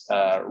these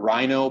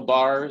rhino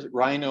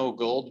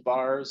gold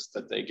bars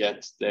that they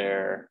get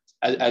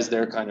as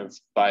their kind of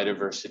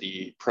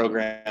biodiversity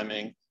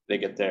programming.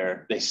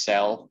 They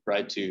sell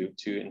right to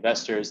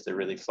investors. They're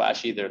really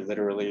flashy. They're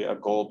literally a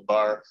gold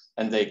bar,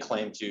 and they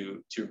claim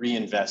to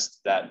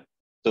reinvest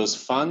those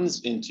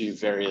funds into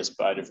various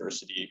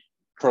biodiversity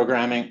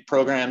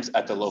programs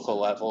at the local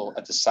level,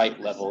 at the site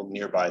level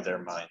nearby their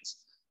mines.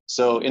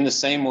 So in the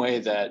same way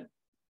that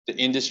the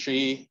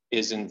industry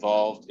is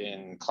involved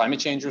in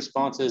climate change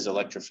responses,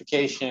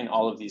 electrification,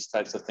 all of these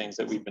types of things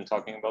that we've been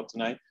talking about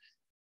tonight,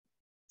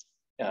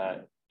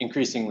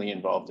 increasingly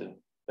involved in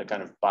the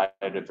kind of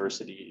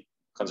biodiversity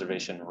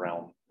conservation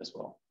realm as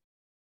well.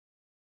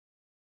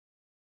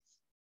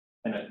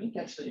 And I think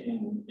actually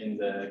in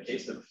the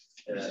case of,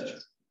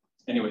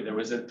 anyway, there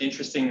was an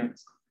interesting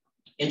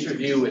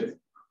interview with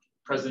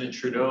President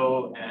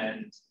Trudeau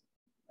and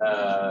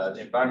the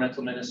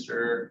environmental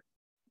minister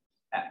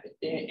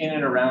in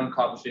and around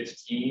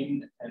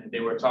COP15, and they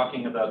were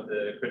talking about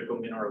the critical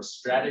minerals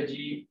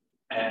strategy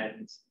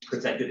and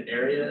protected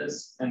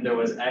areas. And there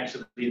was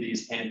actually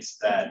these hints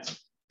that,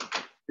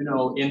 you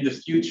know, in the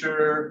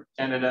future,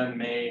 Canada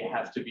may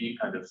have to be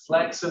kind of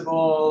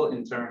flexible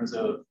in terms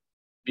of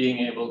being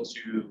able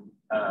to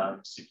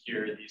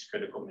secure these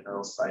critical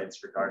mineral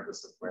sites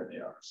regardless of where they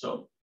are.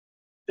 So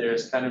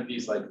there's kind of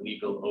these like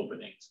legal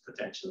openings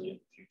potentially in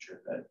the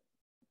future that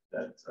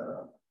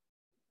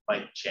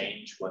might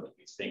change what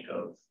we think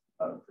of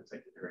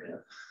protected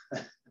area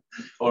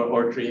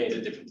or create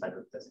a different type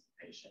of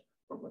designation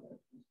or whatever.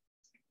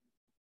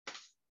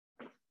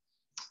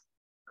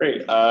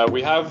 Great.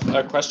 We have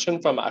a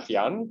question from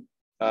Ariane.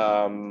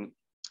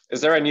 Is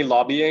there any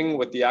lobbying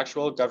with the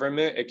actual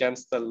government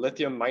against the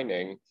lithium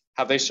mining?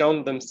 Have they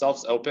shown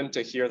themselves open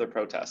to hear the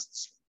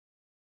protests?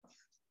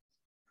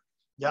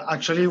 Yeah,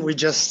 actually, we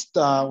just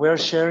we're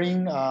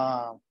sharing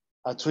a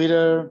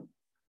Twitter.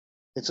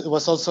 It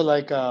was also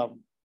like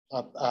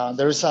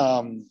there is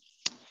the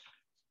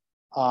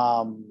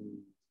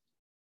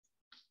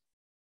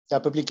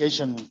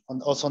publication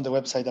also on the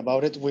website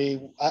about it.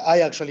 I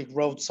actually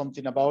wrote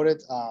something about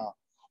it.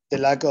 The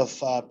lack of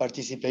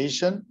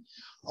participation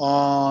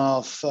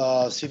of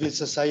civil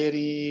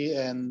society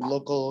and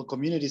local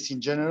communities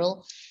in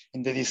general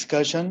in the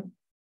discussion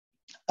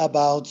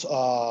about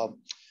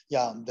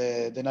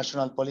the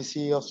national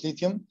policy of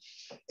lithium,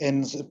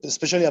 and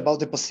especially about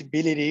the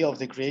possibility of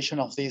the creation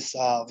of this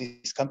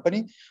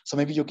company. So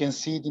maybe you can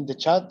see it in the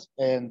chat,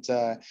 and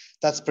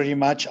that's pretty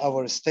much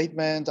our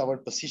statement, our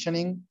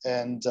positioning,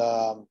 and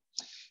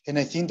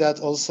I think that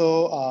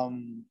also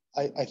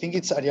I think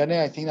it's Ariane.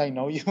 I think I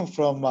know you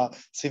from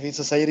Civil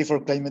Society for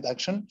Climate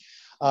Action.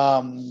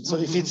 So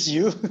if it's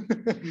you,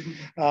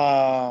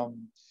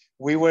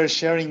 we were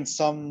sharing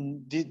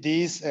some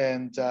these,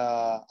 and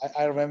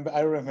I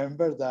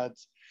remember that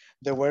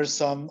there were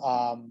some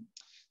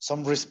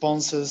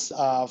responses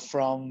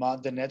from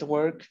the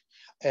network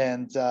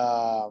and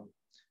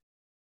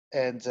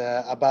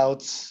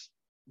about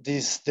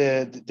this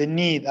the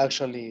need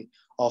actually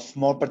of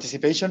more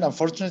participation.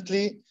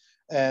 Unfortunately,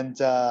 and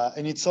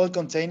it's all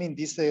contained in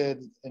this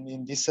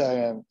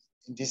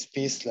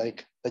piece,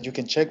 like that you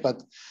can check.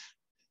 But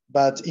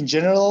in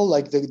general,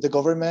 like the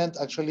government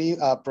actually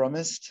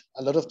promised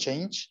a lot of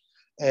change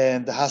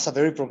and has a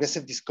very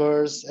progressive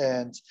discourse.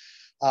 And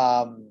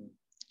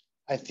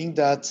I think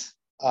that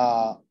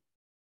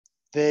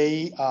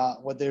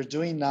what they're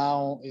doing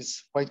now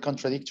is quite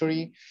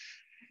contradictory.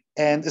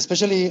 And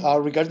especially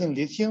regarding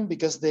lithium,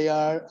 because they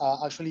are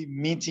actually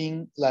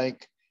meeting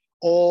like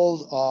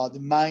all the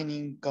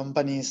mining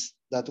companies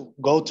that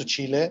go to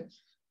Chile.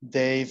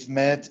 They've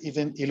met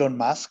even Elon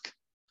Musk,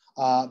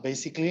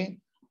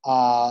 basically.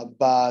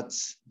 But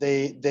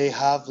they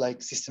have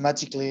like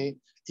systematically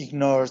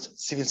ignored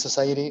civil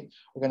society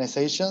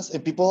organizations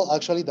and people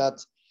actually that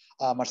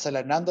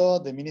Marcela Hernando,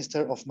 the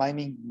Minister of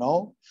Mining,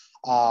 know,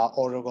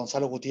 or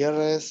Gonzalo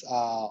Gutierrez,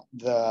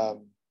 the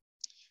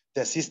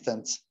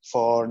assistants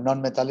for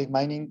non-metallic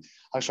mining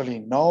actually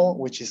know,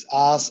 which is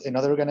us and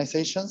other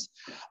organizations.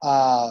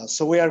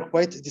 So we are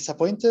quite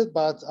disappointed,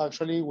 but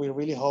actually we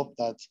really hope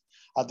that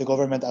the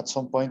government at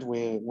some point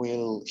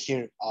will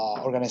hear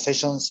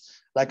organizations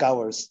like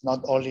ours, not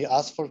only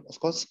us, of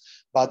course,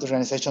 but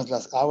organizations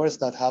like ours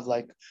that have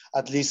like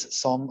at least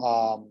some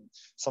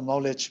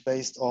knowledge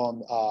based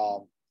on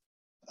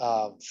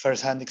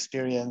first-hand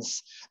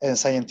experience and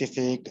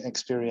scientific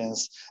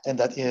experience, and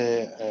that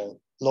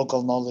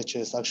local knowledge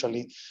is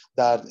actually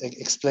that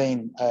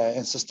explain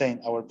and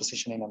sustain our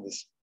positioning on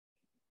this.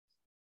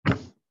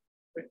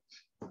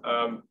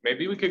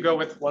 Maybe we could go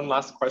with one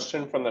last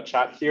question from the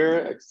chat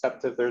here,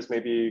 except if there's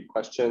maybe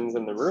questions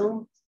in the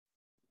room.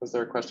 Was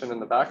there a question in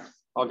the back?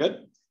 All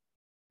good?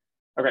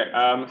 Okay,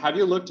 have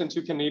you looked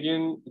into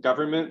Canadian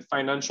government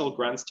financial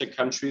grants to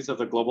countries of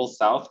the Global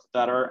South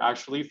that are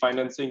actually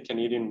financing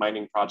Canadian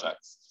mining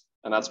projects?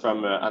 And that's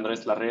from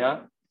Andres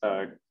Larrea,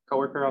 a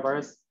coworker of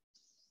ours.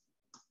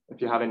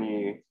 If you have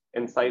any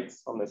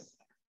insights on this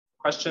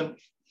question.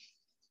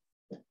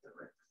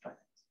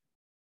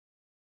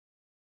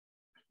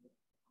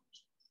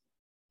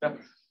 Yeah.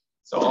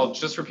 So I'll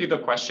just repeat the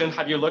question.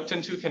 Have you looked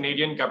into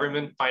Canadian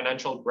government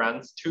financial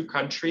grants to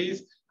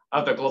countries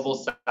of the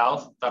Global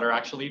South that are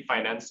actually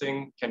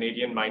financing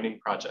Canadian mining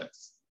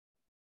projects?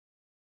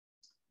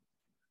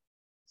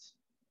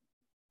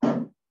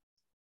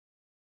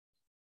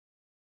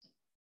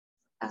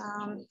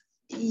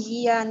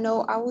 Yeah,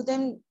 no, I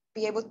wouldn't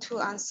be able to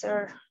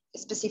answer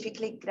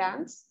specifically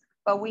grants,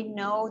 but we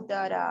know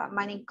that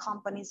mining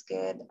companies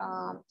get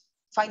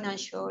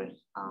financial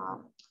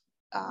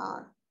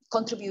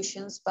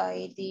contributions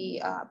by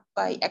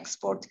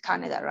Export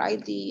Canada,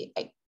 right? The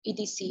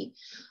EDC.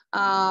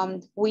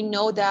 We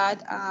know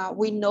that,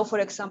 for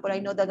example, I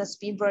know that has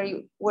been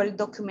very well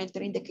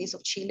documented in the case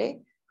of Chile,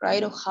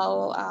 right? Of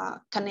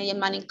how Canadian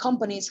mining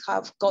companies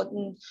have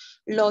gotten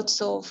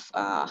lots of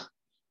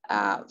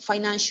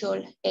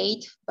financial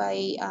aid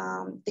by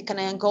the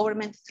Canadian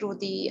government through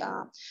the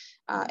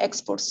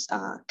Exports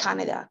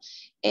Canada.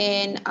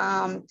 And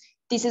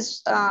this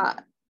is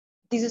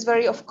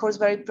very, of course,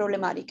 very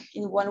problematic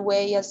in one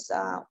way,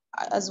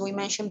 as we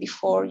mentioned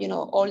before, you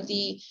know, all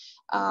the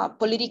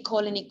political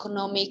and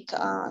economic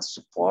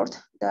support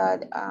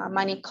that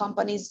mining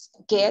companies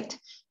get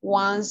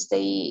once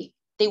they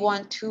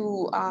want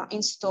to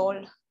install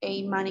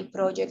a mining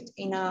project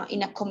in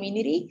a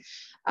community.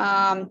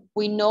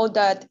 We know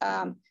that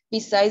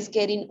besides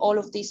getting all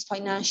of this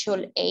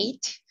financial aid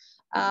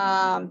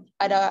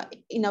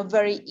in a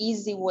very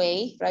easy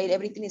way, right?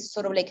 Everything is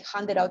sort of like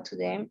handed out to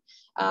them.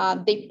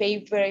 They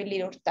pay very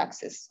little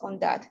taxes on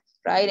that,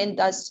 right? And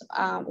that's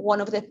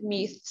one of the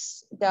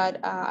myths that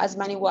as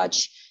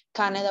MiningWatch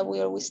Canada, we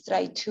always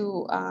try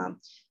to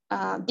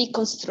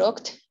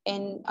deconstruct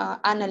and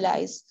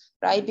analyze,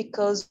 right?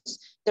 Because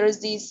there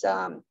is this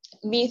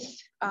myth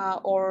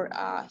or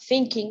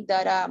thinking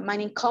that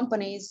mining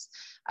companies,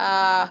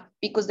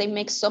 because they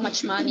make so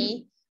much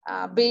money,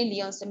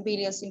 billions and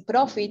billions in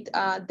profit,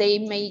 they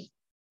may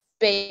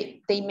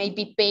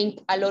be paying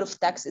a lot of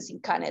taxes in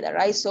Canada,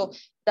 right? So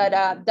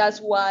that's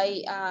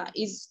why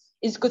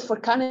it's good for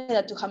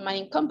Canada to have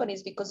mining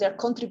companies, because they're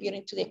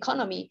contributing to the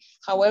economy.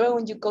 However,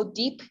 when you go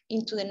deep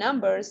into the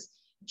numbers,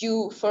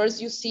 you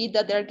see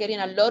that they're getting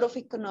a lot of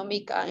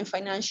economic and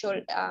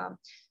financial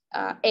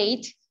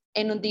aid,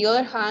 and on the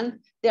other hand,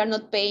 they are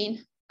not paying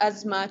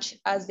as much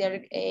as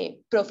they're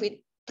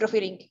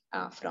profiting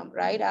from,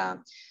 right?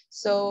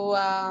 So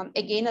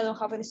again, I don't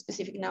have any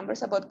specific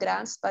numbers about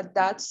grants, but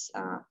that's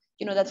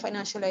you know, that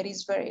financial aid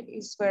is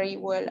very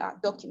well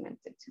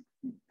documented.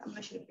 I'm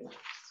not sure if you want.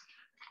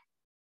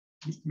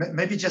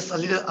 Maybe just a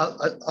little,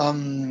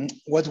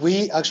 what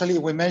we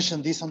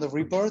mentioned this on the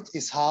report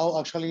is how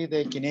actually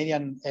the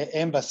Canadian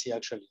embassy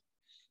actually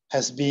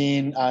has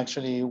been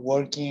actually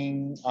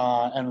working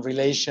and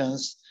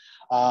relations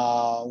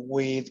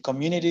with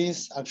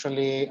communities,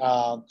 actually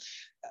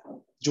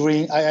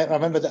I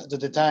remember that at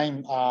the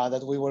time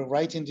that we were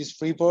writing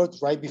this report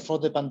right before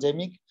the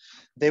pandemic,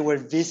 they were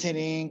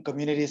visiting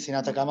communities in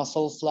Atacama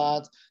Salt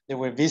Flat. They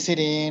were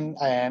visiting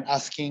and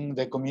asking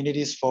the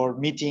communities for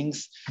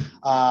meetings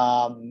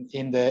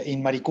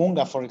in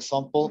Maricunga, for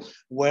example,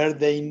 where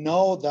they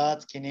know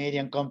that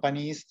Canadian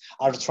companies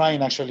are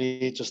trying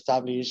actually to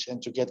establish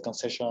and to get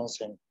concessions,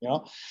 and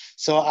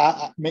so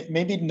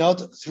maybe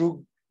not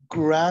through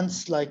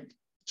grants like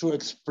to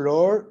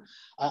explore.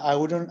 I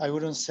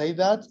wouldn't say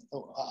that,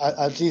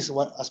 at least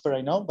as per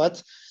I know,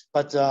 but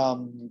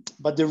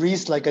there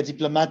is like a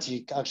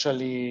diplomatic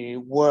actually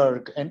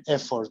work and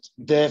effort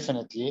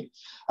definitely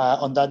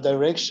on that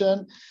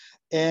direction.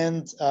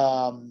 And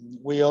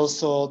we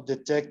also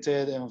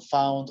detected and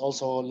found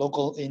also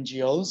local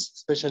NGOs,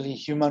 especially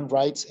human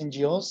rights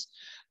NGOs,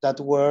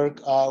 that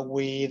work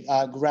with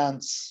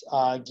grants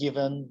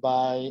given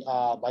by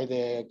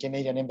the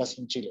Canadian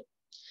Embassy in Chile,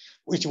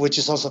 which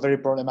is also very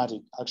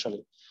problematic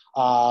actually.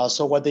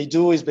 So what they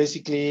do is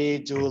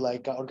basically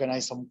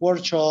organize some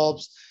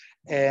workshops,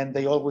 and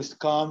they always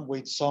come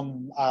with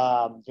some,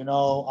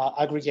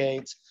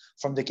 aggregates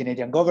from the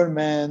Canadian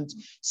government.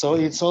 So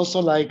it's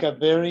also like a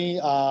very,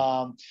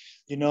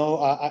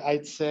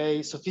 I'd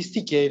say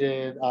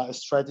sophisticated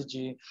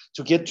strategy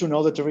to get to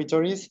know the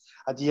territories.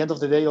 At the end of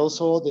the day,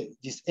 also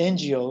these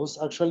NGOs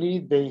actually,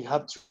 they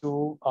have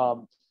to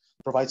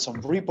provide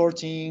some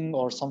reporting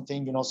or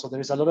something, so there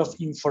is a lot of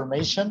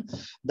information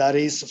that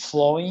is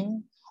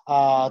flowing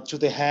to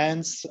the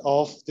hands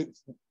of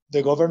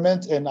the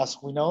government. And as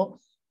we know,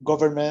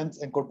 government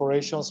and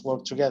corporations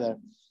work together.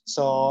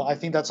 So I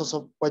think that's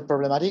also quite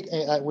problematic.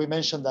 We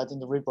mentioned that in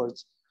the report.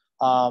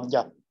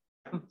 Yeah.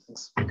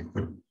 Thanks. Thank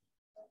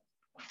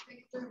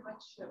you very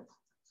much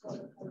for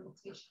the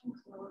presentation,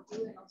 for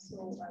you, and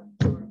also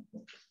for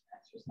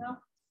answers now.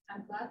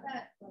 I'm glad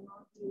that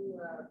Ramón, you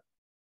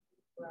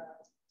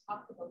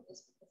talked about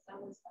this, because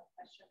that was a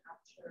question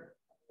after,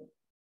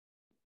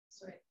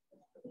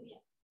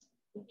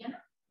 Viviana.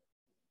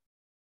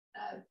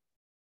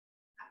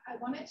 I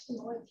wanted to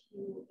know if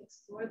you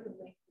explored the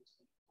link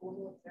between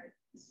Global Affairs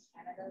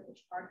Canada,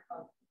 which part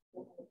of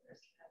Global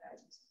Affairs Canada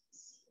is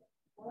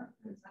for.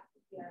 Is that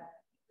the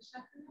English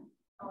acronym?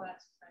 Oh,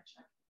 that's French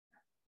acronym.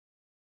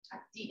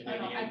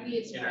 I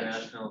believe it's French.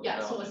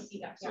 Yeah, so it's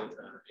CDAC. Yeah.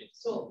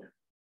 So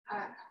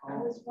I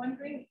was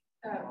wondering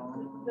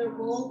the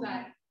role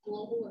that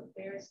Global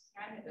Affairs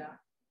Canada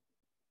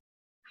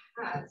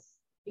has,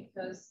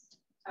 because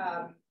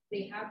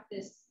they have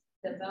this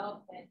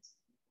development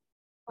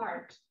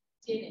part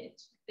in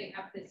it. They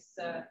have this.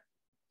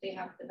 They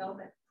have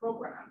development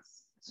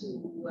programs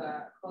to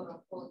quote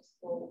unquote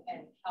go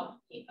and help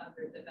the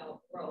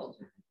underdeveloped world.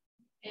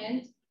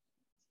 And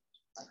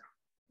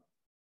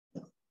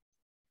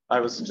I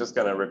was just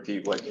going to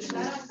repeat what you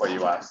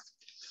asked.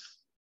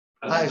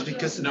 It's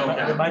because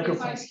the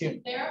microphone's here.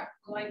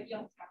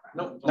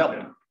 No.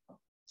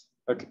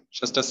 Okay,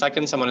 just a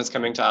second. Someone is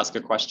coming to ask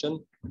a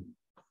question.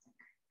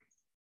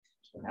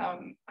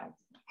 I'm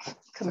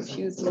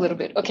confused a little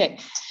bit. Okay,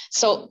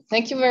 so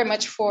thank you very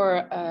much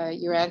for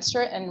your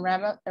answer. And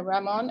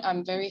Ramón,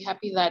 I'm very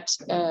happy that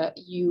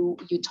you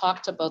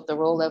talked about the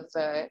role of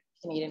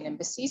Canadian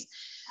embassies.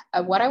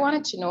 What I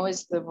wanted to know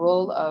is the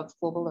role of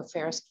Global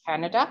Affairs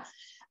Canada,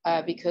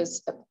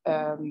 because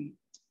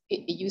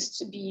it used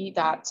to be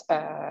that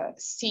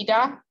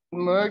CEDA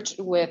merged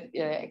with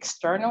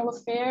External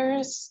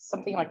Affairs,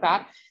 something like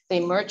that. They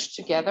merged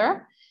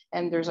together,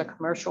 and there's a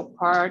commercial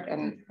part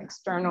and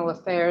external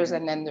affairs,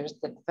 and then there's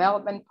the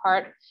development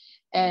part.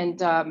 And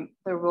the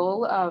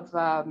role of,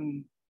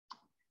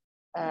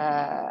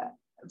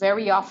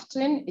 very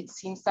often, it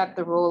seems that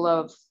the role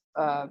of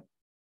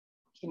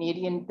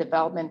Canadian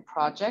development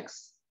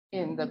projects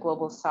in the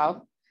Global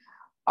South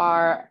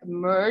are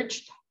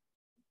merged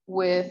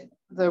with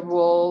the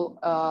role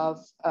of,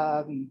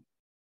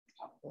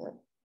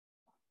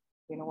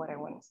 you know what I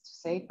wanted to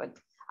say, but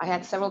I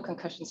had several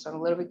concussions, so I'm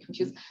a little bit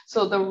confused.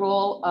 So the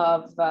role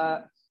of,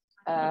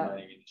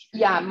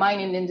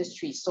 mining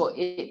industry. So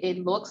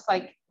it looks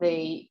like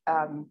they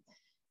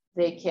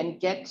can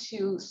get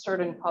to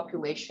certain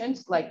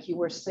populations, like you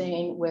were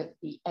saying with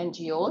the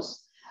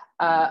NGOs,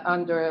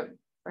 under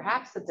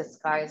perhaps the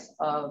disguise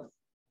of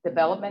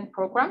development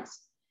programs.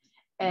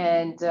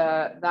 And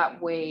that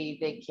way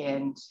they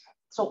can,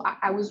 so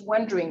I was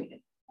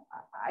wondering,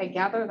 I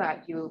gather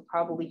that you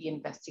probably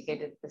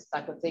investigated this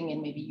type of thing,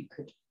 and maybe you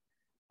could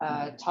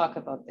talk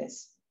about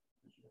this.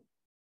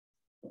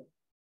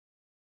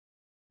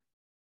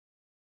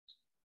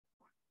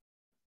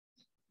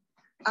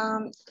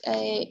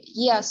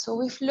 Yeah, so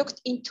we've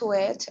looked into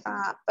it,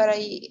 but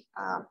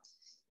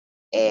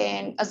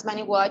and as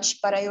MiningWatch,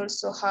 but I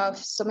also have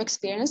some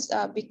experience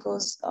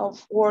because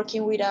of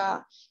working with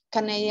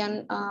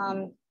Canadian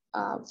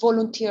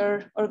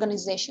volunteer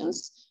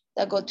organizations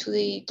that go to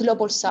the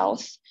Global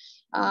South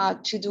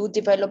to do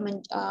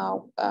development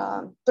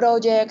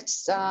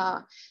projects,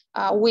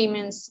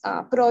 women's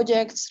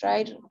projects,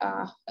 right?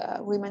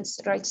 Women's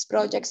rights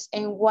projects.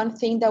 And one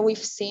thing that we've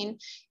seen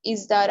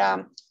is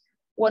that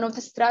one of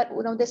the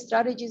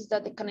strategies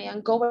that the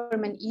Canadian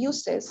government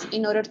uses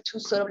in order to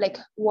sort of like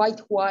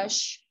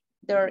whitewash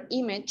their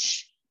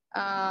image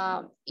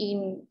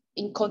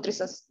in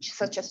countries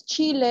such as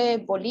Chile,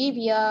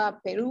 Bolivia,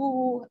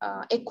 Peru,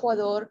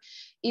 Ecuador,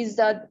 is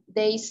that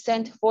they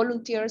send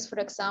volunteers, for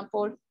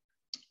example,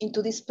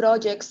 into these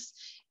projects.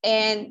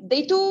 And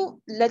they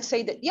do, let's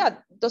say that, yeah,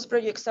 those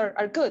projects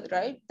are good,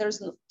 right?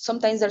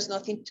 Sometimes there's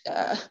nothing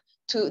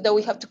that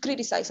we have to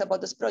criticize about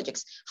those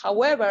projects.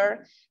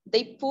 However,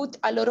 they put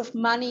a lot of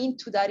money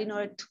into that in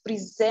order to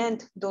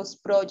present those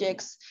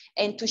projects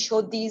and to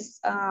show these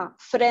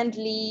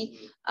friendly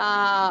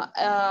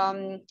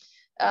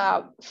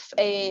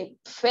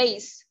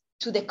face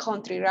to the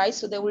country, right?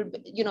 So they will,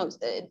 you know,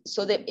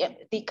 so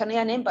the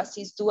Canadian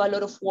embassies do a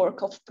lot of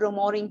work of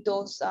promoting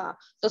those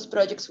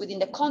projects within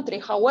the country.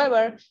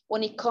 However,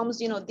 when it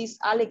comes, you know, these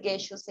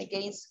allegations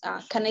against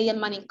Canadian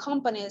mining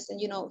companies and,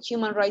 you know,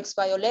 human rights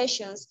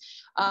violations,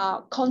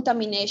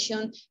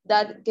 contamination,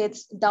 that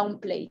gets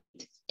downplayed.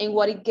 And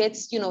what it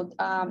gets, you know,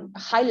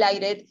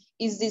 highlighted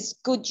is this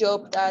good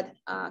job that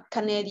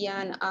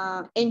Canadian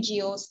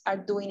NGOs are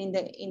doing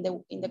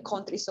in the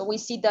country. So we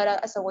see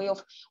that as a way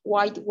of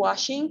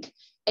whitewashing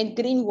and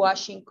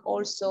greenwashing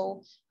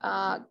also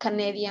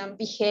Canadian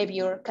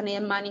behavior,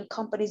 Canadian mining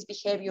companies'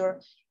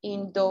 behavior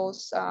in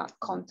those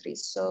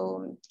countries.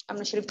 So I'm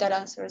not sure if that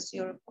answers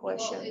your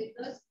question. Well, it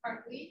does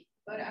partly,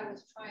 but I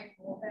was trying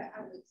more.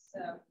 I was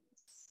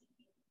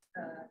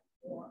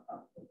more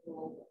of the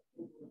role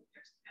of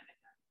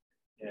Canada.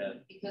 Yeah.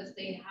 Because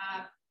they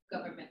have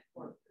government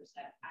workers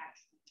that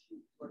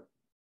actually work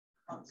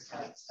on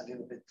sites. A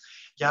little bit.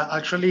 Yeah,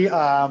 actually,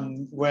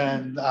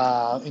 when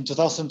in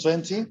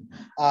 2020,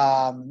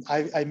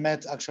 I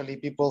met actually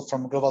people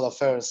from Global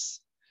Affairs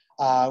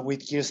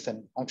with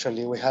Kirsten.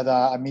 Actually, we had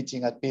a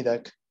meeting at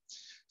PDAC.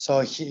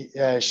 So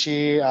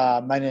she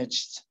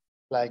managed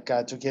like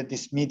to get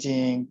this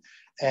meeting,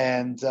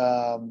 and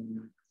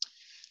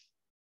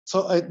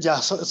so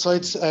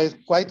it's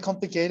quite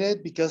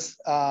complicated because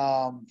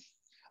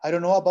I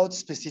don't know about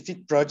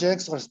specific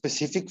projects or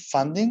specific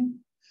funding,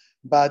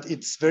 but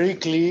it's very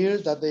clear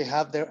that they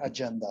have their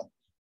agenda.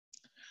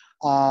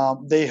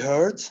 They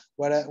heard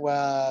what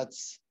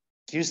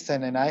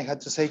Kirsten and I had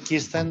to say.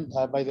 Kirsten,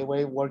 by the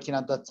way, working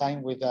at that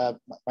time with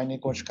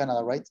MiningWatch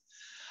Canada, right?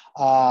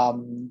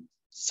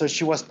 So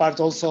she was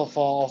part also of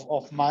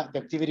the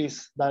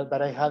activities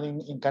that I had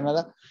in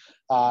Canada.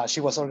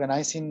 She was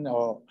organizing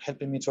or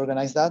helping me to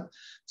organize that.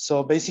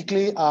 So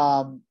basically,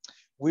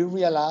 we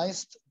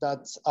realized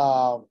that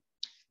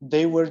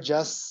they were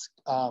just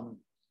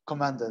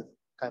commanded,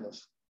 kind of.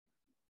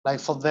 Like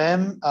for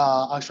them,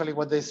 actually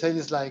what they said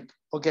is like,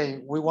 okay,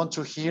 we want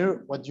to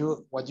hear what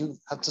you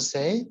have to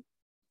say,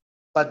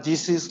 but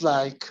this is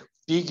like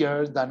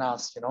bigger than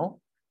us, you know?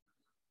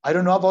 I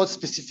don't know about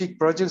specific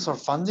projects or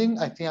funding.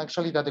 I think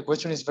actually that the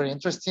question is very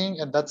interesting,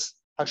 and that's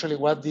actually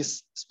what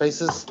these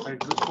spaces are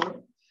good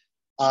for.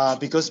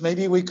 Because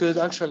maybe we could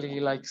actually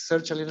like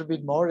search a little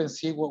bit more and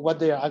see what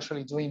they are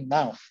actually doing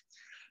now.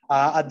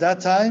 At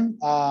that time,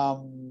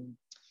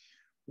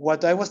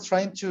 what I was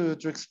trying to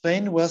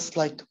explain was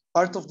like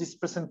part of this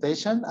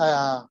presentation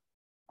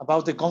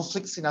about the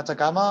conflicts in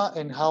Atacama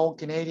and how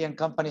Canadian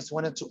companies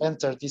wanted to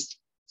enter this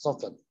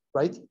subfield,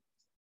 right?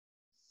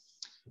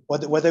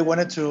 What they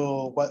wanted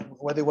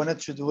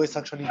to do is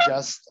actually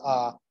just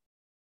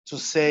to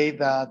say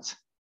that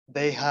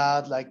they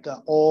had like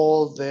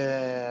all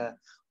they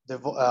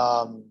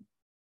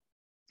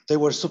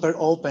were super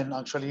open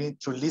actually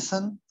to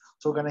listen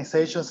to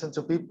organizations and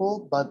to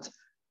people, but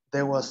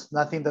there was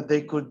nothing that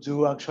they could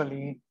do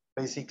actually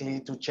basically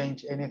to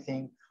change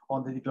anything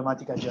on the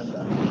diplomatic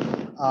agenda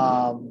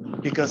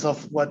because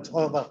of what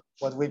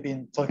we've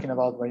been talking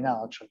about right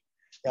now. Actually,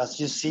 as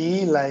you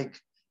see, like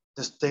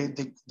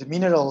the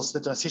minerals,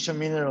 the transition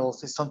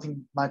minerals is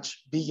something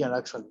much bigger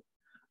actually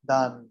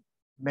than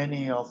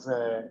many of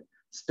the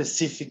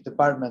specific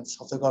departments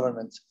of the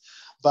government.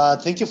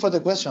 But thank you for the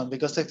question,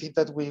 because I think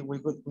that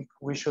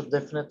we should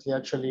definitely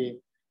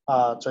actually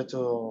try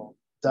to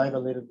dive a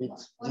little bit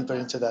deeper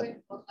into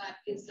that.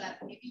 Is that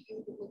maybe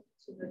you could look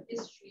into the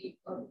history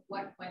of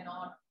what went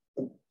on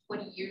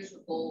 20 years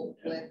ago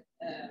with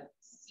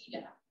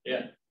CETA.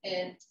 Yeah.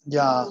 And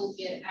yeah, we'll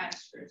get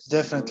answers.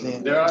 Definitely.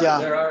 There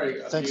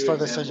are thanks for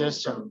the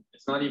suggestion.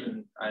 It's not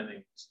even, I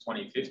think it's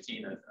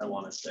 2015, I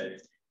want to say.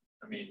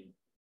 I mean.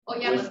 Oh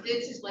yeah, but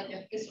this is like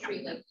a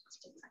history, like.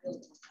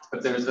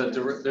 But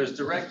there's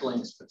direct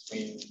links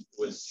between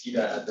CETA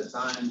at the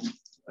time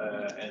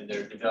and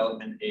their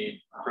development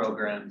aid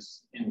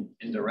programs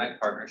in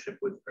direct partnership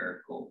with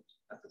Barrick Gold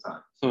at the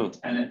time.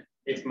 And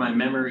if my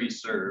memory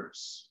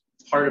serves,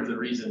 part of the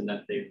reason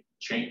that they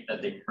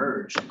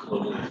merged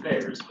Global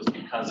Affairs was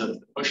because of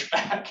the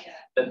pushback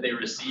that they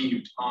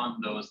received on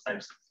those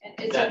types of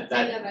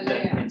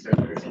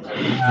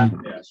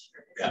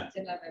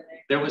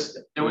There was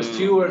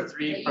 2 or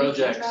 3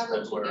 projects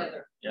that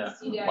were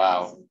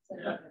Wow.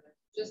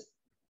 Just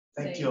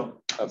thank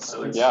you. It's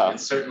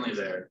certainly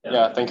there.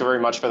 Yeah, thank you very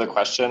much for the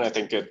question. I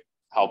think it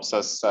helps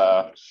us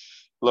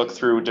look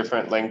through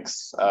different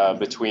links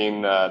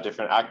between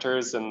different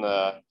actors in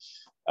the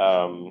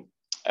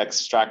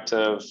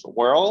extractive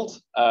world,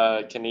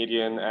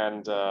 Canadian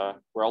and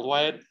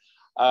worldwide.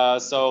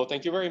 So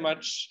thank you very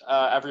much,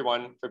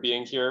 everyone, for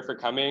being here, for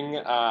coming.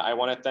 I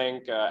want to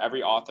thank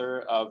every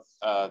author of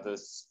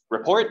this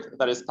report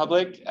that is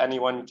public.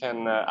 Anyone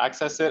can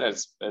access it.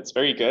 It's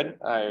very good.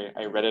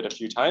 I read it a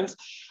few times.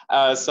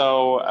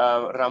 So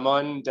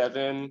Ramón,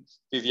 Devin,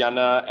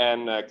 Viviana,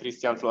 and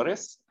Cristian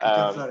Flores.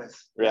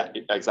 Yeah,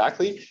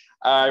 exactly.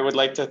 I would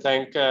like to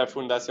thank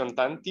Fundación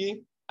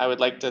Tanti. I would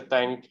like to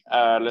thank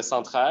le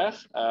Centre,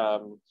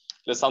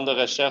 le Centre de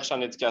recherche en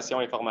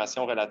éducation et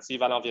formation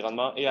relative à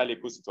l'environnement et à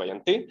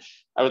l'éco-citoyenneté.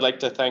 I would like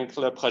to thank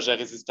le projet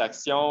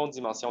Resistaction,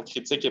 dimension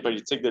critique et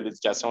politique de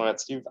l'éducation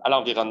relative à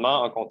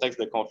l'environnement en contexte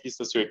de conflits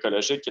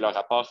socio-écologiques et leur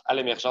rapport à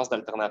l'émergence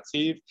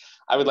d'alternatives.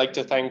 I would like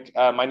to thank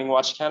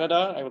MiningWatch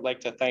Canada. I would like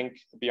to thank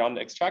Beyond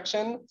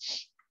Extraction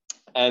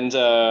and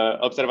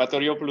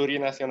Observatorio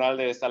Plurinacional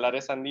de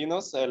Salares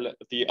Andinos,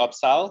 the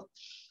OPSAL.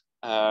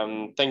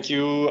 Thank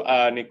you,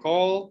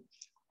 Nicole.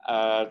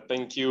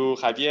 Thank you,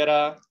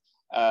 Javiera.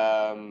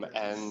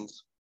 And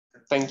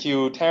thank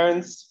you,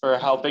 Terrence, for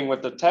helping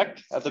with the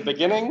tech at the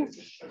beginning.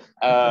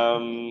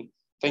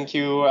 Thank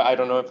you. I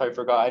don't know if I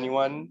forgot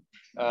anyone.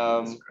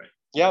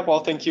 Yeah, well,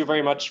 thank you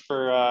very much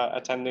for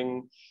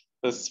attending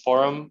this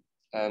forum.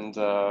 And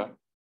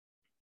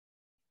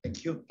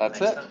thank you. That's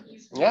it.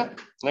 Yeah,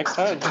 next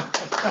time.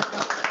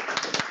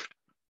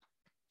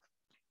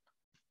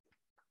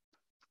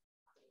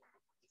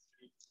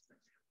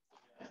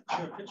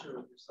 A picture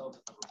of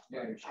yourself.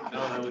 Yeah,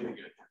 that would be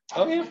good.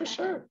 Oh yeah, for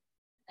sure.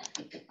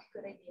 Good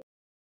idea.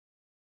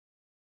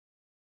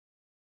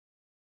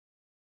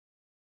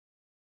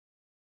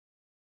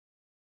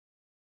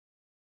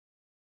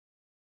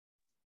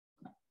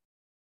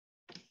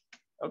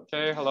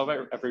 Okay, hello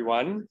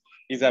everyone.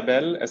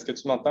 Isabelle, est-ce que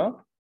tu m'entends?